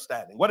good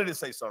understanding. What did it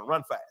say, son?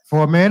 Run fast.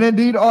 For a man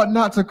indeed ought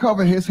not to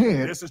cover his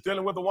head, This is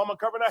dealing with a woman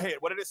covering her head.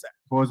 What did it say?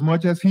 for as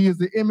much as he is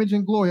the image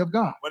and glory of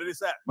God. What did it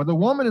say? But the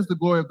woman is the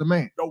glory of the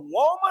man. The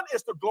woman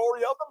is the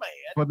glory of the man.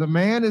 For the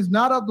man is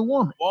not of the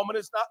woman,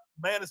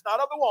 Man is not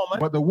of the woman,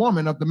 but the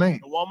woman of the man.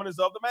 the woman is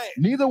of the man.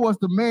 Neither was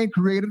the man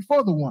created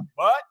for the woman,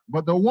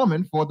 but the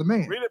woman for the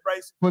man. Read it,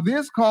 Brace. For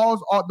this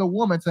cause ought the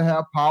woman to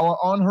have power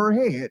on her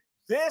head.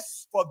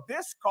 For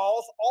this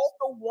cause ought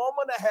the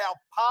woman to have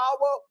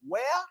power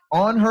where?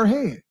 On her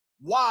head.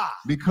 Why?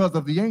 Because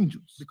of the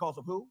angels. Because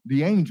of who?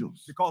 The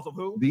angels. Because of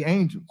who? The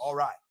angels. All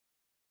right.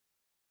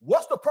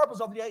 What's the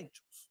purpose of the angels?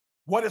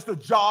 What is the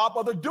job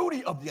or the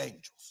duty of the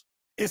angels?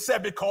 It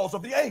said because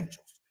of the angels.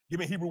 Give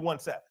me Hebrews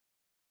 1:7.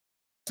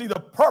 See the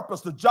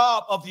purpose, the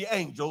job of the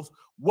angels.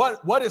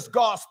 What is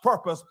God's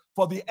purpose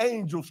for the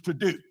angels to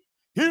do?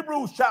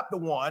 Hebrews chapter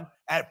 1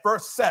 at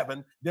verse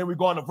 7. Then we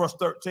go on to verse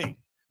 13.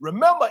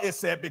 Remember, it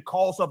said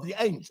because of the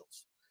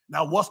angels.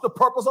 Now, what's the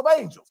purpose of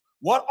angels?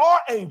 What are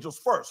angels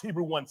first?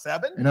 Hebrews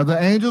 1:7. And of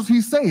the angels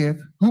he saith,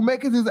 who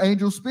maketh his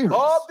angels spirits.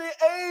 Of the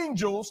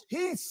angels,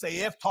 he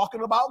saith,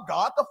 talking about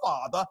God the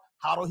Father.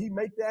 How do he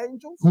make the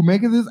angels? Who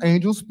maketh his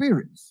angels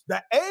spirits.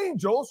 The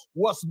angels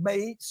was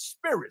made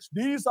spirits.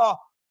 These are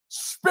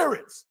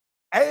spirits.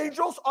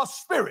 Angels are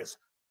spirits.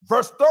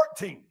 Verse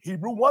 13,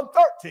 Hebrews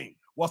 1:13.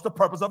 What's the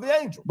purpose of the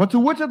angel? But to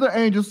which of the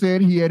angels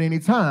said he at any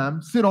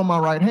time, sit on my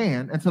right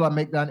hand until I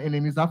make thine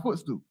enemies thy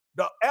footstool?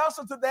 The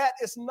answer to that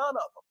is none of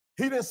them.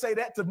 He didn't say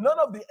that to none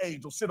of the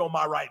angels, sit on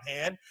my right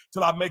hand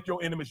till I make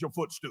your enemies your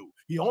footstool.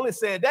 He only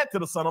said that to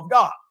the Son of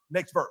God.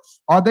 Next verse.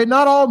 Are they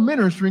not all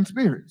ministering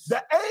spirits?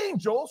 The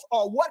angels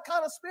are what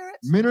kind of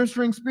spirits?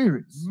 Ministering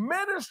spirits.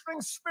 Ministering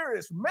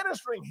spirits.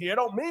 Ministering here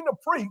don't mean to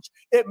preach.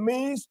 It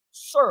means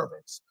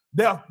servants.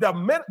 They're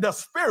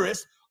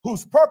spirits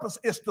whose purpose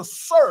is to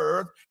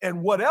serve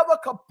in whatever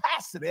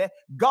capacity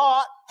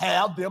God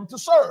have them to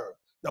serve.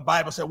 The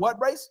Bible said what,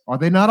 Brace? Are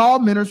they not all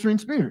ministering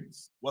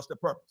spirits? What's the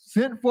purpose?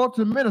 Sent forth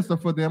to minister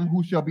for them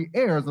who shall be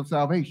heirs of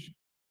salvation.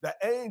 The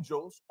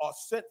angels are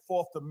sent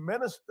forth to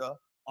minister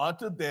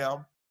unto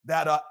them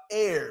that are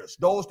heirs,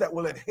 those that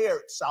will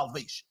inherit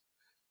salvation.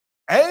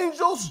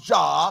 Angels'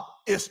 job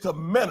is to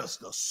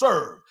minister,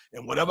 serve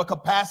in whatever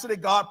capacity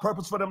God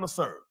purposed for them to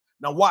serve.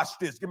 Now watch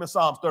this. Give me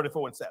Psalms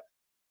 34 and 7.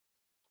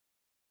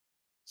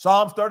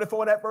 Psalms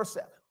 34 and that verse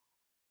 7.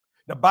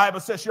 The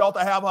Bible says she ought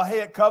to have her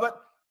head covered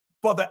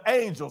for the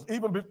angels,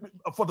 even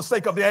for the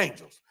sake of the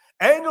angels.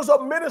 Angels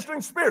are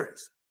ministering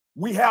spirits.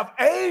 We have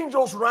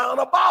angels round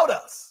about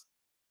us.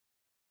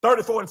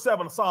 34 and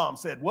 7 of Psalm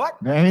said what?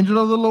 The angel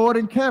of the Lord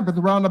encampeth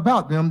round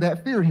about them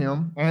that fear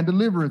him and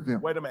delivereth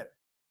them. Wait a minute.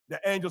 The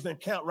angels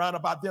encamp round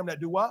about them that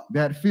do what?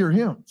 That fear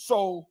him.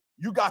 So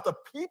you got the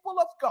people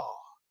of God.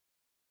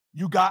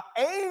 You got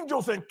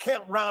angels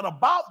encamped round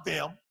about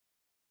them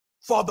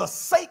for the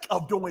sake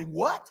of doing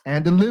what?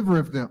 And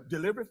delivereth them.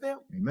 Delivereth them.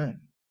 Amen.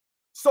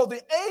 So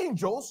the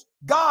angels,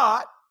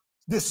 God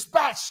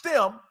dispatched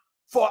them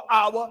for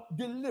our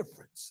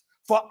deliverance,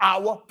 for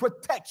our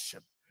protection.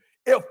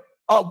 If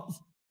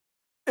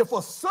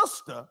a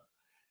sister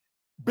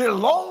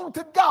belonged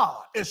to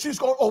God and she's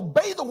going to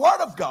obey the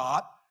word of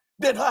God,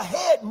 then her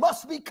head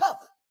must be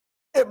covered.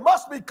 It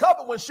must be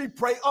covered when she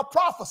pray or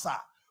prophesy.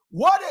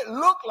 What it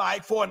looked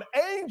like for an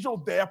angel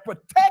there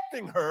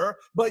protecting her,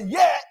 but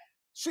yet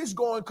she's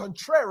going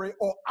contrary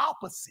or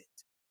opposite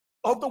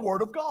of the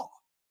word of God.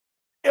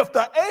 If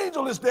the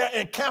angel is there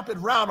encamped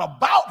round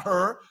about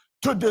her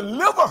to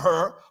deliver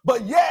her,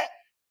 but yet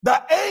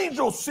the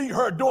angels see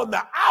her doing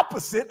the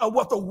opposite of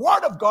what the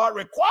word of God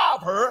requires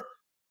of her,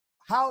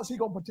 how is he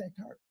going to protect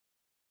her?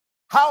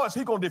 How is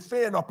he going to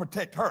defend or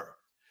protect her?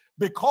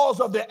 Because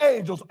of the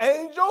angels.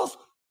 Angels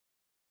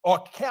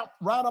are camped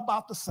round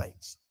about the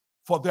saints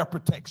for their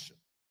protection.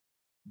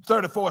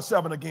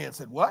 34:7 again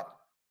said what?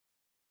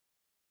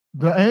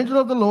 The angel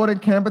of the Lord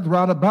encampeth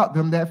round about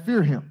them that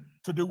fear him.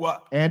 To do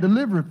what? And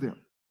delivereth them.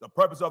 The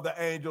purpose of the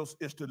angels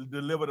is to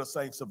deliver the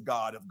saints of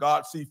God. If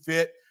God see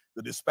fit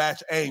to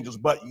dispatch angels,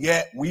 but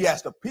yet we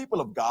as the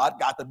people of God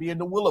got to be in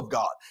the will of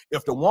God.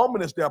 If the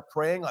woman is there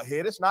praying, her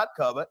head is not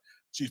covered,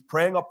 she's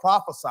praying or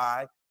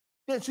prophesying,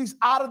 then she's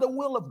out of the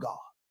will of God.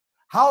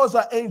 How is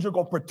an angel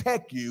going to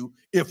protect you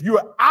if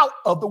you're out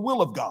of the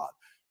will of God?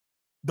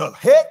 The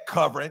head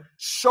covering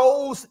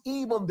shows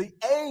even the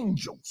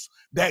angels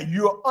that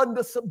you're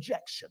under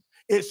subjection.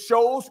 It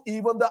shows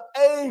even the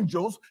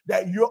angels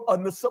that you're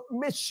under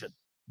submission.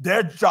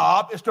 Their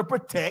job is to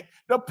protect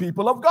the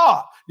people of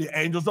God. The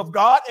angels of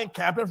God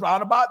encamping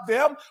round about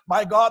them,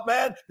 my God,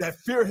 man, that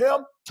fear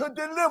him to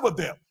deliver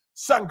them.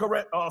 2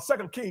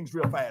 Kings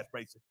real fast,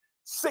 basically.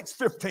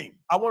 6:15.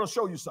 I want to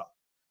show you something.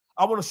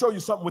 I want to show you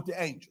something with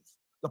the angels.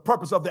 The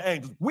purpose of the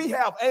angels. We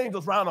have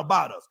angels round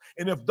about us.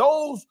 And if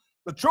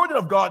the children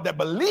of God that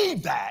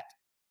believe that,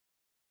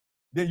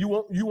 then you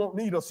won't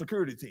need a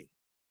security team.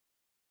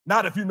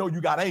 Not if you know you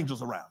got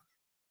angels around.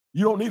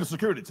 You don't need a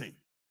security team.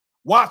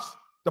 Watch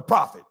the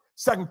prophet.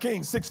 2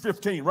 Kings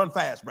 6:15. Run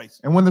fast, Brace.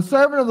 And when the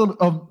servant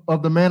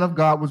of the man of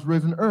God was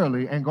risen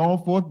early and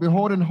gone forth,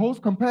 behold, an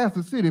host compassed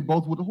the city,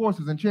 both with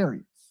horses and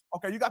chariots.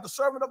 Okay, you got the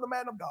servant of the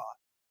man of God.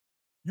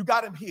 You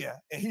got him here,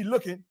 and he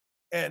looking,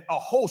 and a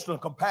host will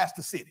compass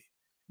the city.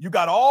 You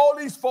got all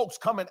these folks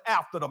coming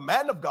after the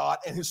man of God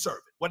and his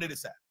servant. What did it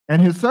say? And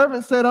his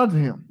servant said unto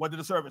him, What did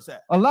the servant say?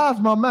 Alas,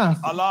 my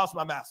master. Alas,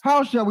 my master.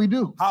 How shall we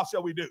do? How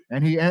shall we do?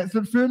 And he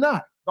answered, Fear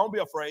not. Don't be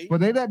afraid. For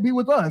they that be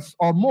with us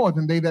are more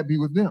than they that be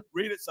with them.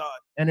 Read it, son.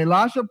 And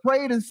Elisha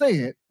prayed and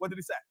said, What did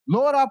he say?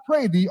 Lord, I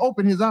pray thee,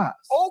 open his eyes.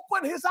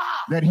 Open his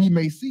eyes. That he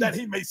may see. That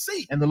he may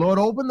see. And the Lord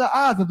opened the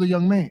eyes of the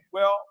young man.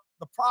 Well,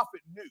 the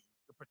prophet knew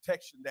the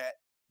protection that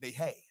they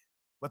had,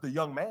 but the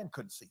young man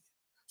couldn't see it.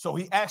 So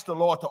he asked the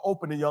Lord to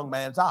open the young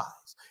man's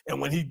eyes.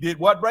 And when he did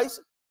what, Brace?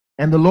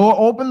 And the Lord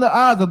opened the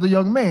eyes of the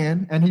young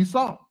man, and he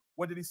saw.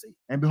 What did he see?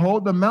 And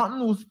behold, the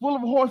mountain was full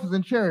of horses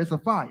and chariots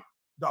of fire.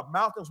 The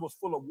mountains was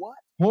full of what?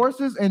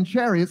 Horses and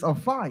chariots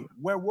of fire.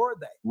 Where were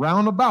they?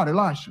 Round about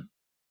Elisha.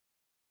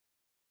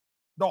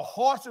 The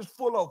horses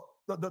full of,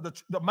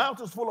 the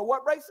mountains full of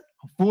what, Brace?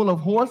 Full of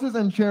horses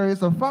and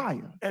chariots of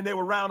fire. And they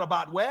were round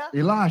about where?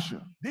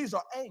 Elisha. These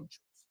are angels.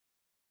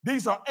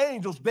 These are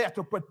angels there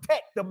to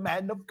protect the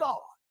man of God.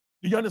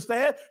 Do you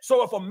understand?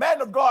 So if a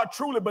man of God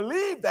truly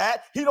believed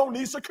that, he don't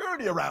need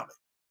security around him.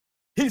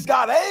 He's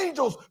got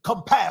angels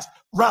compassed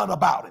round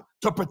about him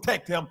to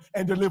protect him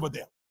and deliver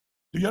them.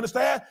 Do you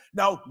understand?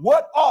 Now,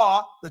 what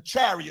are the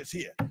chariots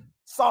here?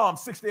 Psalm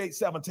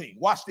 68:17.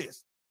 Watch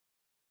this.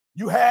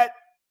 You had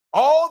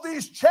all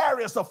these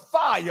chariots of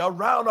fire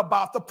round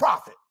about the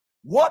prophet.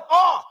 What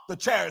are the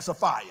chariots of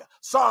fire?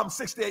 Psalm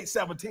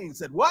 68:17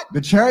 said what?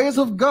 The chariots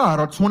of God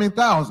are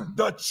 20,000.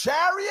 The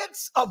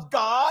chariots of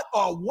God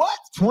are what?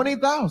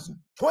 20,000.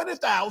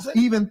 20,000.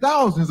 Even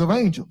thousands of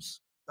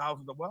angels.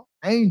 Thousands of what?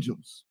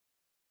 Angels.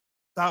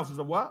 Thousands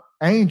of what?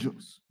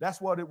 Angels. That's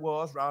what it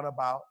was round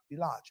about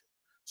Elijah.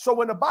 So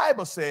when the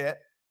Bible said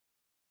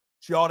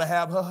she ought to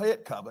have her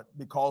head covered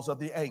because of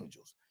the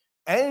angels.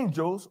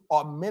 Angels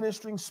are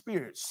ministering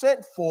spirits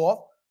sent forth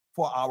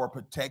for our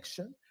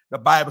protection. The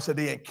Bible said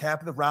they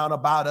encamped around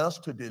about us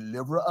to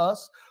deliver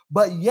us,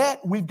 but yet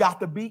we've got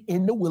to be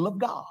in the will of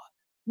God.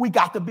 We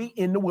got to be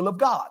in the will of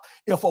God.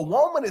 If a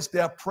woman is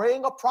there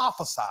praying or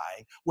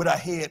prophesying with her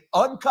head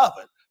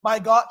uncovered, my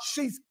God,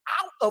 she's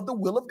out of the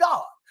will of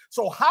God.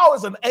 So how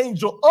is an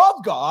angel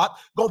of God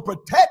going to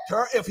protect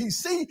her if he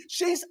sees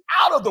she's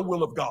out of the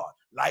will of God?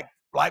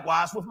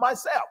 Likewise with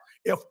myself.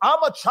 If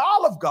I'm a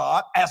child of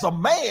God, as a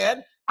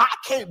man, I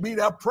can't be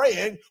there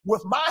praying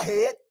with my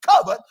head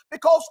covered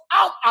because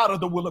I'm out of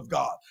the will of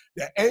God.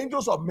 The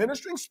angels are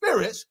ministering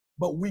spirits,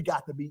 but we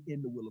got to be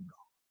in the will of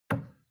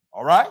God.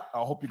 All right? I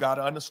hope you got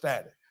to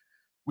understand it.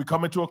 We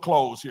coming to a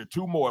close here.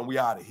 2 more and we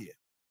out of here.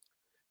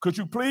 Could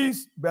you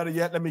please, better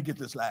yet, let me get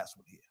this last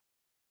one here.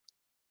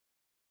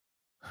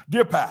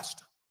 Dear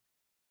Pastor,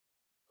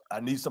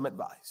 I need some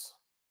advice.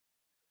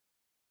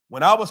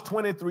 When I was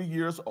 23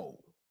 years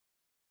old,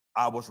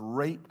 I was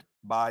raped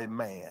by a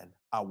man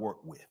I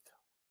worked with.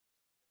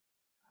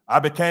 I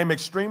became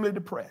extremely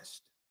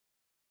depressed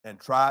and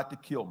tried to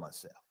kill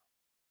myself.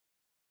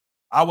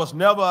 I was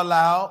never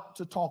allowed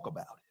to talk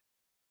about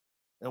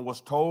it and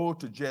was told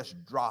to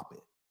just drop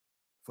it,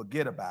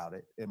 forget about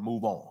it, and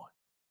move on.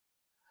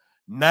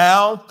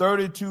 Now,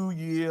 32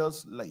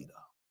 years later,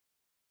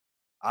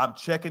 I'm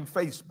checking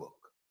Facebook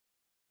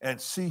and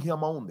see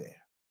him on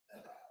there.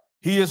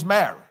 He is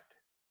married,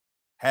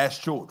 has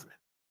children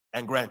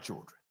and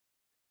grandchildren.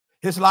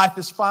 His life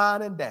is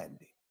fine and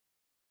dandy.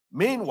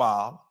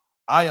 Meanwhile,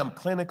 I am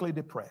clinically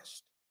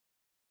depressed,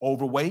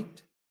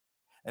 overweight,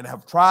 and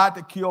have tried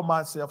to kill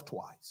myself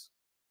twice.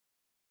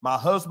 My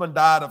husband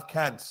died of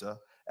cancer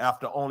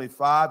after only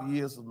 5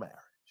 years of marriage.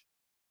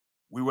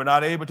 We were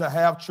not able to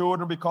have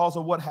children because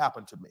of what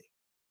happened to me.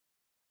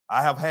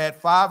 I have had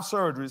 5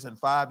 surgeries in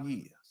 5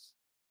 years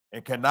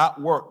and cannot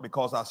work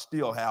because I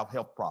still have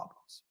health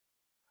problems.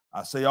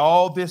 I say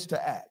all this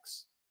to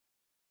ask,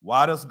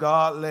 why does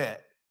God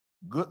let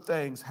good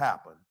things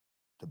happen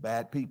to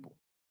bad people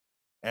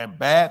and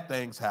bad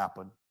things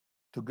happen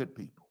to good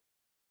people?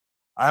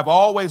 I have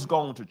always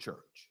gone to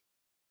church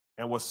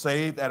and was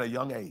saved at a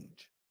young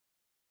age.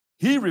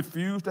 He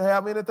refused to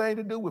have anything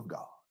to do with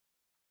God.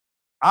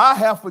 I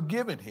have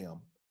forgiven him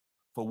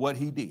for what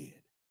he did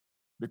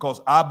because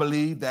I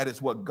believe that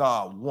is what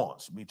God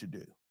wants me to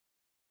do.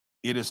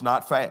 It is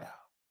not fair.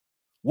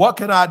 What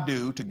can I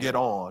do to get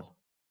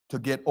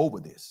over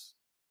this?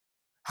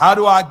 How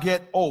do I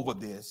get over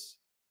this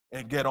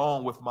and get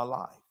on with my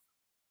life?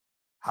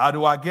 How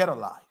do I get a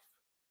life?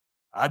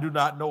 I do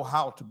not know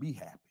how to be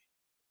happy.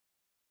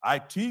 I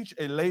teach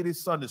a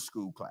ladies' Sunday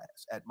school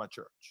class at my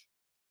church,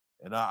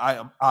 and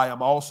I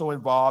am also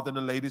involved in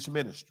the ladies'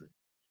 ministry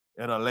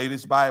and a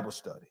ladies' Bible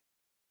study,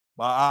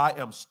 but I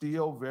am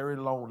still very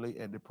lonely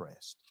and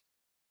depressed.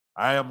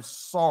 I am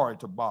sorry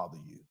to bother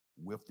you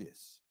with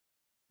this,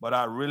 but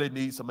I really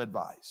need some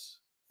advice.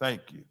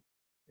 Thank you,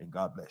 and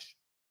God bless you.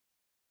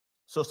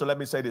 Sister, let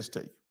me say this to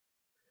you.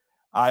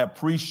 I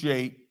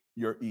appreciate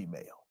your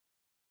email,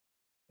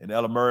 and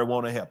Ella Murray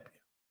want to help you.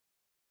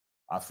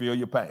 I feel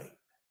your pain.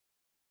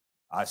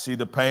 I see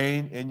the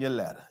pain in your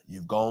letter.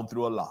 You've gone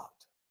through a lot.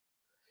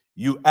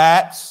 You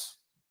ask,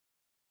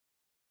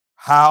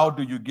 how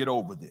do you get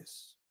over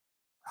this?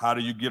 How do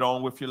you get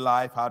on with your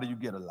life? How do you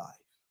get a life?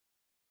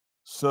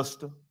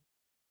 Sister,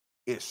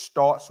 it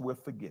starts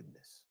with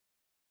forgiveness.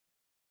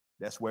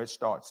 That's where it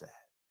starts at.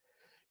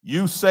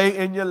 You say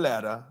in your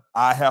letter,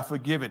 I have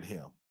forgiven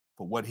him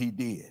for what he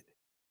did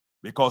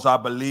because I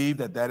believe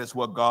that that is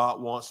what God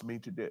wants me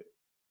to do.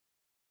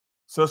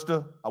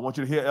 Sister, I want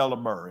you to hear Ella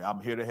Murray. I'm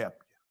here to help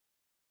you.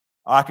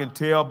 I can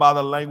tell by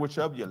the language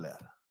of your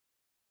letter,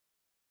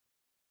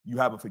 you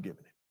haven't forgiven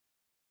him.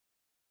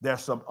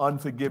 There's some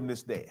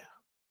unforgiveness there.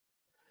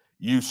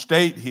 You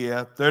state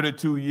here,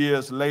 32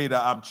 years later,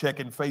 I'm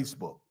checking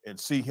Facebook and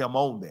see him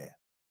on there.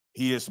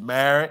 He is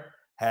married,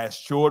 has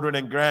children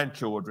and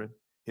grandchildren.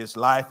 His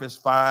life is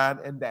fine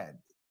and dandy.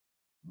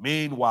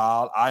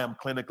 Meanwhile, I am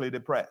clinically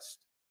depressed.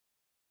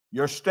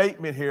 Your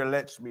statement here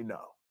lets me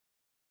know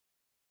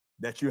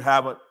that you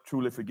haven't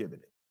truly forgiven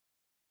him.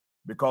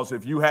 Because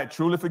if you had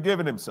truly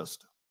forgiven him,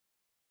 sister,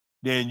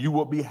 then you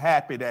will be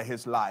happy that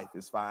his life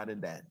is fine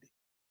and dandy.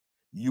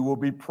 You will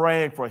be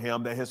praying for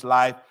him that his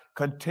life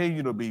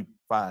continue to be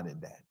fine and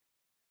dandy.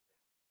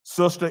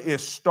 Sister, it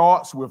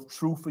starts with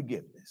true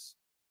forgiveness.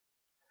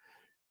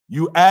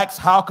 You ask,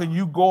 how can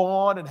you go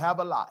on and have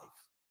a life?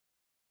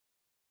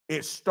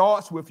 It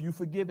starts with you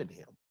forgiving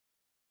him.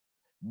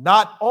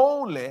 Not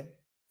only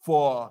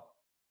for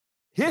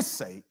his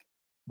sake,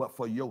 but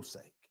for your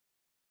sake.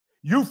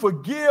 You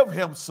forgive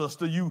him,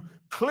 sister. You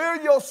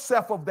clear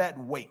yourself of that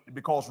weight,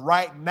 because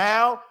right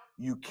now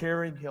you're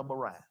carrying him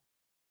around.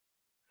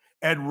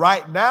 And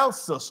right now,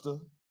 sister,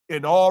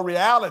 in all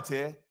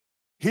reality,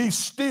 he's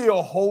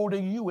still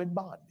holding you in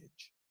bondage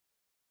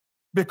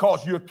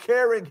because you're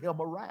carrying him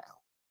around.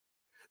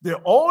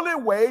 The only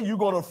way you're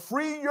going to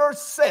free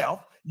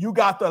yourself, you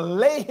got to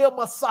lay him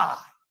aside.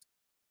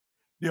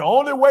 The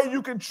only way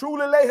you can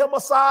truly lay him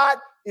aside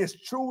is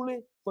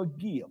truly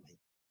forgive him.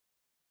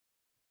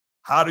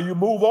 How do you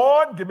move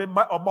on? Give me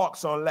Mark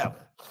 11.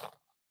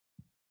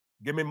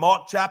 Give me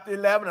Mark chapter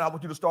 11, and I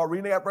want you to start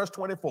reading at verse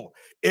 24.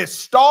 It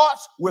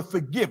starts with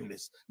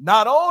forgiveness,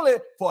 not only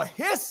for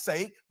his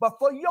sake, but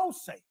for your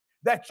sake,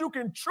 that you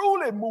can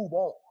truly move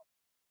on.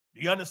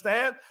 Do you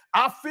understand?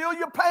 I feel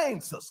your pain,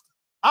 sister.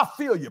 I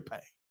feel your pain.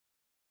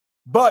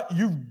 But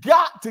you've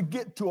got to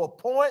get to a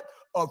point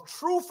of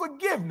true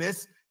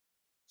forgiveness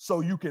so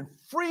you can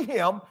free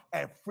him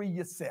and free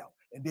yourself,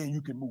 and then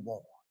you can move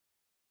on.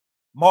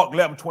 Mark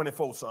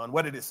 11:24, son.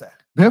 What did it say?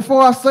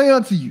 Therefore I say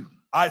unto you,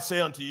 I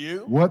say unto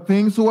you, what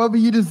things soever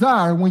you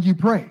desire when you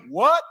pray,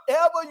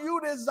 whatever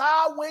you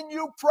desire when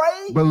you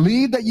pray,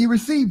 believe that you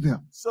receive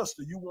them.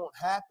 Sister, you want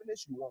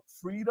happiness, you want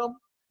freedom,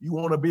 you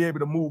want to be able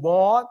to move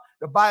on.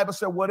 The Bible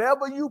said,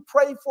 whatever you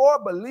pray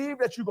for, believe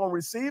that you're going to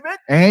receive it.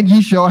 And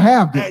ye shall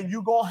have them. And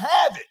you're going to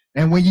have it.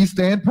 And when you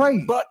stand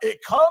praying. But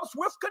it comes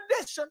with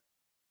condition.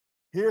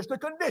 Here's the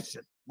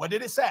condition. What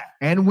did it say?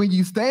 And when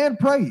you stand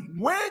praying.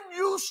 When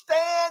you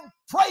stand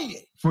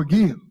praying.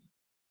 Forgive.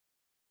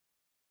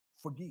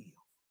 Forgive.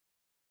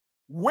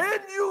 When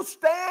you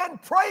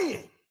stand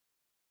praying,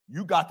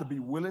 you got to be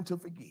willing to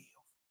forgive.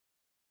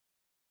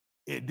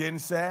 It didn't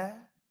say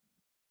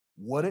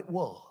what it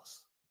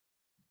was.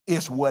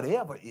 It's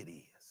whatever it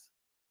is.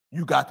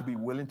 You got to be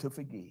willing to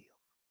forgive.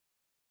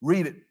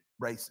 Read it,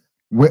 Brayson.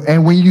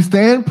 And when you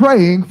stand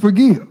praying,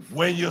 forgive.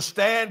 When you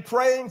stand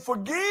praying,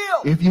 forgive.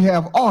 If you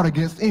have aught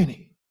against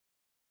any.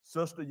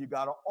 Sister, you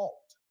got to ought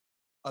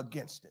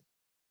against it.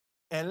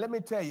 And let me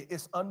tell you,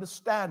 it's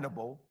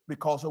understandable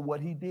because of what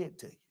he did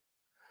to you.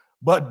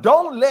 But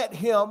don't let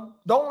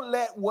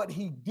what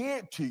he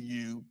did to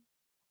you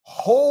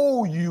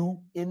hold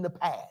you in the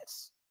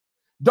past.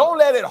 Don't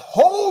let it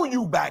hold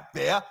you back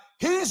there.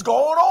 He's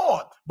going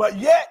on, but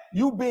yet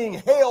you being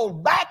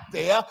held back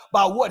there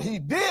by what he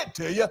did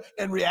to you.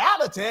 In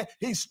reality,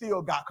 he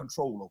still got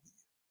control over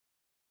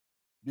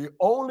you. The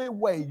only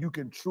way you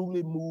can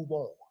truly move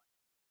on,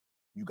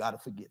 you got to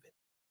forgive it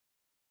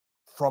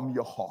from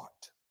your heart.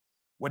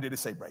 What did it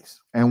say,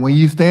 Brace? And when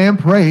you stand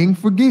praying,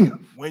 forgive.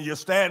 When you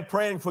stand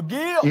praying,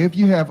 forgive. If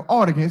you have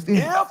aught against any.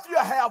 If you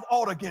have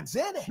aught against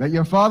any. That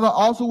your Father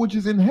also which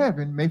is in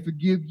heaven may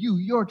forgive you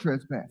your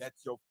trespass. That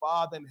your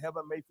Father in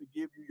heaven may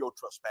forgive you your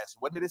trespasses.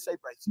 What did it say,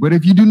 Brace? But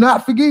if you do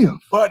not forgive.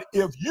 But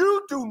if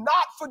you do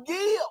not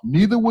forgive.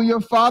 Neither will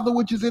your Father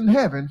which is in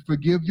heaven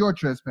forgive your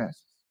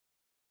trespasses.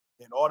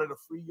 In order to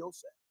free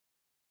yourself,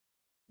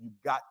 you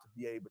got to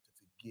be able to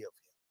forgive him.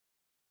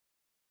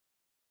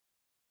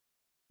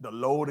 The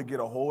load will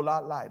get a whole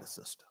lot lighter,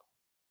 sister,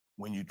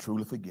 when you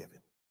truly forgive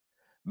him.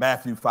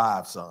 Matthew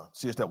 5, son.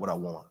 See, is that what I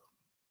want?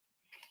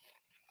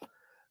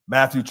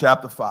 Matthew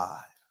chapter 5.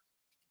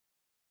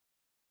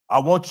 I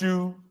want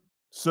you,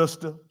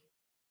 sister,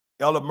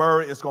 Elder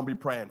Murray is going to be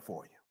praying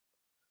for you.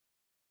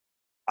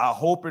 I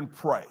hope and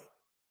pray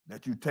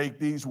that you take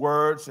these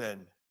words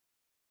and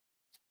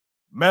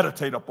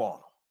meditate upon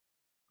them.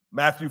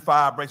 Matthew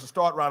 5, Brace,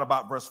 start around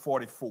about verse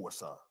 44,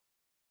 son.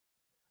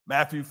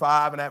 Matthew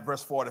 5 and at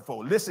verse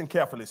 44. Listen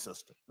carefully,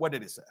 sister. What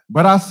did it say?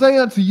 But I say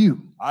unto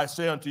you. I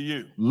say unto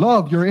you.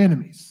 Love your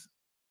enemies.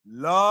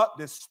 Love,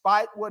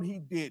 despite what he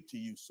did to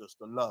you,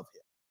 sister, love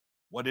him.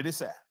 What did it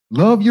say?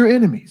 Love your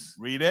enemies.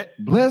 Read it.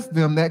 Bless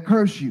them that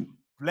curse you.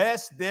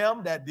 Bless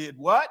them that did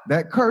what?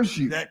 That curse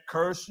you. That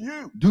curse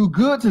you. Do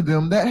good to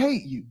them that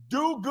hate you.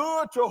 Do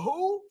good to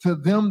who? To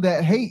them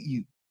that hate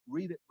you.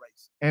 Read it,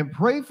 Grace. And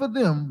pray for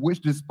them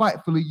which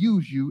despitefully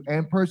use you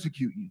and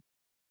persecute you.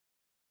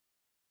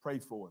 Pray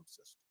for him,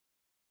 sister.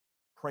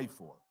 Pray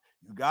for him.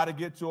 You got to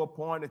get to a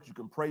point that you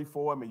can pray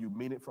for him and you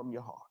mean it from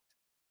your heart.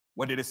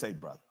 What did it say,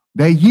 brother?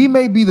 That ye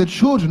may be the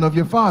children of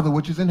your Father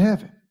which is in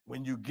heaven.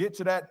 When you get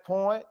to that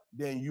point,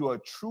 then you are a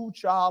true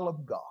child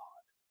of God.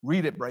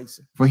 Read it,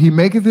 Brayson. For he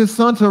maketh his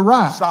sun to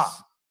rise. Stop.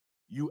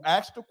 You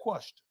asked the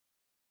question.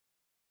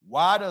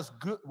 Why does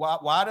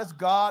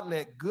God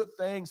let good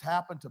things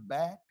happen to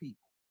bad people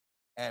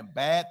and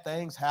bad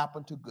things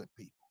happen to good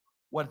people?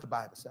 What did the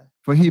Bible say?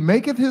 For he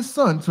maketh his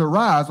sun to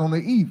rise on the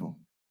evil.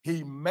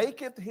 He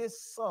maketh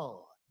his sun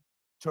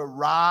to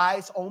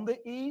rise on the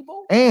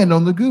evil. And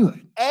on the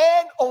good.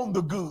 And on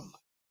the good.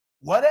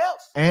 What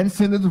else? And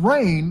sendeth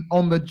rain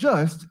on the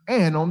just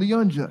and on the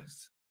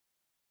unjust.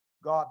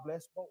 God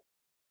bless both.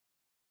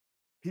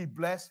 He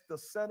blessed the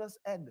sinners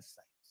and the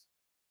saints.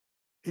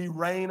 He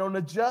reigned on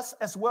the just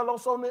as well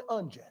as on the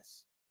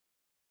unjust.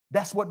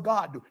 That's what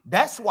God do.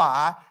 That's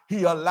why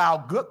he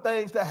allowed good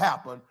things to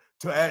happen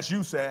to, as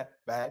you said,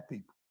 bad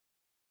people.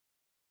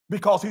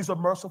 Because he's a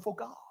merciful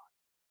God.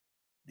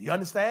 Do you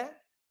understand?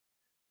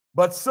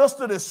 But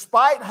sister,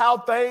 despite how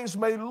things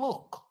may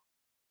look,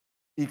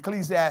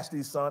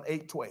 Ecclesiastes, son,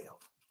 8:12.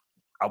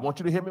 I want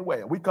you to hear me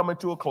well. We coming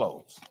to a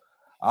close.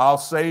 I'll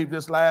save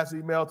this last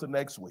email to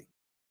next week.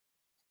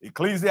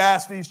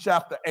 Ecclesiastes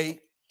chapter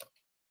 8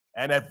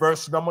 and at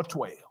verse number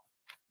 12.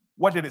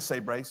 What did it say,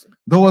 Brace?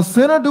 Though a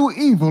sinner do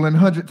evil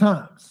 100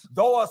 times.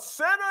 Though a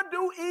sinner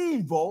do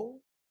evil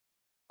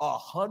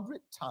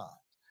 100 times.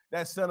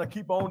 That sinner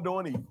keep on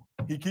doing evil.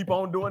 He keep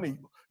on doing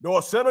evil. Though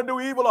a sinner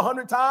do evil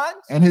 100 times.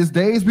 And his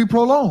days be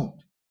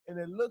prolonged. And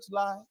it looks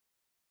like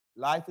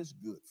life is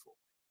good for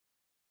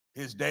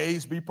him. His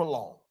days be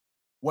prolonged.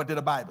 What did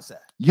the Bible say?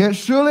 Yet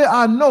surely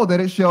I know that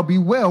it shall be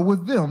well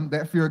with them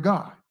that fear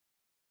God.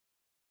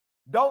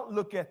 Don't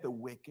look at the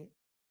wicked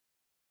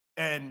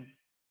and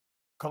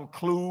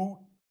conclude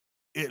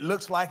it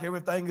looks like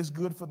everything is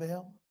good for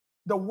them.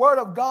 The word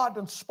of God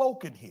done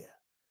spoken here.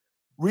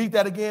 Read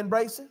that again,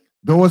 Brayson.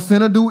 Though a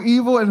sinner do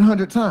evil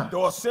 100 times.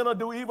 Though a sinner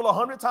do evil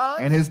 100 times.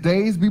 And his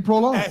days be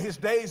prolonged. And his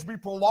days be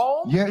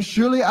prolonged. Yet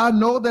surely I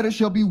know that it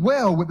shall be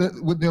well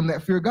with them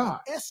that fear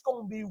God. It's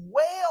going to be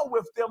well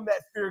with them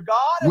that fear God.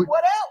 And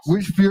what else?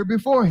 Which fear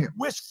before him.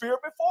 Which fear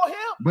before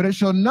him. But it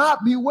shall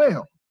not be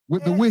well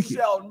with the wicked. It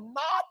shall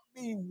not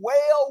be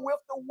well with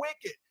the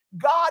wicked.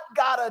 God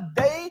got a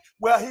day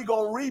where he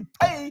going to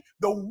repay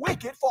the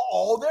wicked for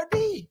all their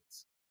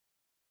deeds.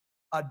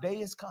 A day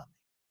is coming.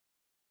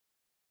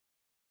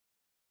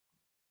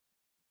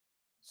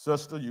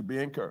 Sister, you be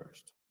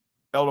encouraged.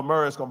 Elder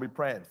Murray is going to be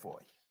praying for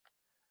you.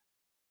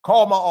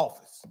 Call my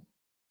office.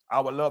 I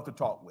would love to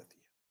talk with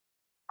you.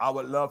 I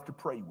would love to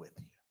pray with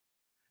you.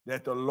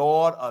 That the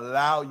Lord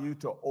allow you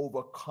to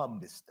overcome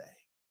this thing.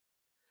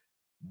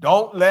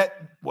 Don't let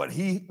what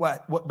he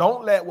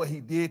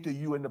did to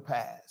you in the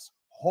past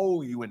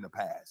hold you in the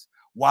past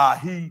while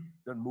he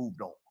done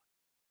moved on.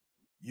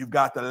 You've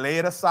got to lay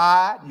it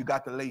aside. You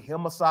got to lay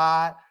him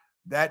aside.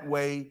 That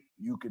way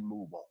you can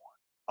move on.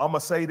 I'm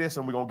going to say this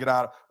and we're going to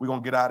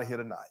get out of here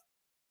tonight.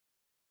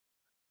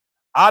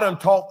 I done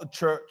taught the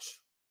church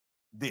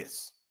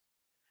this,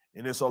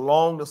 and it's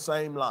along the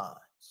same lines.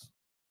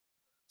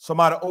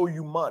 Somebody owe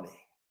you money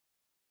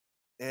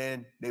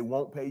and they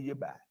won't pay you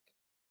back.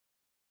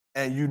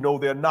 And you know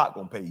they're not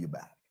going to pay you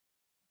back.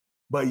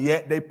 But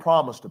yet they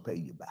promise to pay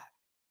you back.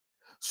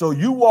 So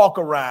you walk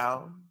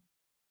around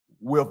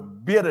with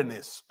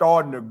bitterness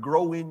starting to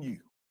grow in you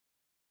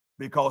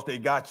because they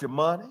got your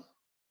money.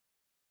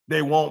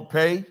 They won't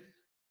pay.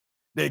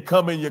 They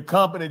come in your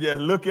company, just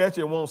look at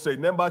you and won't say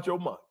nothing about your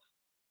money.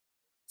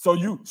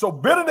 So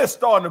bitterness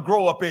starting to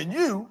grow up in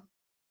you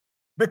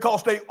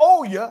because they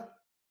owe you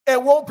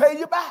and won't pay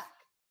you back.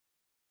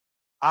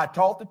 I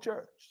taught the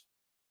church,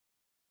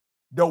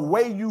 the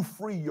way you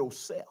free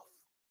yourself,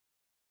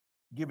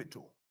 give it to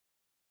them.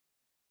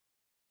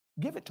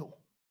 Give it to them.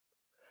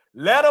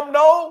 Let them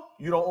know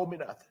you don't owe me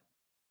nothing.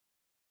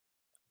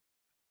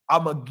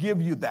 I'm going to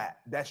give you that.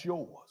 That's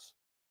yours.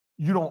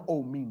 You don't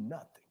owe me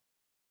nothing.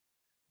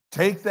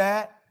 Take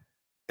that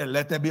and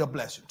let that be a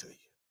blessing to you.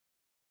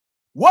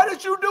 What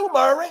did you do,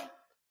 Murray?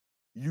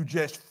 You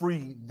just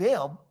freed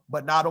them,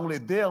 but not only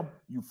them,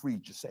 you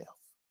freed yourself.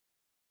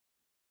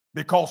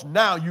 Because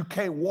now you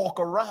can't walk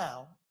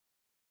around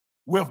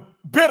with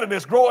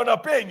bitterness growing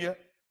up in you.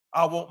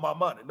 I want my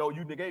money. No,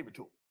 you gave it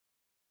to them.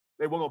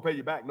 They weren't going to pay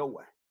you back no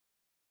way.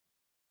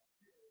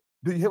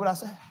 Do you hear what I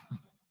said?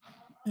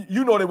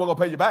 You know they weren't going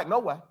to pay you back no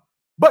way.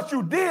 But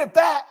you did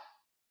that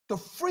to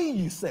free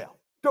yourself.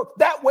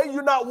 That way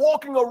you're not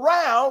walking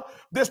around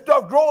this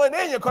stuff growing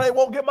in you because they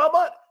won't get my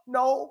money.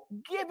 No,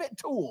 give it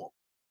to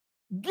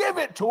them. Give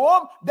it to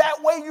them.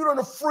 That way you're going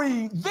to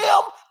free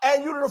them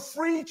and you're going to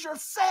free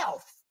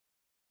yourself.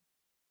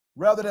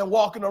 Rather than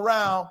walking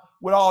around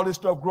with all this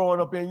stuff growing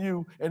up in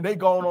you and they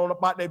going on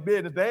about their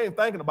business. They ain't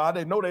thinking about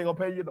it. They know they ain't going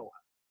to pay you no.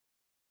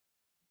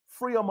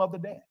 Free them of the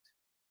debt.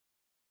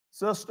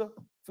 Sister,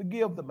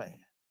 forgive the man.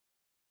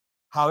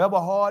 However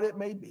hard it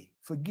may be,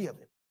 forgive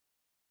him.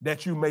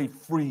 That you may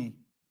free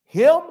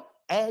him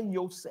and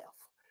yourself.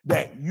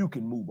 That you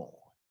can move on.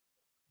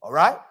 All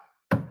right?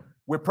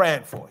 We're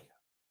praying for you.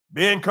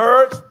 Be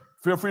encouraged.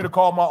 Feel free to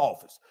call my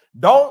office.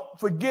 Don't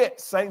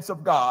forget, saints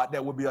of God,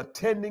 that will be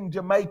attending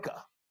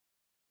Jamaica.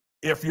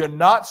 If you're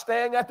not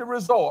staying at the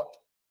resort,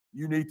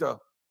 you need to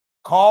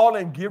call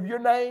and give your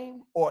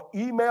name or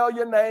email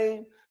your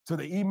name to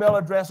the email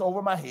address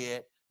over my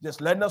head, just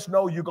letting us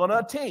know you're going to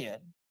attend.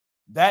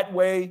 That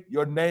way,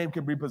 your name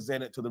can be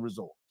presented to the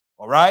resort.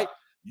 All right?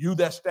 You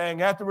that's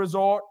staying at the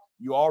resort,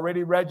 you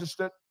already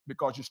registered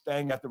because you're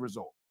staying at the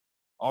resort.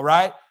 All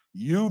right?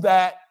 You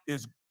that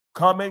is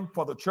coming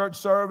for the church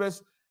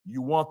service,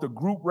 you want the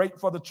group rate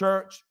for the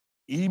church,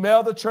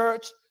 email the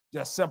church.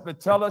 Just simply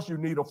tell us you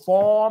need a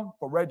form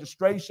for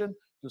registration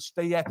to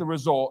stay at the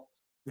resort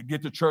to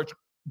get the church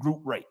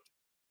group rate.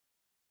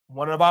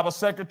 One of our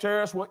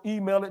secretaries will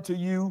email it to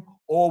you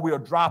or we'll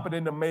drop it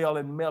in the mail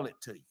and mail it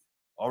to you.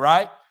 All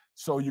right?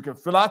 So you can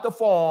fill out the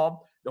form.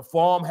 The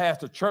form has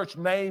the church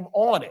name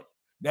on it.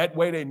 That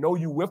way they know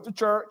you with the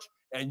church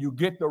and you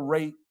get the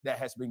rate that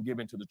has been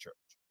given to the church.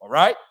 All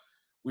right?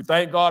 We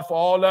thank God for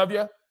all of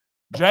you.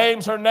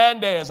 James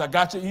Hernandez, I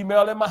got your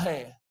email in my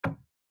hand.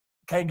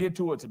 Can't get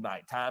to it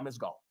tonight. Time is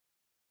gone.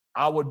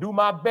 I will do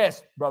my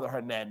best, Brother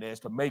Hernandez,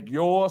 to make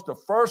yours the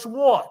first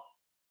one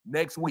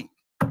next week.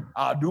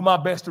 I'll do my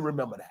best to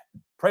remember that.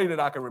 Pray that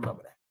I can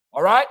remember that.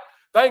 All right?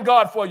 Thank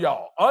God for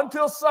y'all.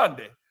 Until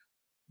Sunday,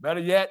 better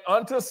yet,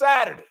 until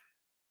Saturday,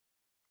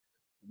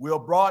 we'll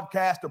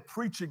broadcast the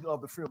preaching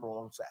of the funeral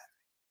on Saturday.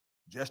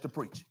 Just the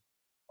preaching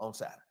on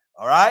Saturday.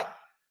 All right?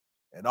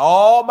 And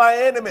all my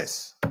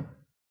enemies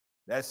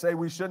that say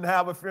we shouldn't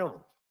have a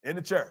funeral in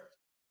the church,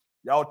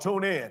 y'all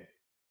tune in.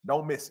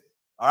 Don't miss it.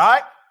 All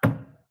right?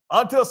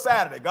 Until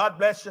Saturday, God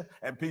bless you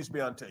and peace be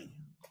unto you.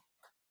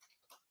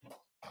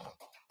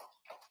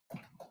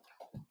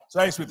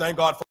 Saints, we thank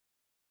God for